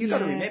 Beautiful. And you've got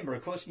to remember,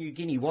 of course, New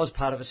Guinea was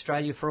part of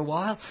Australia for a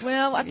while.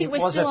 Well, I think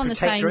we're still on the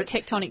same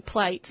tectonic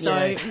plate, so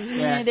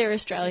they're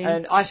Australian.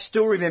 And I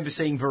still remember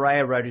seeing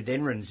Vireo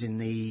rhododendrons in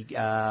the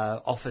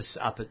office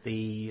up at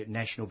the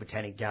National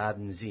Botanic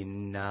Gardens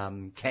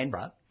in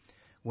Canberra.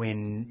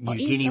 When New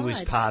Guinea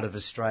was part of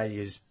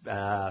Australia's,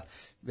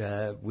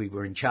 we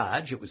were in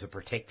charge. It was a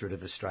protectorate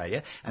of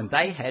Australia, and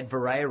they had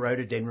Vireo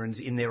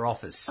rhododendrons in their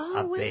office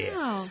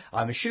there.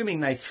 I'm assuming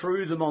they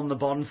threw them on the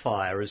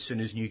bonfire as soon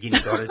as New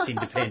Guinea got its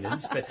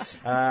independence,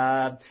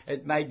 but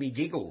it made me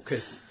giggle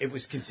because it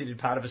was considered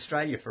part of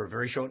Australia for a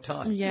very short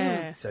time.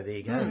 Yeah. So there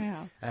you go.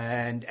 Wow.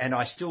 And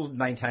I still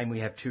maintain we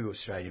have 2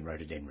 Australian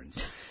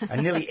rhododendrons,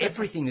 and nearly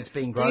everything that's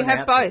been grown. Do you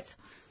have both?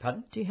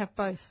 Pardon? Do you have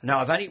both? No,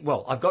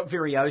 I've got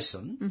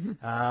Viriosum.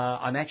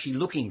 I'm actually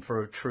looking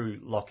for a true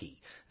Lockie.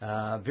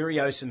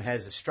 Viriosum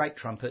has a straight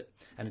trumpet,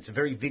 and it's a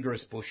very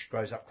vigorous bush,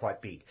 grows up quite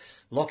big.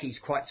 Lockie's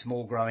quite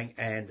small growing,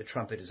 and the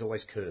trumpet is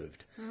always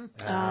curved.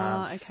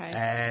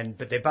 Okay.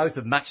 But they're both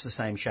of much the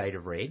same shade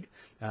of red.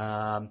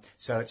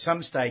 So at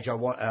some stage, I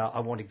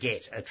want to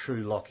get a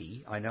true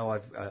Lockie. I know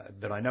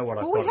but I know what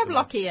I've got. Well, we have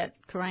Lockie at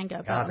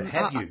Kuranga. But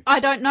have you? I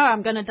don't know.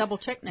 I'm going to double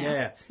check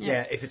now.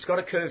 Yeah. If it's got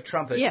a curved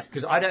trumpet,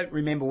 because I don't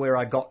remember where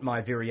I got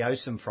my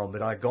Viriosum from,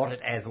 but I got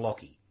it as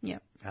Lockie.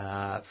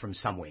 From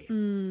somewhere.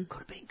 Could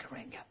have been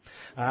Kuranga.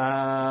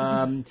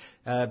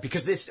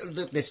 Because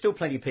there's still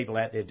plenty of people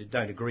out there that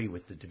don't agree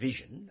with the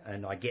division,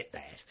 and I get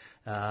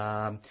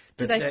that.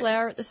 Do they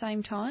flower at the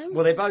same time?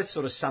 Well, they're both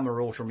sort of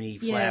summer, autumn-y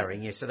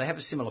flowering, so they have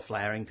a similar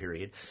flowering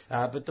period.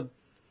 But the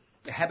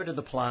habit of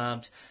the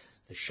plant,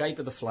 the shape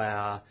of the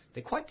flower,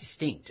 they're quite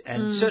distinct,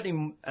 and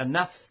certainly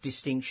enough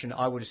distinction,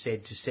 I would have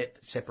said, to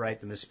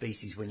separate them as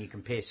species when you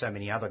compare so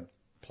many other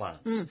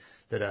plants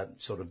that are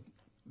sort of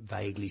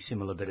vaguely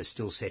similar but are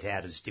still set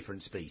out as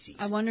different species.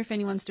 I wonder if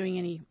anyone's doing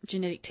any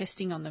genetic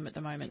testing on them at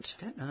the moment.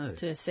 I don't know.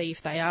 To see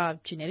if they are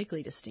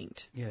genetically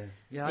distinct. Yeah,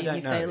 I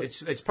don't know.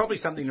 It's probably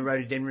something the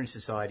Rhododendron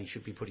Society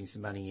should be putting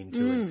some money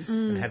into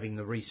and having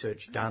the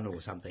research done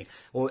or something.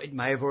 Or it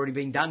may have already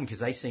been done because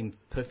they seem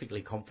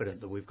perfectly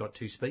confident that we've got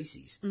two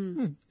species.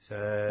 So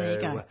there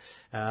you go.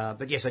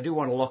 But yes, I do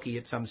want a Lockie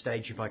at some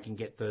stage if I can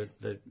get the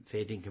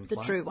fair dinkum plant.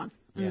 The true one.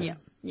 Yeah.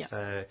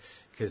 So,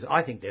 because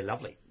I think they're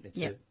lovely.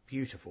 It's a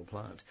beautiful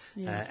plant.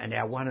 And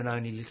our one and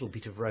only little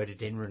bit of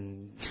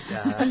rhododendron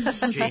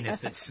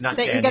genus that's snuck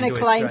that down you're going to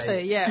claim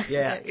Australia. to,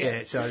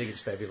 Yeah, so I think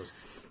it's fabulous.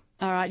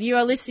 All right, you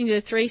are listening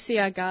to the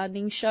 3CR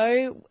Gardening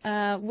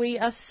Show. We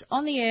are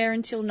on the air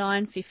until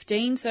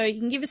 9:15, so you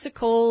can give us a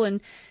call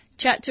and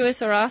chat to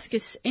us or ask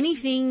us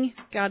anything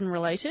garden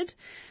related.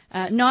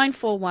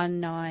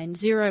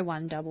 9419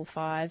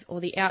 0155,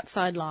 or the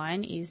outside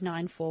line is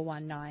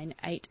 9419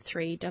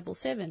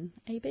 8377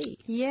 AB.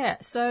 Yeah,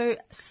 so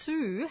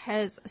Sue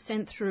has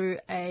sent through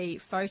a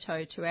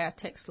photo to our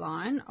text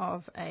line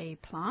of a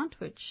plant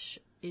which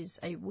is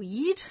a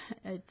weed.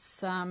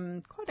 It's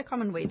quite a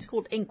common weed. It's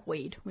called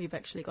inkweed. We've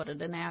actually got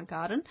it in our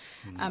garden,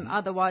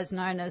 otherwise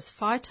known as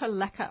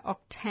Phytolacca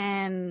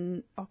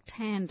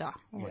octanda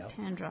or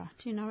octandra.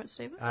 Do you know it,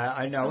 Stephen?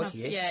 I know it,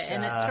 yes. Yeah,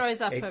 and it throws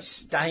up. It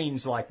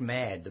stains like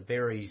mad. The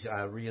berries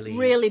are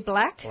really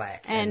black,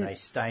 and they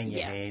stain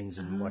your hands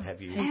and what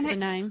have you. What's the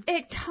name?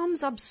 It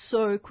comes up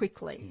so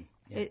quickly.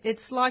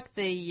 It's like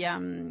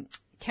the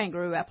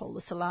kangaroo apple,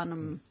 the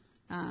Solanum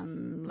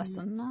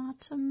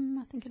lacinatum,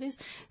 I think it is.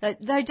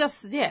 They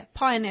just,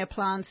 pioneer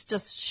plants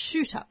just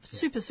shoot up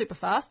super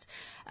fast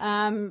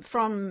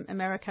from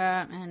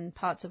America and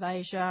parts of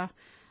Asia,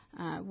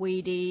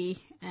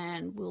 weedy,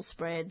 and will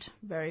spread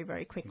very,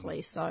 very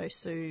quickly. So,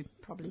 Sue,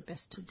 probably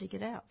best to dig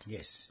it out.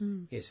 Yes,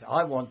 yes.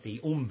 I want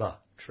the umba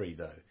tree,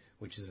 though,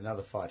 which is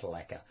another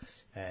Phytolacca,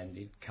 and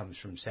it comes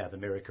from South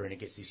America, and it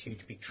gets this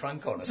huge big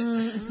trunk on it,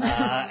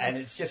 and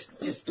it's just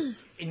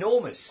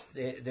enormous.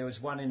 There was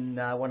one in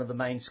one of the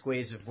main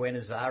squares of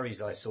Buenos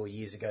Aires I saw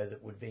years ago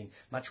that would have been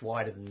much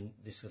wider than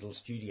this little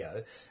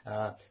studio,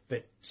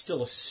 but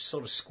still a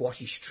sort of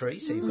squattish tree,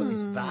 so you've got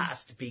this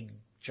vast, big,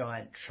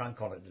 giant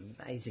trunk on it, an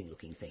amazing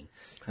looking thing.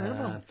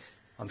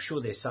 I'm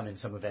sure there's some in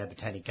some of our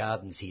botanic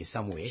gardens here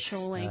somewhere.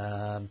 Surely.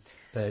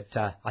 But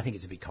I think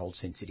it's a bit cold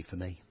sensitive for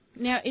me.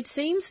 Now, it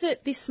seems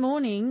that this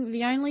morning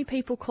the only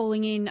people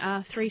calling in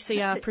are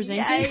 3CR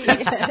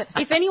presenters.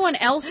 If anyone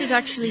else is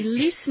actually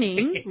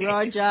listening,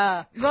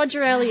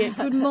 Roger Elliott,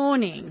 good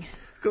morning.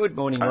 Good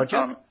morning,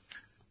 Roger.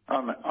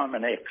 I'm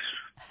an ex.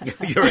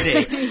 You're an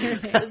ex.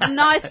 It's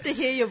nice to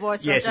hear your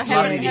voice, Roger. I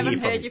haven't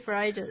heard you for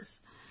ages.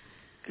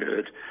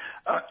 Good.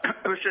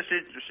 It was just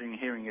interesting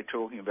hearing you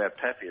talking about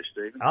Paphia,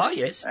 Stephen. Oh,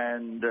 yes.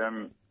 And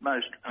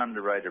most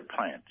underrated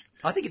plant.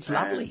 I think it's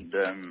lovely.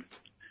 And,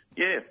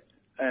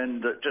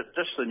 and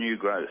just the new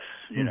growth.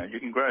 You know,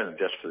 you can grow them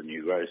just for the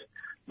new growth.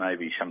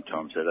 Maybe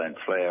sometimes they don't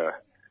flower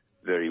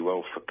very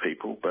well for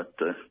people, but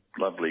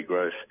lovely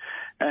growth.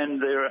 And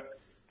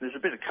there's a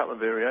bit of colour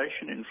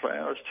variation in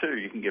flowers too.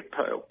 You can get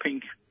pale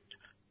pink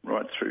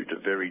right through to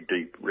very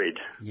deep red.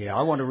 Yeah,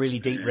 I want a really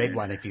deep red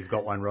one if you've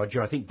got one,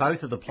 Roger. I think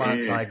both of the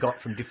plants I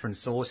got from different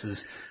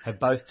sources have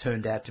both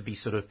turned out to be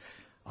sort of,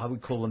 I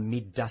would call them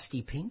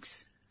mid-dusty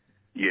pinks.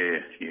 Yeah,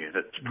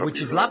 that's probably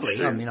which is right lovely.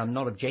 too. I mean, I'm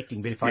not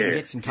objecting, but if I could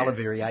get some colour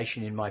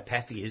variation in my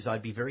Paphias,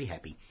 I'd be very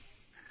happy.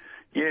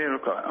 Yeah,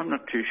 look, I'm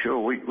not too sure.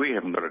 We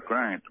haven't got it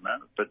growing at the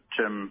moment, but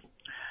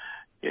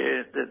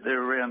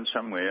they're around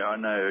somewhere. I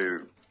know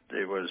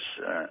there was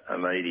a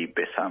lady,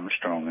 Beth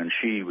Armstrong, and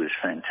she was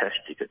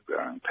fantastic at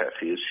growing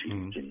Paphias.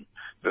 She's in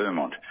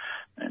Vermont,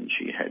 and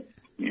she had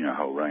a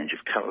whole range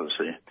of colours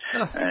there.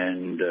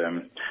 And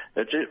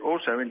it's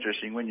also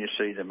interesting when you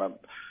see them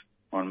up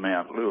on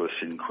Mount Lewis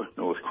in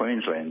North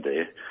Queensland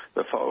there,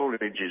 the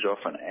foliage is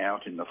often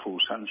out in the full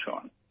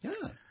sunshine.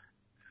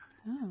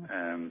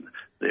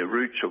 Their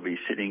roots will be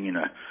sitting in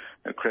a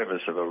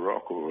crevice of a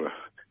rock or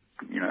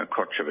a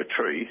crotch of a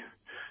tree,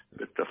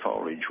 but the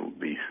foliage will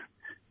be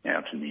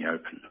out in the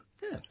open.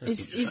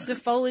 Is the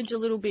foliage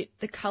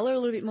the colour a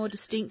little bit more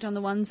distinct on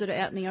the ones that are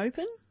out in the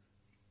open?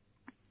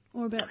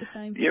 Or about the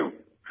same? Yeah,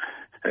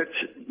 it's,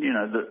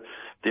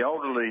 the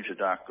older leaves are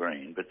dark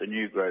green, but the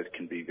new growth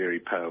can be very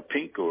pale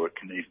pink, or it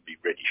can even be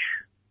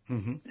reddish.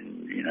 And,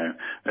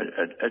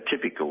 a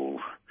typical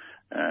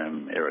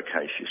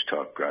ericaceous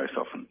type growth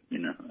often,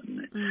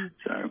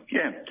 So,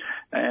 yeah.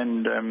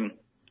 And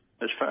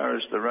as far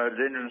as the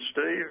rhododendron,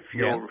 Steve,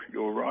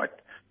 you're right.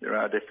 There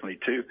are definitely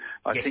two.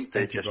 I think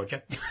they're just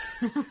Roger.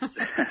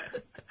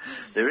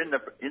 they're in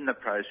the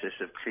process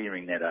of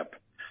clearing that up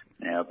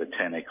now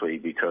botanically,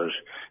 because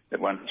at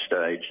one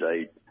stage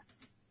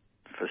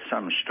for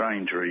some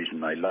strange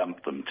reason, they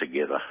lumped them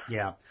together.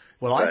 Yeah.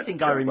 Well, I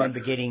think I remember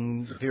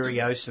getting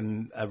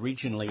Viriosum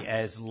originally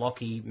as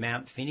Lockie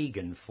Mount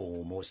Finnegan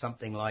form or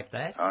something like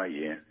that. Oh,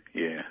 yeah.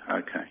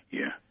 Okay,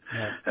 yeah.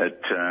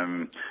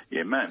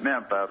 Yeah.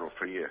 Mount Bartle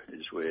Frere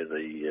is where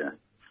the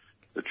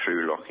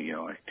true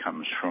Lochii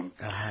comes from.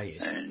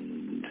 Yes.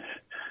 And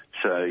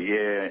so,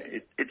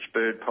 it's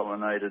bird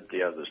pollinated,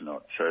 the others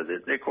not. So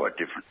they're quite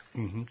different.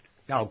 Mm-hmm.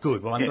 Oh,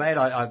 good. Well, I'm glad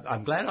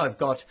I've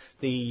got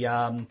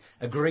the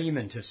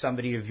agreement of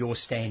somebody of your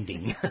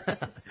standing.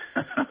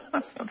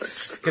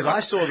 Because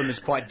I saw them as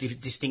quite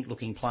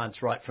distinct-looking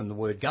plants right from the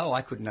word go.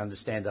 I couldn't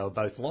understand they were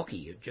both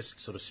Lochii. It just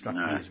sort of struck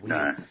me as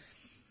weird.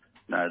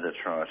 No, that's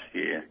right.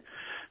 Yeah.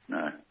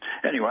 No.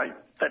 Anyway,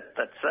 that's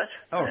that.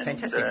 Oh,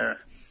 fantastic.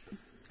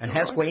 And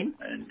how's Gwen?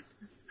 And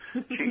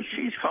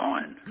she's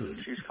fine.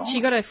 Good. She's fine.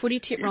 She got her footy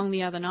tip wrong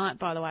the other night,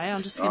 by the way.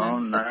 I'm just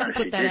going to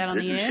put that out on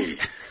the air.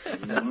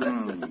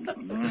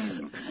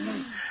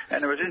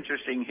 And it was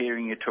interesting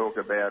hearing you talk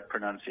about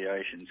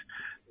pronunciations.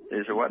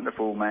 There's a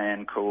wonderful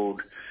man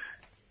called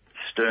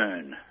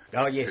Stern.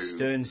 Oh, yes,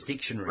 Stern's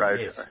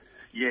Dictionary, yes.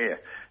 Yeah,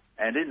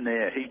 and in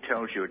there he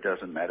tells you it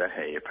doesn't matter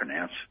how you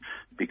pronounce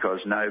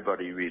because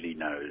nobody really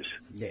knows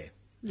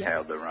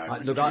how the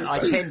Romans Look, I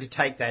tend to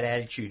take that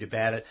attitude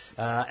about it,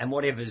 and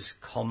whatever's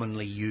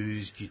commonly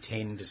used, you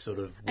tend to sort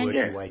of work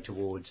your way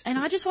towards. And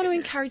I just want to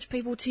encourage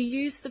people to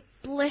use the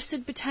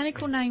blessed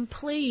botanical name,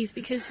 please,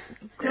 because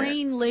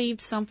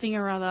green-leaved something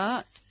or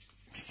other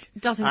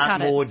doesn't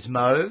cut it. Maud's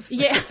mauve.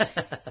 Yeah.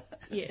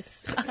 Yes,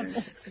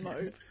 Maud's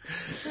mauve.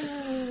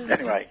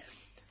 Anyway,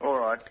 all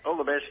right, all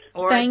the best.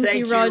 All right, thank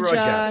you,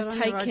 Roger.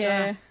 Take Roger.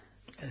 care.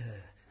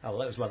 Oh,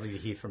 that was lovely to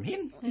hear from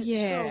him.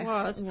 Yeah, sure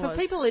was. For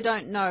people who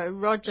don't know,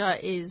 Roger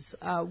is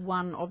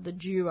one of the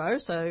duo,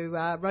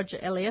 so Roger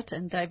Elliott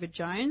and David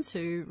Jones,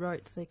 who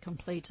wrote the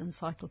complete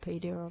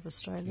Encyclopedia of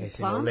Australian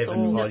plants.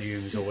 11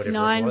 volumes or whatever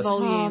 9 it was.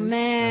 volumes. Oh,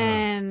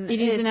 man.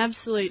 It is an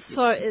absolute...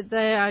 So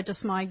they are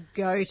just my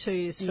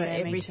go-tos for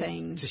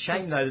everything. It's a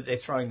shame, though, that they're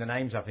throwing the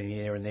names up in the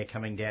air and they're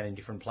coming down in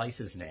different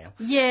places now.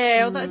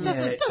 Yeah, well, that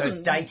doesn't... So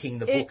it's dating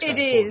the books, it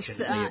unfortunately,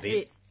 is, a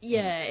bit.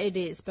 Yeah, it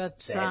is,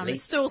 but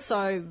it's still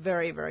so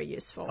very, very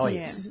useful. Oh,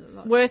 yes.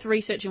 Worth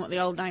researching what the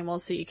old name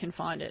was so you can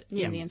find it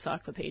in the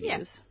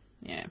encyclopedias.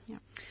 Yeah.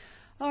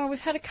 Oh, we've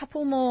had a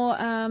couple more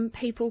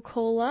people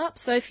call up.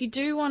 So if you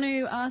do want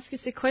to ask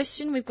us a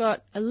question, we've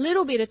got a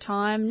little bit of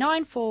time,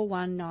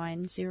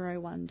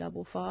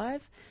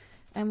 94190155.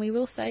 And we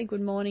will say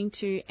good morning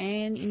to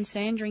Anne in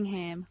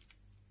Sandringham.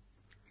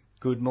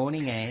 Good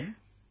morning, Anne.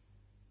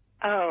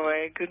 Oh,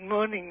 good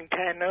morning,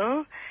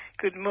 panel.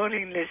 Good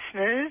morning,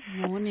 listeners.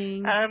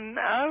 Morning.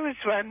 I was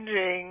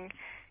wondering,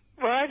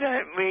 why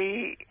don't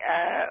we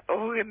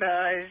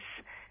organise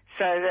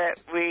so that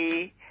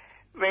we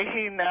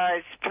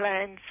recognise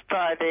plants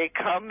by their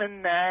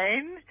common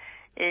name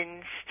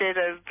instead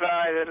of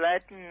by the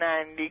Latin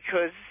name,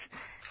 because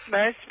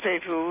most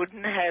people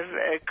wouldn't have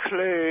a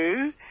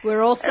clue.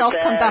 We're all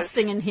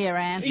self-combusting in here,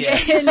 Anne.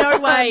 Yeah, no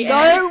way.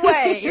 No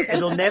way.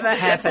 It'll never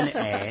happen,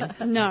 Anne.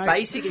 No.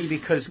 Basically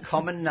because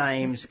common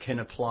names can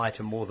apply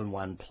to more than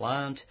one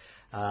plant.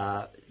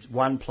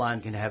 One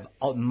plant can have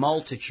a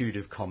multitude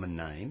of common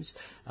names.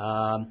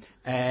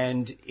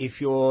 And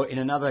if you're in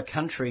another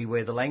country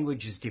where the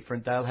language is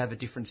different, they'll have a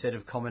different set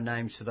of common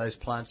names for those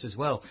plants as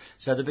well.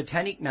 So the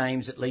botanic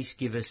names at least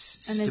give us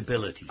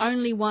stability.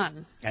 Only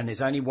one. And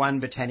there's only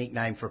one botanic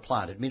name for a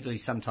plant. Admittedly,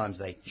 sometimes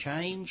they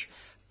change,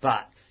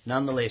 but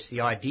nonetheless,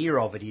 the idea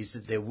of it is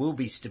that there will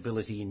be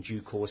stability in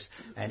due course,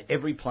 and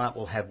every plant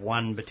will have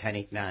one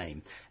botanic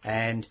name.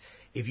 And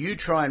if you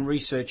try and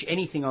research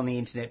anything on the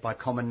internet by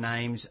common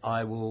names,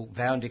 I will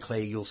vow and declare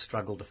you'll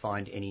struggle to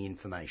find any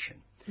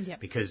information.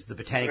 Yep. Because the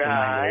botanical name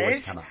will always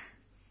come up.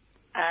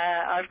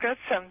 I've got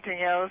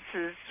something else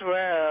as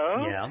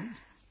well. Yeah.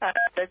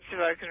 That's if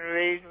I can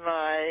read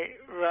my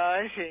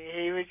writing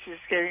here, which is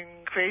getting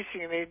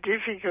increasingly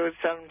difficult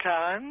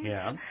sometimes.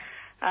 Yeah.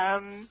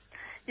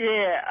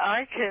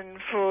 I can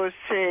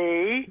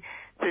foresee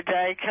the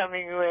day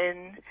coming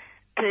when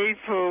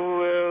people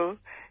will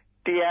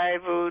be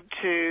able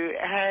to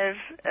have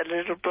a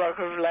little block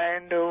of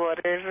land or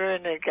whatever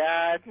in a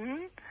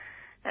garden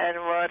and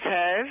what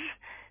have.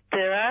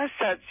 There are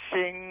such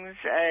things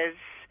as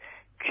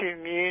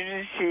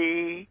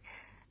community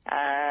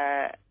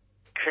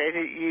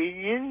credit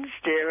unions,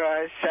 dare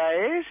I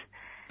say it,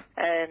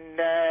 and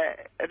a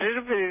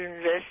little bit of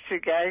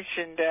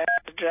investigation down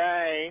the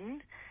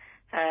drain,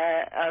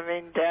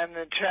 down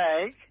the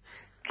track,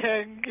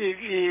 can give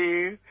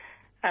you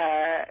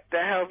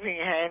the helping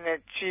hand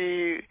that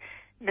you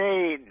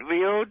need.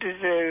 We all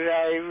deserve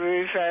a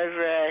roof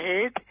over our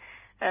head,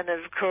 and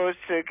of course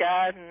the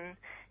garden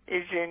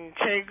is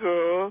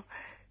integral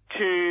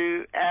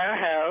to our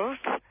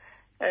health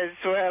as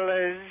well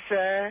as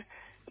the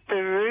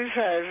roof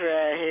over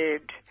our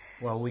head.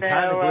 Well, we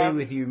can't agree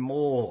with you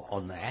more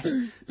on that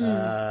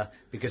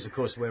because, of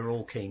course, we're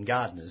all keen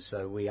gardeners,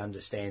 so we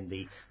understand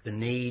the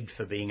need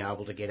for being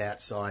able to get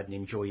outside and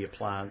enjoy your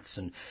plants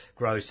and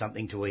grow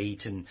something to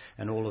eat and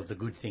all of the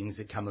good things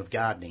that come of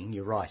gardening.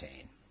 You're right,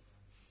 Anne.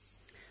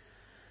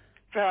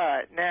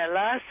 Right. Now,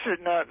 last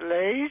but not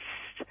least,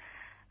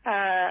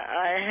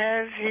 I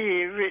have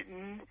here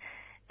written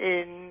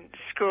in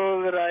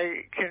school that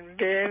I can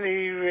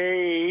barely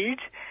read,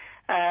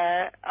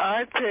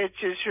 I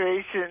purchased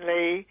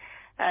recently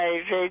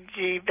a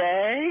veggie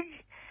bag,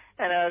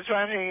 and I was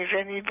wondering if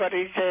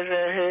anybody's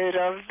ever heard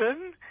of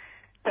them.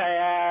 They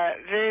are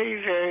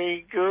very,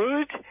 very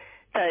good.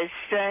 They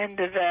stand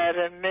about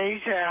 1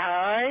 metre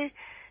high.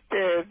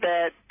 They're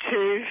about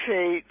 2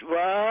 feet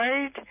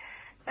wide.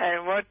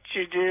 And what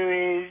you do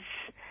is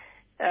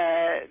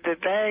the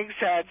bags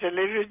are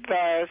delivered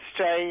by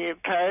Australia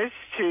Post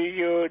to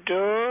your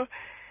door.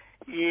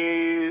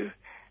 You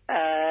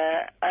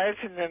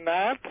open them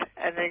up,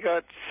 and they've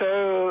got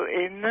soil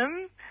in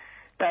them.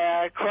 They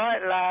are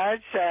quite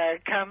large. They are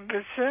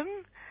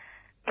cumbersome,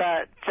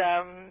 but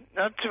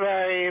not to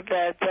worry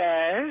about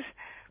that.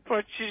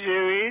 What you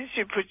do is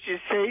you put your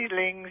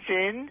seedlings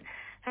in,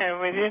 and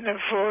within a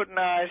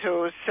fortnight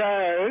or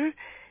so,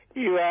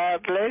 you are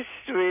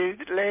blessed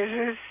with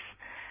lettuce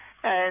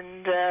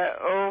and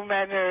all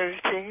manner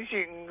of things.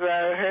 You can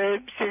grow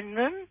herbs in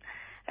them,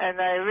 and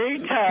they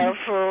retail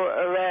for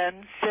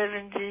around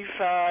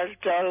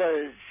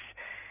 $75.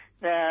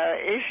 Now,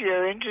 if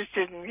you're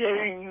interested in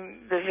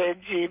getting the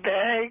veggie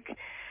bag,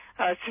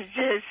 I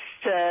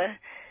suggest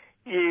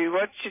you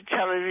watch your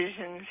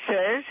television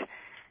set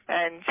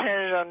and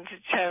turn it on to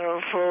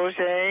Channel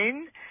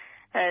 14,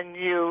 and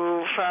you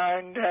will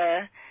find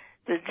the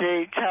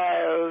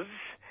details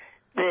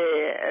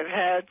there of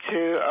how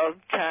to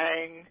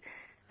obtain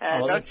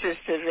not just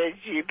a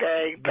veggie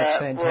bag, but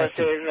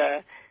fantastic.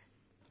 whatever.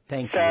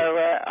 Thank you. So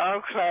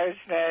I'll close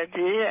now,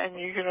 dear, and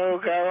you can all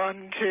go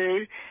on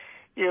to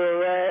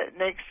your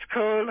next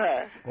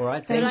caller. All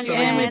right, thanks.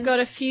 And we've got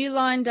a few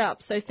lined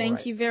up, so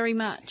thank you very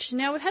much.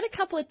 Now, we've had a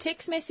couple of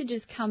text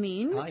messages come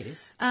in. Oh,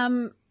 yes.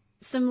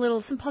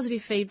 Some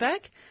positive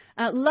feedback.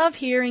 Love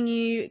hearing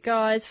you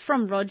guys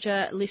from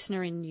Roger,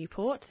 listener in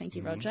Newport. Thank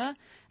you, Roger.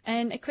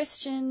 And a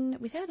question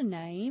without a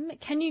name.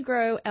 Can you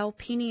grow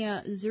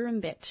Alpinia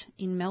zurumbet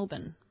in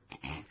Melbourne?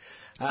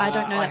 I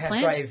don't know that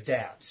plant. I have grave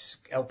doubts.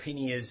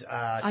 Alpinias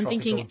are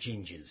tropical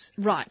gingers.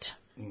 Right.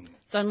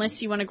 So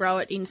unless you want to grow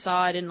it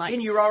inside and like...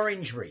 In your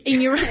orangery.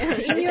 In your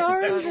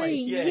orangery,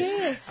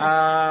 yes.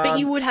 But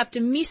you would have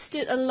to mist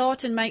it a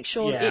lot and make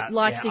sure it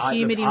likes a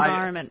humid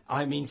environment.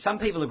 I mean, some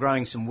people are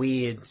growing some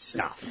weird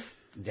stuff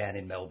down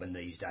in Melbourne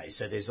these days.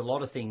 So there's a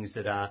lot of things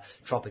that are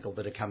tropical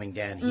that are coming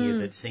down here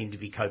that seem to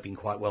be coping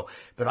quite well.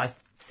 But I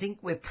think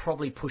we're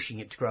probably pushing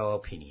it to grow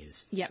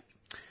Alpinias. Yep.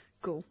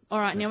 Cool. All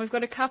right, now we've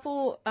got a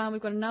couple,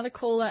 we've got another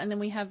caller, and then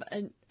we have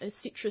a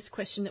citrus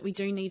question that we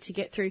do need to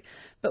get through.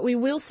 But we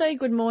will say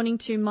good morning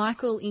to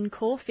Michael in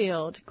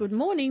Caulfield. Good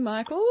morning,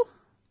 Michael.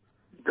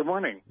 Good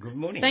morning. Good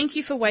morning. Thank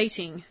you for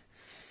waiting.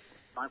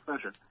 My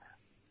pleasure.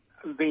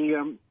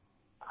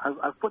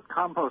 I've put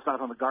compost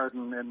out on the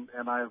garden,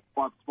 and I've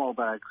bought small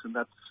bags, and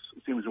that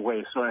seems a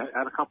waste. So I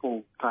had a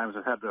couple times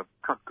I've had the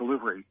truck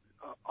delivery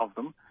of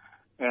them,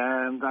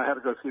 and I had to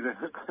go see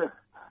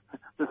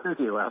the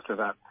physio after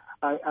that.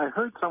 I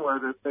heard somewhere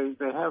that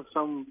they have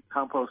some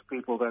compost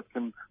people that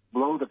can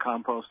blow the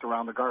compost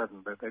around the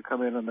garden. That they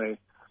come in and they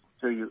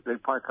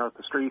park out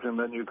the street, and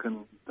then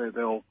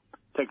they'll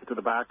take it to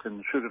the back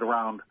and shoot it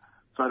around,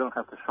 so I don't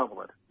have to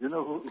shovel it. You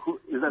know, who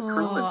is that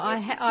true?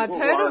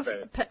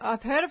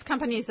 I've heard of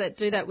companies that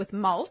do that with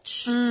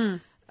mulch. So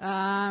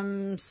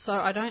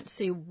I don't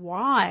see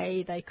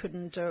why they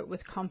couldn't do it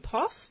with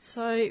compost.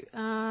 So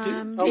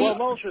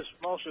mulch is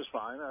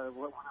fine.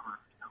 Whatever.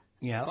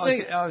 Yeah, so,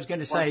 I was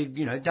going to say,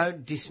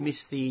 don't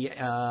dismiss the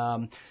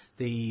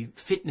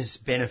fitness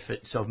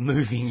benefits of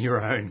moving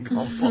your own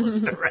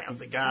compost around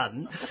the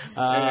garden.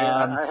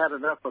 I had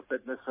enough of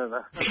fitness.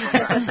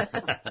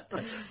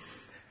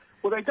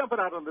 Well, they dump it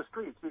out on the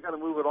streets. You've got to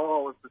move it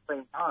all at the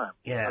same time.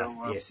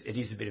 Yeah, yes, it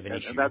is a bit of an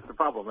issue. And that's the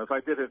problem. If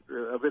I did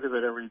a bit of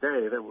it every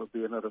day, that would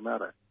be another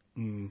matter.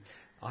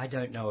 I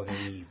don't know of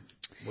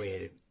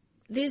anywhere...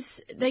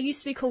 They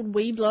used to be called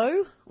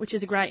Weeblow, which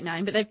is a great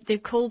name, but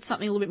they've called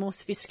something a little bit more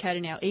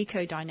sophisticated now,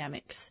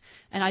 Ecodynamics.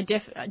 And I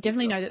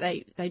definitely know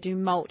that they do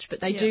mulch, but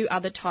they do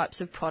other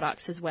types of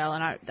products as well.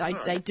 And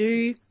they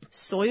do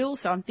soil,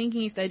 so I'm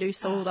thinking if they do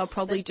soil, they'll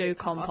probably do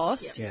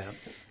compost. Yeah.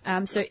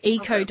 So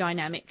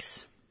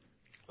Ecodynamics.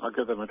 I'll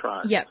give them a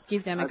try. Yep,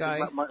 give them a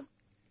go.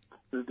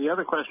 The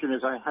other question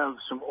is I have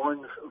some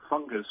orange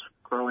fungus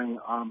growing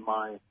on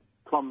my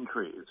plum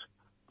trees,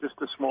 just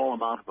a small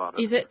amount of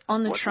it. Is it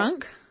on the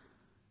trunk?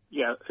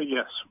 Yeah,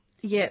 yes.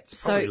 Yeah,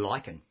 it's probably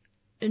lichen.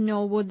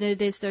 No, well,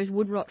 there's those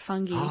wood rot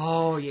fungi.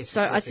 Oh, yes.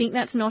 So I think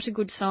that's not a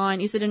good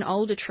sign. Is it an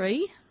older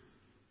tree?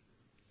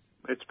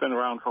 It's been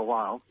around for a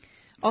while.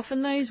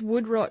 Often those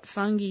wood rot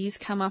fungi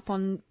come up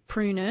on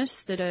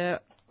prunus that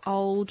are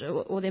old,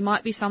 or there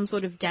might be some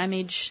sort of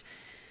damage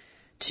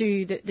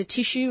to the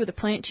tissue or the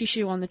plant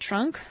tissue on the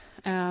trunk.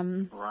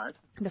 Right.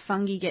 The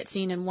fungi gets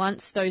in, and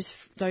once those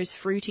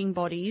fruiting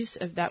bodies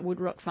of that wood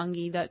rot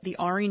fungi, that the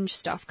orange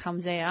stuff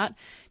comes out,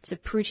 it's a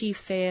pretty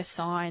fair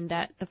sign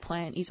that the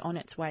plant is on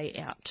its way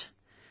out.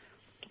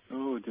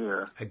 Oh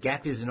dear! A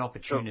gap is an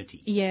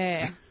opportunity.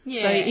 Yeah. So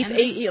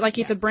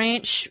if a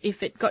branch,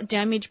 if it got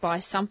damaged by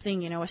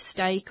something, a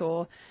stake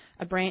or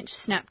a branch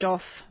snapped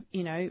off,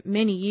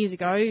 many years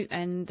ago,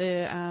 and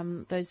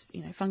those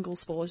fungal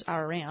spores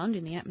are around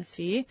in the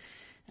atmosphere,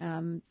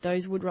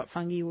 those wood rot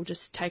fungi will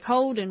just take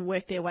hold and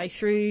work their way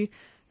through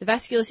the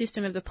vascular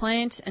system of the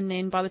plant, and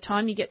then by the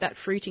time you get that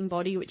fruiting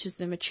body, which is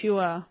the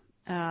mature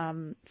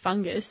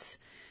fungus,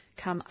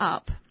 come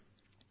up,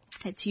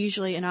 it's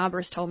usually, an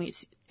arborist told me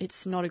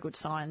it's not a good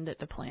sign that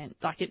the plant,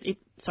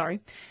 it's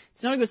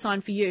not a good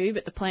sign for you,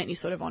 but the plant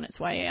is sort of on its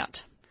way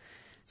out.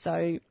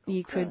 So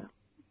you could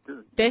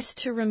best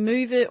to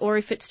remove it, or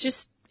if it's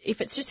just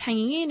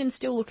hanging in and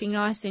still looking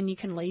nice, then you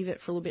can leave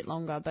it for a little bit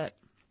longer. But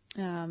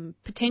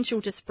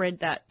potential to spread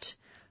that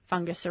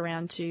fungus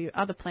around to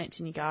other plants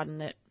in your garden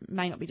that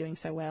may not be doing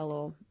so well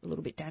or a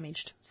little bit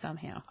damaged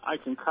somehow. I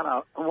can cut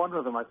out one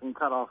of them. I can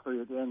cut off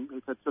the end.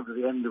 If it's sort of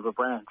the end of a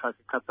branch, I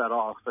can cut that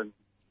off and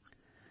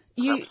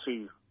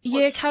see.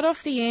 Yeah, cut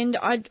off the end.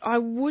 I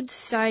would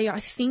say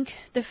I think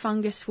the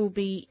fungus will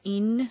be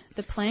in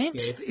the plant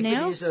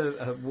now. If it is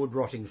a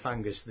wood-rotting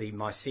fungus, the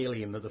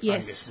mycelium of the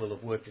fungus will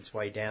have worked its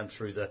way down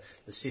through the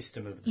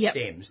system of the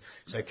stems.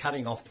 So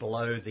cutting off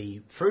below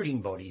the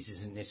fruiting bodies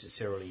isn't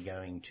necessarily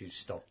going to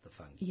stop the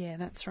fungus. Yeah,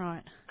 that's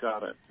right.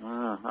 Got it.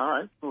 All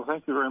right. Well,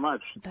 thank you very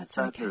much. That's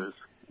okay.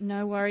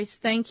 No worries.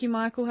 Thank you,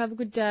 Michael. Have a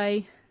good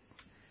day.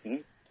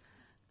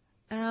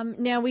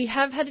 Now, we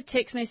have had a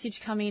text message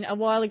come in a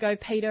while ago,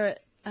 Peter.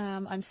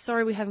 I'm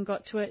sorry we haven't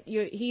got to it.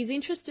 He's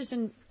interested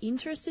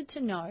to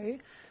know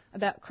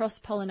about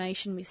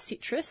cross-pollination with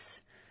citrus.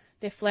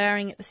 They're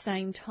flowering at the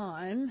same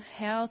time.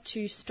 How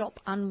to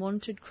stop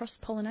unwanted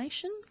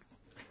cross-pollination?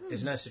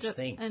 There's no such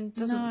thing. And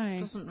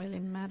doesn't really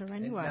matter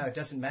anyway. No, it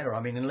doesn't matter.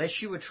 I mean,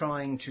 unless you were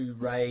trying to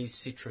raise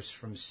citrus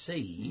from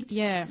seed,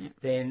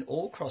 then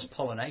all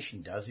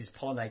cross-pollination does is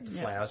pollinate the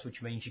flowers,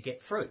 which means you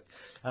get fruit.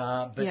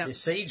 But the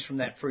seeds from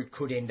that fruit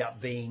could end up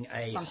being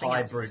a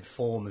hybrid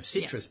form of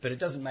citrus, but it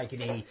doesn't make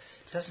it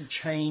doesn't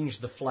change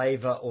the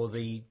flavour or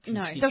the constituency.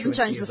 No, it doesn't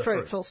change the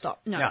fruit, full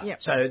stop. No.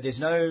 So there's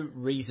no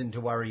reason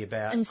to worry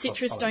about. And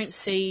citrus don't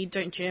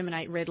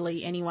germinate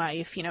readily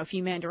anyway. If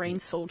you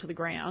mandarins fall to the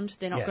ground,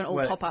 they're not going to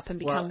all pop up and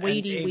become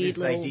weedy, weird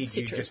little citrus. If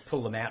they did, you just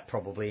pull them out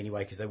probably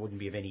anyway because they wouldn't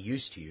be of any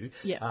use to you.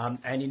 Yeah.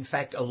 And in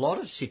fact, a lot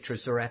of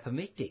citrus are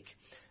apomictic.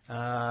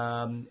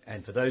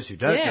 And for those who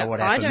don't know what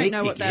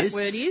apomictic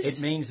is,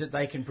 it means that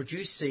they can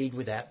produce seed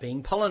without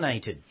being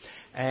pollinated.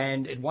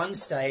 And at one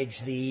stage,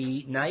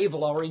 the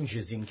navel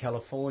oranges in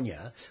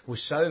California were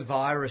so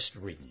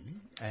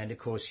virus-ridden, and of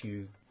course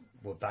you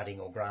were budding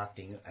or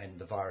grafting and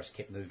the virus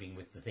kept moving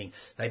with the thing,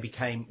 they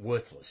became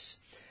worthless.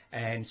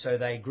 And so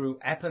they grew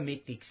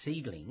apomictic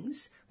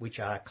seedlings, which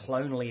are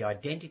clonally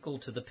identical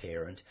to the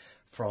parent,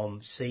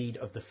 from seed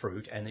of the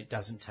fruit, and it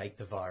doesn't take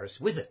the virus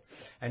with it.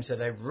 And so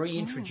they've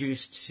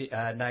reintroduced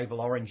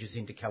navel oranges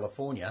into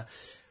California,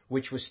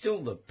 which were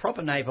still the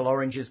proper navel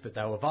oranges, but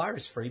they were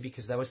virus-free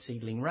because they were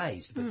seedling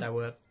raised, but they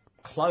were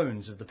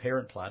clones of the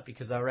parent plant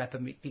because they were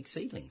apomictic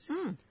seedlings.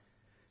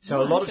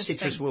 So a lot of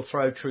citrus will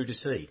throw true to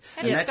seed.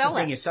 How do you spell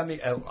that? Is something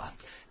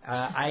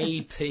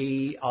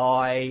APIMICTIC,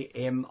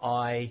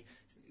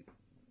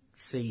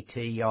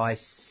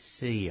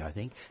 I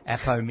think,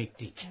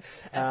 apomictic.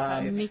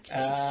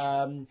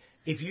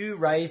 If you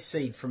raise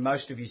seed from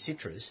most of your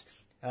citrus,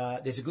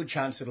 there's a good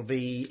chance it'll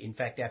be, in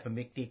fact,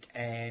 apomictic,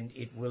 and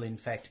it will, in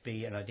fact,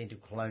 be an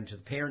identical clone to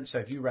the parent. So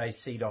if you raise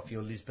seed off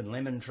your Lisbon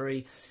lemon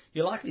tree,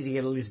 you're likely to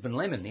get a Lisbon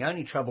lemon. The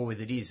only trouble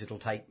with it is it'll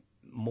take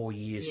more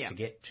years to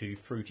get to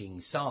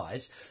fruiting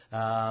size,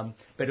 but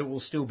it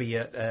will still be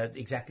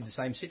exactly the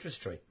same citrus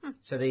tree.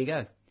 So there you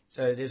go.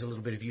 So there's a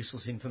little bit of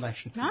useless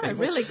information. No,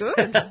 really good.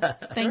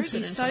 Thank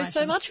you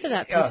so much for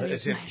that piece of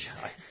information.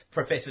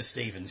 Professor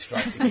Stevens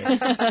strikes again.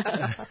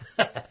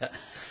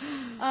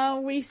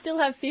 We still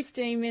have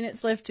 15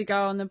 minutes left to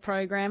go on the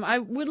program. I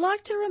would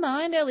like to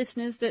remind our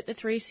listeners that the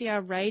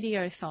 3CR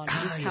Radiothon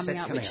is coming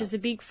up, which is a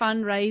big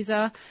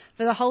fundraiser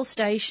for the whole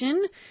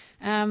station.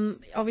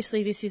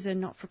 Obviously, this is a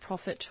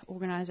not-for-profit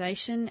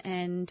organisation,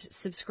 and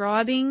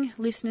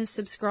listeners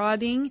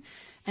subscribing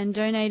and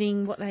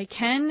donating what they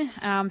can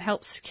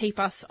helps keep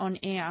us on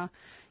air.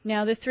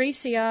 Now, the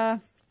 3CR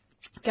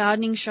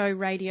Gardening Show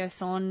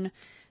Radiothon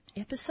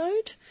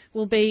episode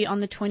will be on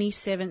the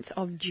 27th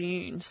of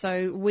June.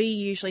 So we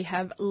usually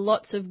have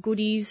lots of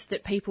goodies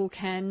that people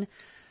can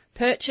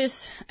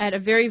purchase at a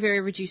very,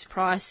 very reduced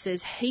price.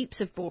 There's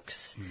heaps of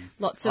books,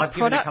 lots of I've products.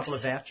 I've given a couple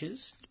of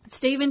vouchers.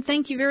 Stephen,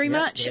 thank you very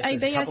much. Yes,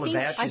 AB, I think.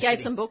 I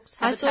gave some books.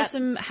 I saw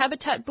some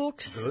Habitat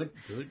books.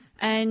 Good.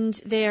 And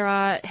there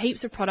are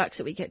heaps of products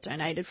that we get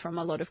donated from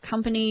a lot of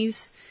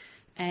companies,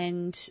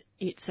 and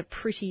it's a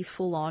pretty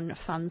full-on,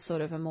 fun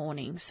sort of a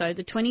morning. So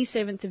the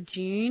 27th of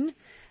June,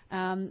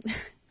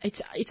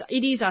 it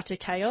is utter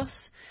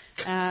chaos.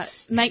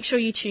 Make sure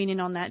you tune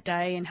in on that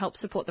day and help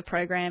support the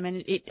program,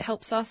 and it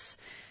helps us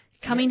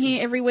come in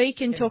here every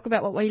week and talk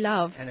about what we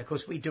love. And, of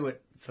course, we do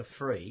it for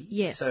free.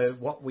 Yes. So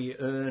what we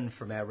earn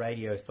from our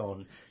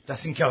radiothon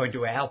doesn't go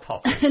into our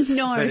pockets.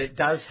 No. But it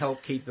does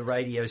help keep the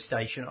radio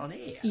station on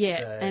air.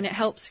 Yeah, and it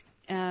helps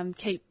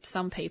keep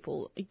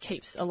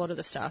a lot of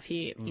the staff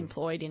here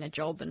employed in a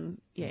job, and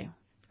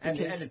And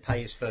it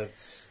pays for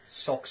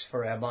socks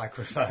for our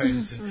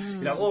microphones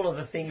and all of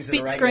the things that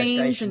a radio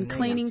screens station and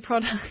cleaning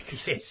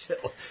products. Yes,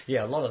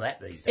 yeah, a lot of that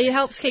these days. It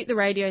helps keep the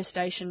radio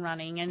station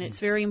running, and it's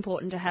very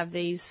important to have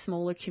these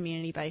smaller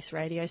community-based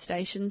radio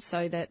stations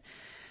so that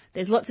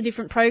there's lots of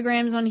different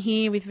programs on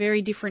here with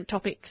very different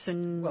topics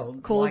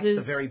and causes.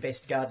 Like the very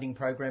best gardening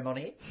program on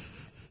air.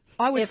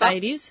 I would say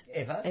it is.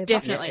 Ever.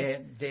 Definitely. Yeah,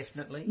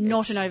 definitely.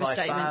 Not it's an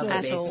overstatement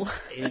at all.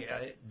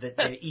 That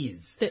there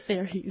is. That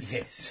there is.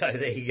 Yes, so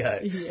there you go.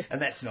 Yeah.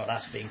 And that's not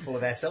us being full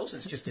of ourselves,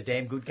 it's just a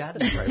damn good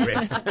gardening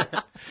program.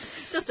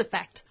 Just a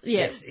fact.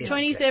 Yes,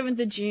 27th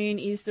of June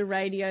is the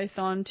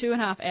Radiothon,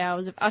 2.5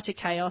 hours of utter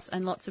chaos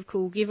and lots of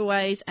cool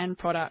giveaways and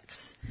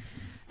products.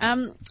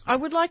 I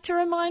would like to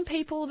remind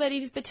people that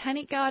it is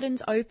Botanic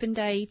Gardens Open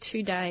Day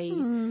today.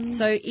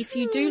 So if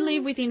you do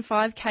live within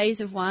 5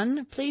 k's of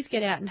one, please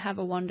get out and have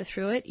a wander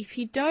through it. If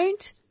you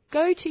don't,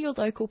 go to your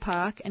local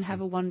park and have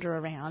a wander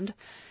around.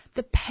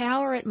 The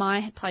power at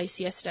my place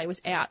yesterday was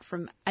out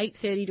from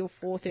 8:30 till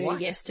 4:30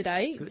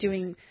 yesterday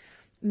doing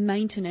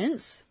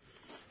maintenance.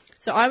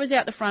 So I was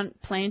out the front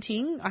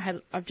planting.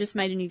 I've just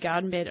made a new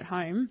garden bed at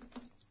home,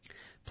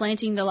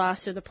 planting the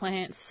last of the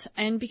plants,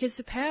 and because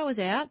the power was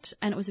out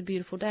and it was a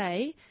beautiful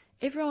day,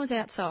 everyone was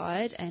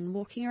outside and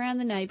walking around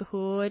the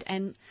neighbourhood,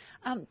 and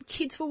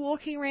kids were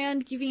walking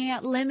around giving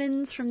out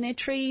lemons from their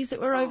trees that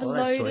were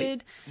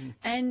overloaded,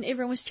 and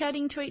everyone was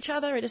chatting to each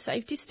other at a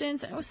safe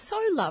distance, and it was so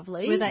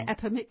lovely. Were they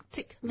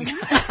apomictic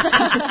lemons?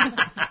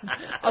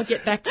 I'll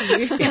get back to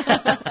you.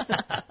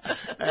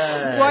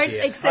 Won't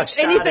accept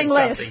anything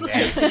less.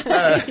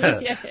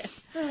 Yeah.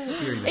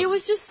 It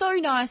was just so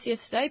nice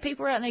yesterday.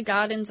 People were out in their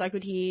gardens. I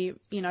could hear,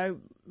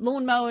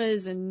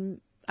 lawnmowers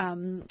and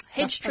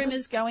hedge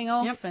trimmers going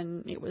off,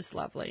 and it was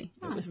lovely.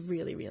 Nice. It was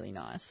really, really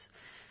nice.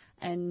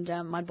 And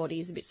my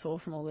body is a bit sore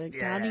from all the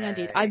gardening I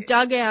did. I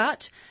dug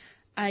out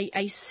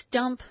a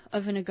stump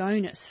of an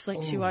Agonis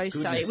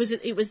flexuosa.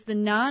 It was the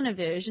Nana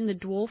version, the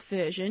dwarf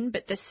version,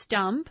 but the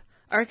stump,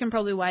 I reckon,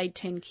 probably weighed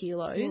 10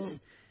 kilos.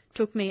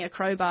 Took me a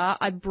crowbar.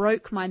 I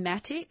broke my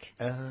mattock.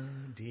 Oh,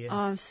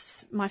 dear.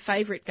 My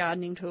favourite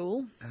gardening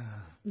tool.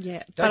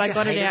 Yeah, but I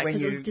got it out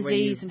because it was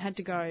disease and had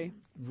to go.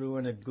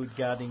 Ruin a good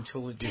gardening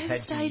tool that you've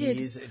had for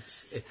years.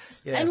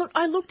 And look,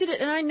 I looked at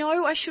it, and I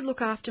know I should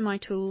look after my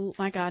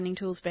gardening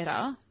tools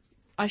better.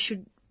 I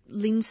should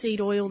linseed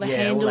oil the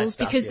handles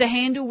because the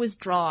handle was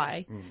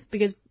dry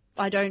because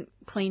I don't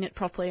clean it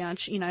properly. I'm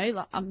sure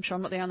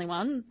I'm not the only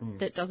one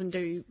that doesn't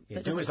do.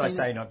 Yeah, do as I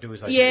say, not do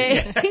as I do.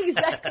 Yeah,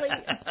 exactly.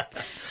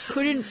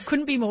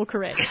 Couldn't be more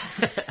correct.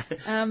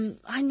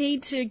 I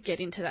need to get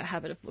into that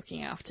habit of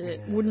looking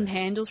after wooden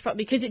handles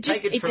properly because it's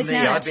from me.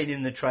 I've been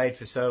in the trade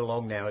for so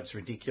long now; it's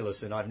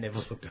ridiculous, and I've never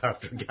looked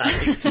after a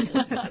gardening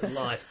tool in my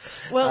life.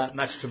 Well,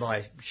 much to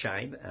my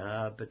shame.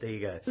 But there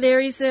you go.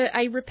 There is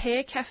a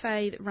repair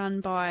cafe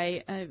run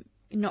by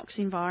Knox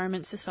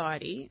Environment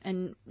Society,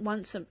 and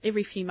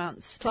every few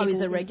months...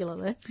 Chloe's a regular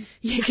there.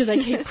 Yeah, because they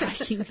keep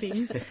breaking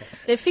things.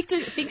 They've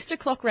fixed a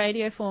clock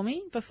radio for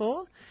me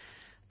before,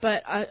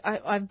 but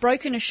I've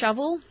broken a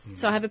shovel,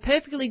 so I have a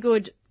perfectly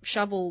good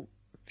shovel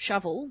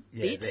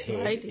bit,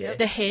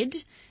 the head,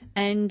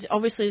 and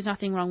obviously there's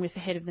nothing wrong with the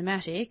head of the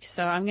mattock,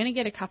 so I'm going to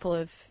get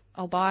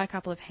I'll buy a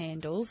couple of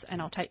handles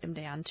and I'll take them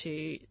down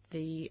to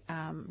the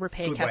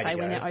repair cafe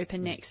when they're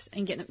open next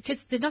and get them,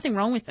 because there's nothing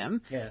wrong with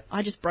them. Yeah.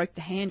 I just broke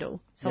the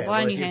handle, so I'll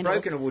buy a new handle. If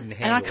you've broken a wooden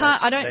handle,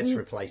 that's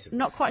replaceable.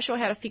 Not quite sure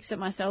how to fix it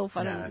myself.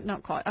 I don't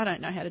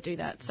know how to do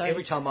that. So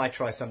every time I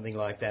try something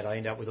like that, I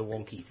end up with a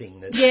wonky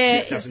thing that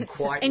doesn't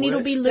quite and work.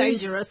 It'll be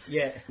loose. Dangerous.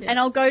 Yeah. And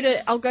I'll go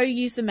to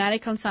use the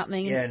mattock on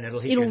something. And it'll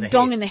hit it'll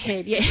dong in the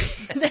head. Yeah,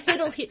 the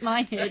head'll hit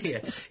my head.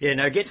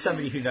 No, get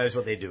somebody who knows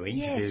what they're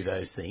doing to do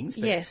those things.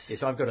 But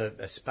yes, I've got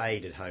a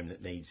spade at home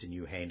that needs a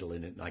new handle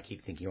in it, and I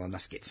keep thinking, I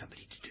must get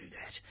somebody to do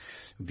that. It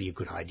would be a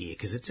good idea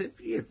because it's a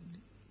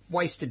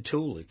wasted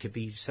tool. It could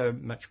be so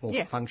much more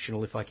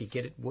functional if I could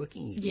get it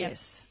working again.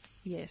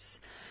 Yes.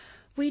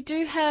 We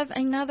do have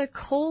another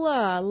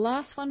caller.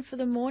 Last one for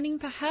the morning,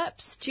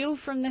 perhaps. Jill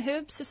from the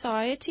Herb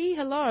Society.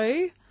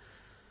 Hello.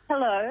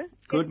 Hello.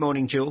 Good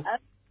morning, Jill.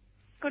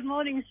 Good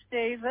morning,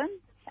 Stephen.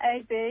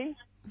 AB.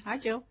 Hi,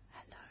 Jill.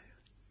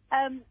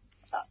 Hello.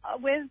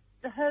 With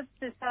the Herb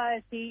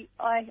Society,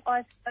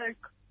 I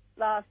spoke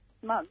last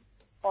month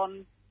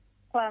on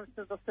plants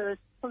of the first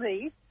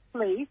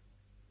leaf,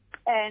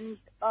 and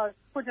I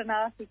put an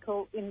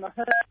article in the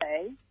Herb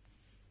Aid,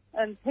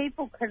 and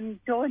people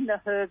can join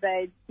the Herb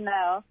Aid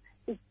now.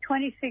 It's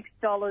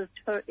 $26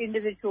 for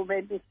individual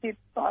membership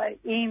by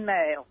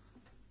email,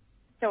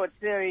 so it's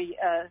very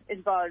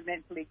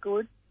environmentally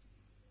good.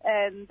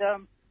 And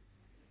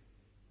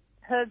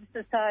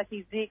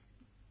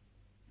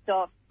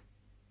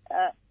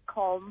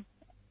herbsocietyvic.com,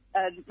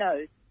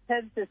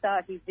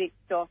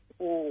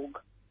 herbsocietyvic.org,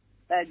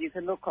 and you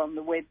can look on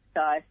the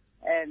website,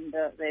 and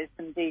there's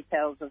some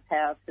details of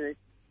how to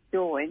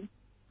join,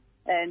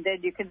 and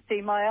then you can see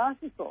my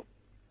article.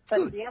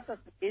 But the other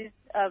thing is,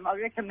 I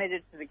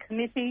recommended to the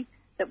committee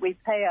that we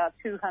pay our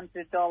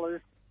 $200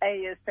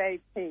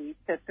 ASAP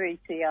to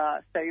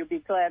 3CR. So you'll be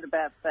glad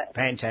about that.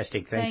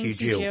 Fantastic. Thank you,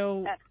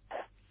 Jill.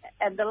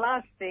 And the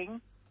last thing,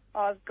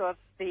 I've got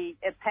the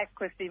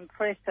Epacris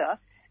impressor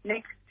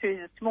next to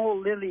the small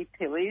lily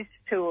pillies,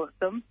 2 of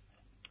them,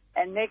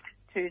 and next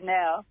to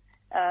now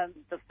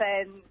the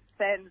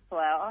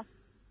sandflower,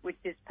 which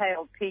is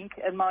pale pink,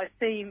 and my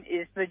theme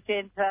is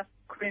magenta,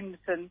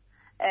 crimson,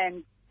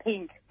 and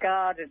pink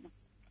garden.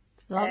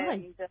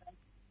 Lovely. And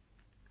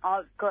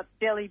I've got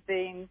jelly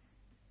bean,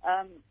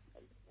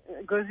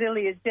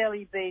 Grasilia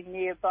jelly bean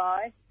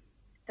nearby,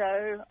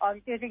 so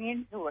I'm getting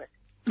into it.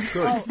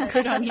 Good.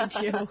 Good on you,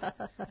 Jill.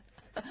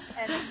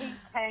 And a pink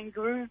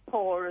kangaroo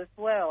paw as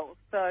well,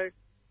 so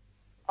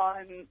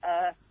I'm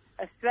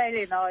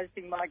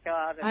Australianising my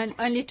garden.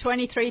 Only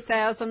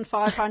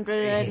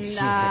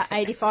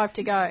 23,585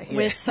 to go.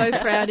 We're so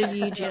proud of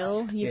you,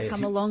 Jill. You've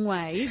come a long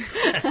way.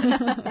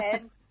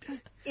 And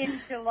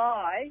in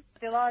July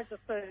the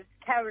 1st,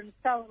 Karen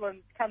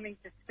Sutherland's coming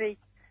to speak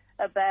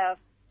about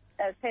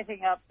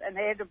setting up an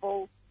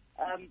edible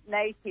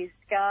natives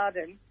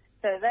garden.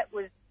 So that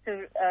was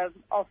to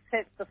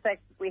offset the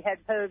fact that we had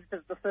herbs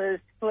of the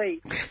first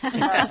fleet.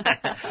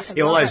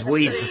 All those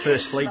weeds the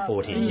first fleet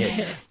brought in,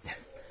 yes.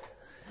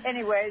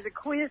 Anyway, the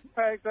quiz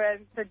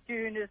program for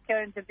June is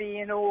going to be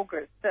in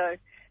August. So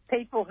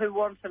people who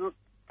want to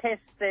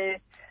test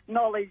their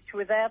knowledge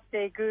without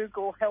their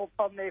Google help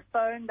on their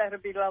phone, that'll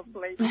be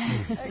lovely.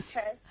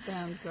 Okay.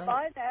 Sounds great.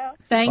 Bye now.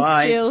 Thanks,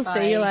 Bye. Jill. Bye.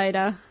 See you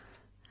later.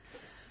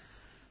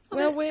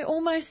 Well, we're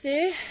almost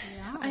there.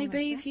 Yeah,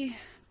 AB, if you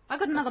I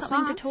got another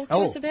something plant to talk to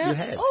us about. You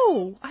have.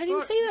 Oh, I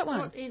didn't see that one.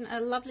 Brought in a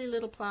lovely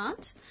little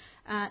plant.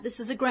 This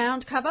is a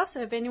ground cover,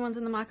 so if anyone's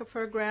in the market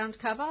for a ground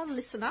cover,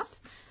 listen up.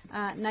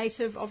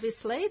 Native,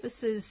 obviously.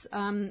 This is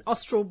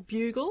Austral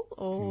Bugle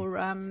or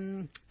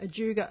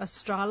Ajuga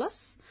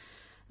australis.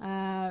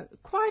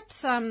 Quite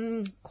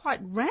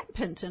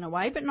rampant in a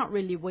way, but not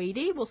really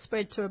weedy. Will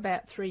spread to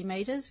about 3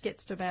 metres,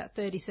 gets to about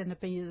 30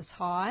 centimetres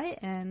high,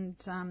 and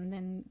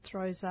then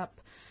throws up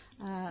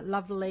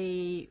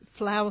lovely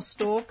flower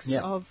stalks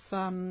of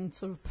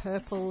sort of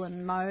purple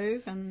and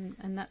mauve and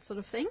that sort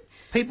of thing.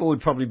 People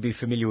would probably be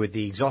familiar with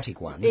the exotic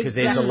one because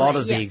there's a lot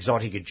of the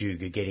exotic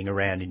ajuga getting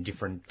around in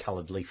different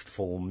coloured leafed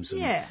forms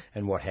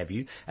and what have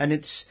you. And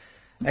it's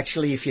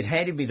actually, if you'd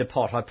handed me the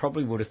pot, I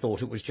probably would have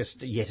thought it was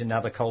just yet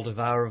another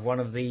cultivar of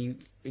one of the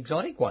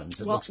exotic ones.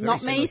 It looks very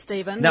not similar. Me,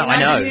 Stephen. No, I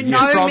know. You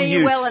know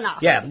me well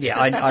enough. Yeah,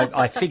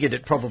 I figured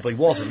it probably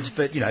wasn't,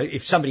 but,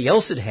 if somebody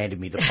else had handed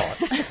me the pot,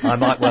 I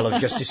might well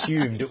have just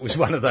assumed it was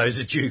one of those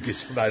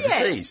ajugas from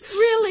overseas. Yeah,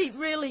 really,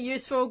 really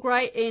useful.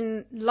 Great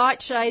in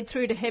light shade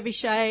through to heavy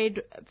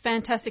shade.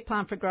 Fantastic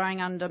plant for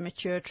growing under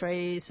mature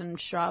trees and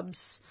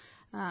shrubs.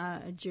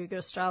 Ajuga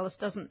australis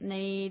doesn't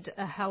need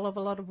a hell of a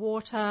lot of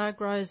water,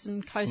 grows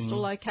in coastal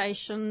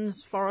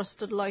locations,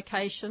 forested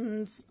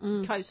locations,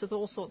 coats with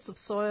all sorts of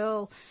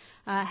soil,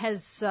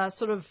 has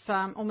sort of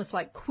almost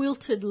like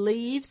quilted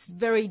leaves,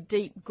 very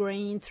deep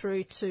green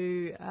through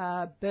to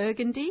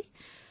burgundy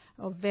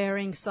of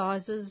varying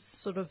sizes,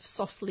 sort of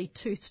softly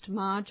toothed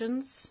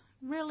margins.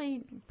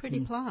 Really pretty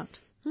plant.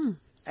 Good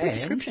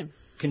description.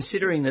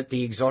 Considering that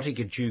the exotic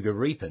Ajuga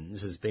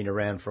repens has been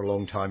around for a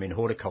long time in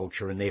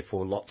horticulture and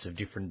therefore lots of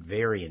different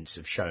variants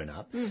have shown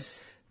up, there's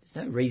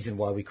no reason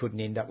why we couldn't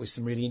end up with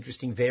some really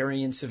interesting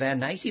variants of our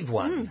native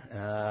one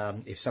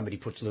if somebody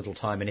puts a little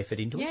time and effort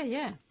into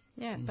it.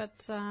 Yeah, but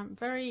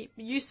very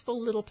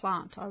useful little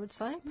plant, I would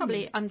say.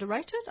 Probably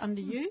underrated,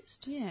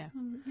 underused. Yeah.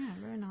 Yeah,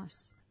 very nice.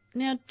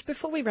 Now,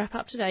 before we wrap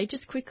up today,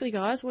 just quickly,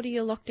 guys, what are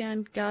your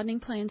lockdown gardening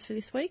plans for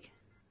this week?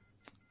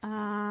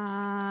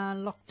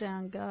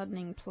 Lockdown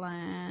gardening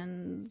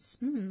plans.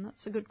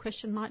 That's a good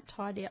question. Might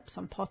tidy up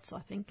some pots,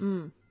 I think.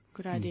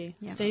 Good idea.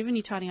 Yeah. Stephen,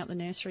 you tidying up the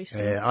nursery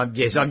still? Yeah, I'm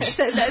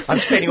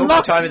spending all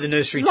my time at the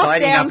nursery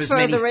tidying up as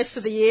many... Lockdown for the rest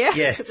of the year.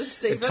 Yeah,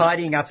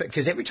 tidying up,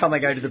 because every time I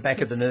go to the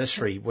back of the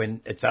nursery when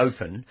it's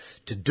open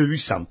to do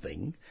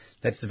something,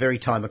 that's the very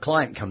time a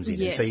client comes in.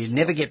 Yes. And so you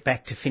never get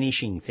back to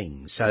finishing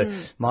things. So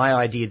my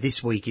idea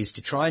this week is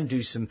to try and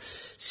do some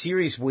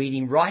serious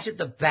weeding right at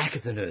the back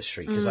of the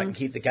nursery, because I can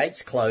keep the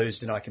gates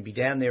closed and I can be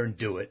down there and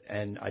do it,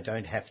 and I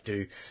don't have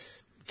to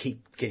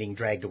keep getting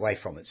dragged away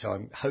from it. So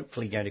I'm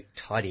hopefully going to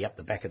tidy up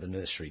the back of the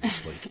nursery this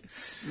week.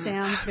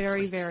 Sounds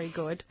very, very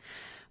good.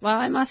 Well,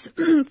 I must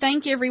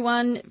thank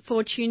everyone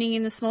for tuning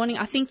in this morning.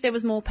 I think there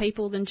was more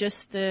people than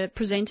just the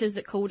presenters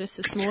that called us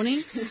this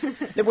morning.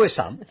 There were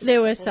some.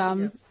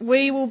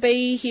 We will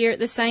be here at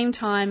the same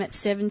time at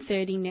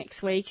 7:30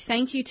 next week.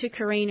 Thank you to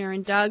Karina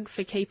and Doug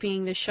for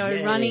keeping the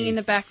show running in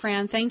the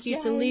background. Thank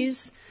you to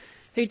Liz,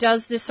 who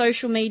does the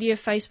social media,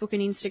 Facebook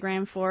and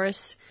Instagram for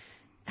us.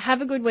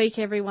 Have a good week,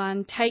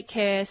 everyone. Take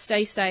care,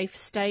 stay safe,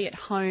 stay at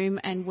home,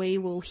 and we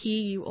will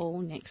hear you all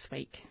next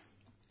week.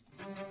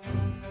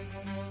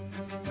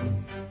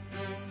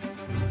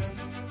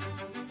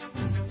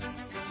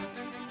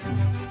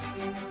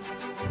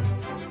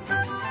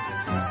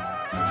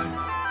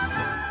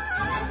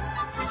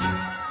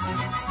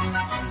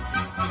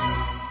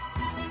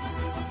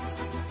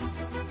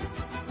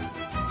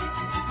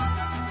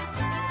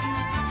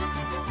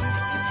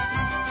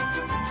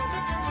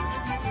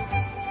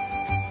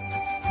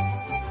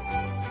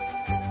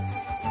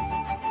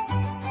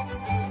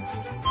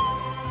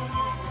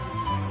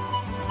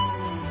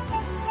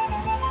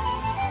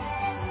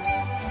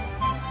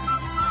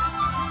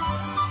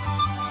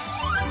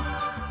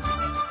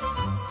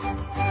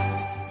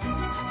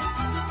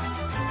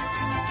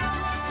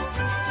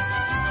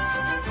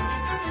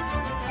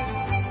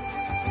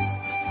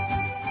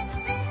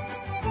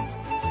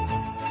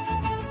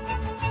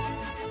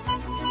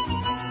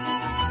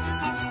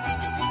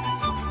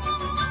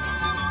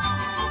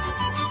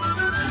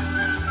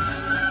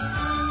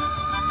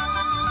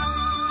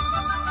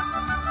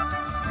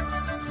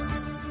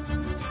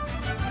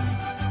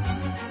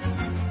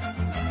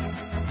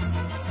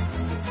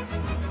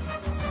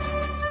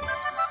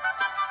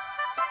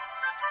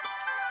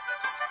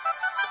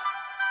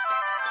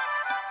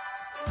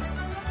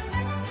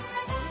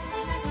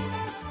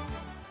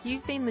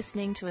 been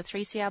listening to a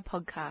 3CR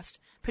podcast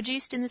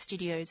produced in the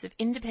studios of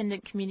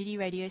independent community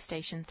radio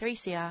station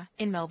 3CR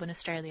in Melbourne,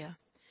 Australia.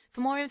 For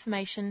more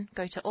information,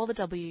 go to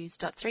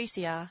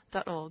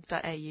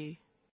allthews.3cr.org.au.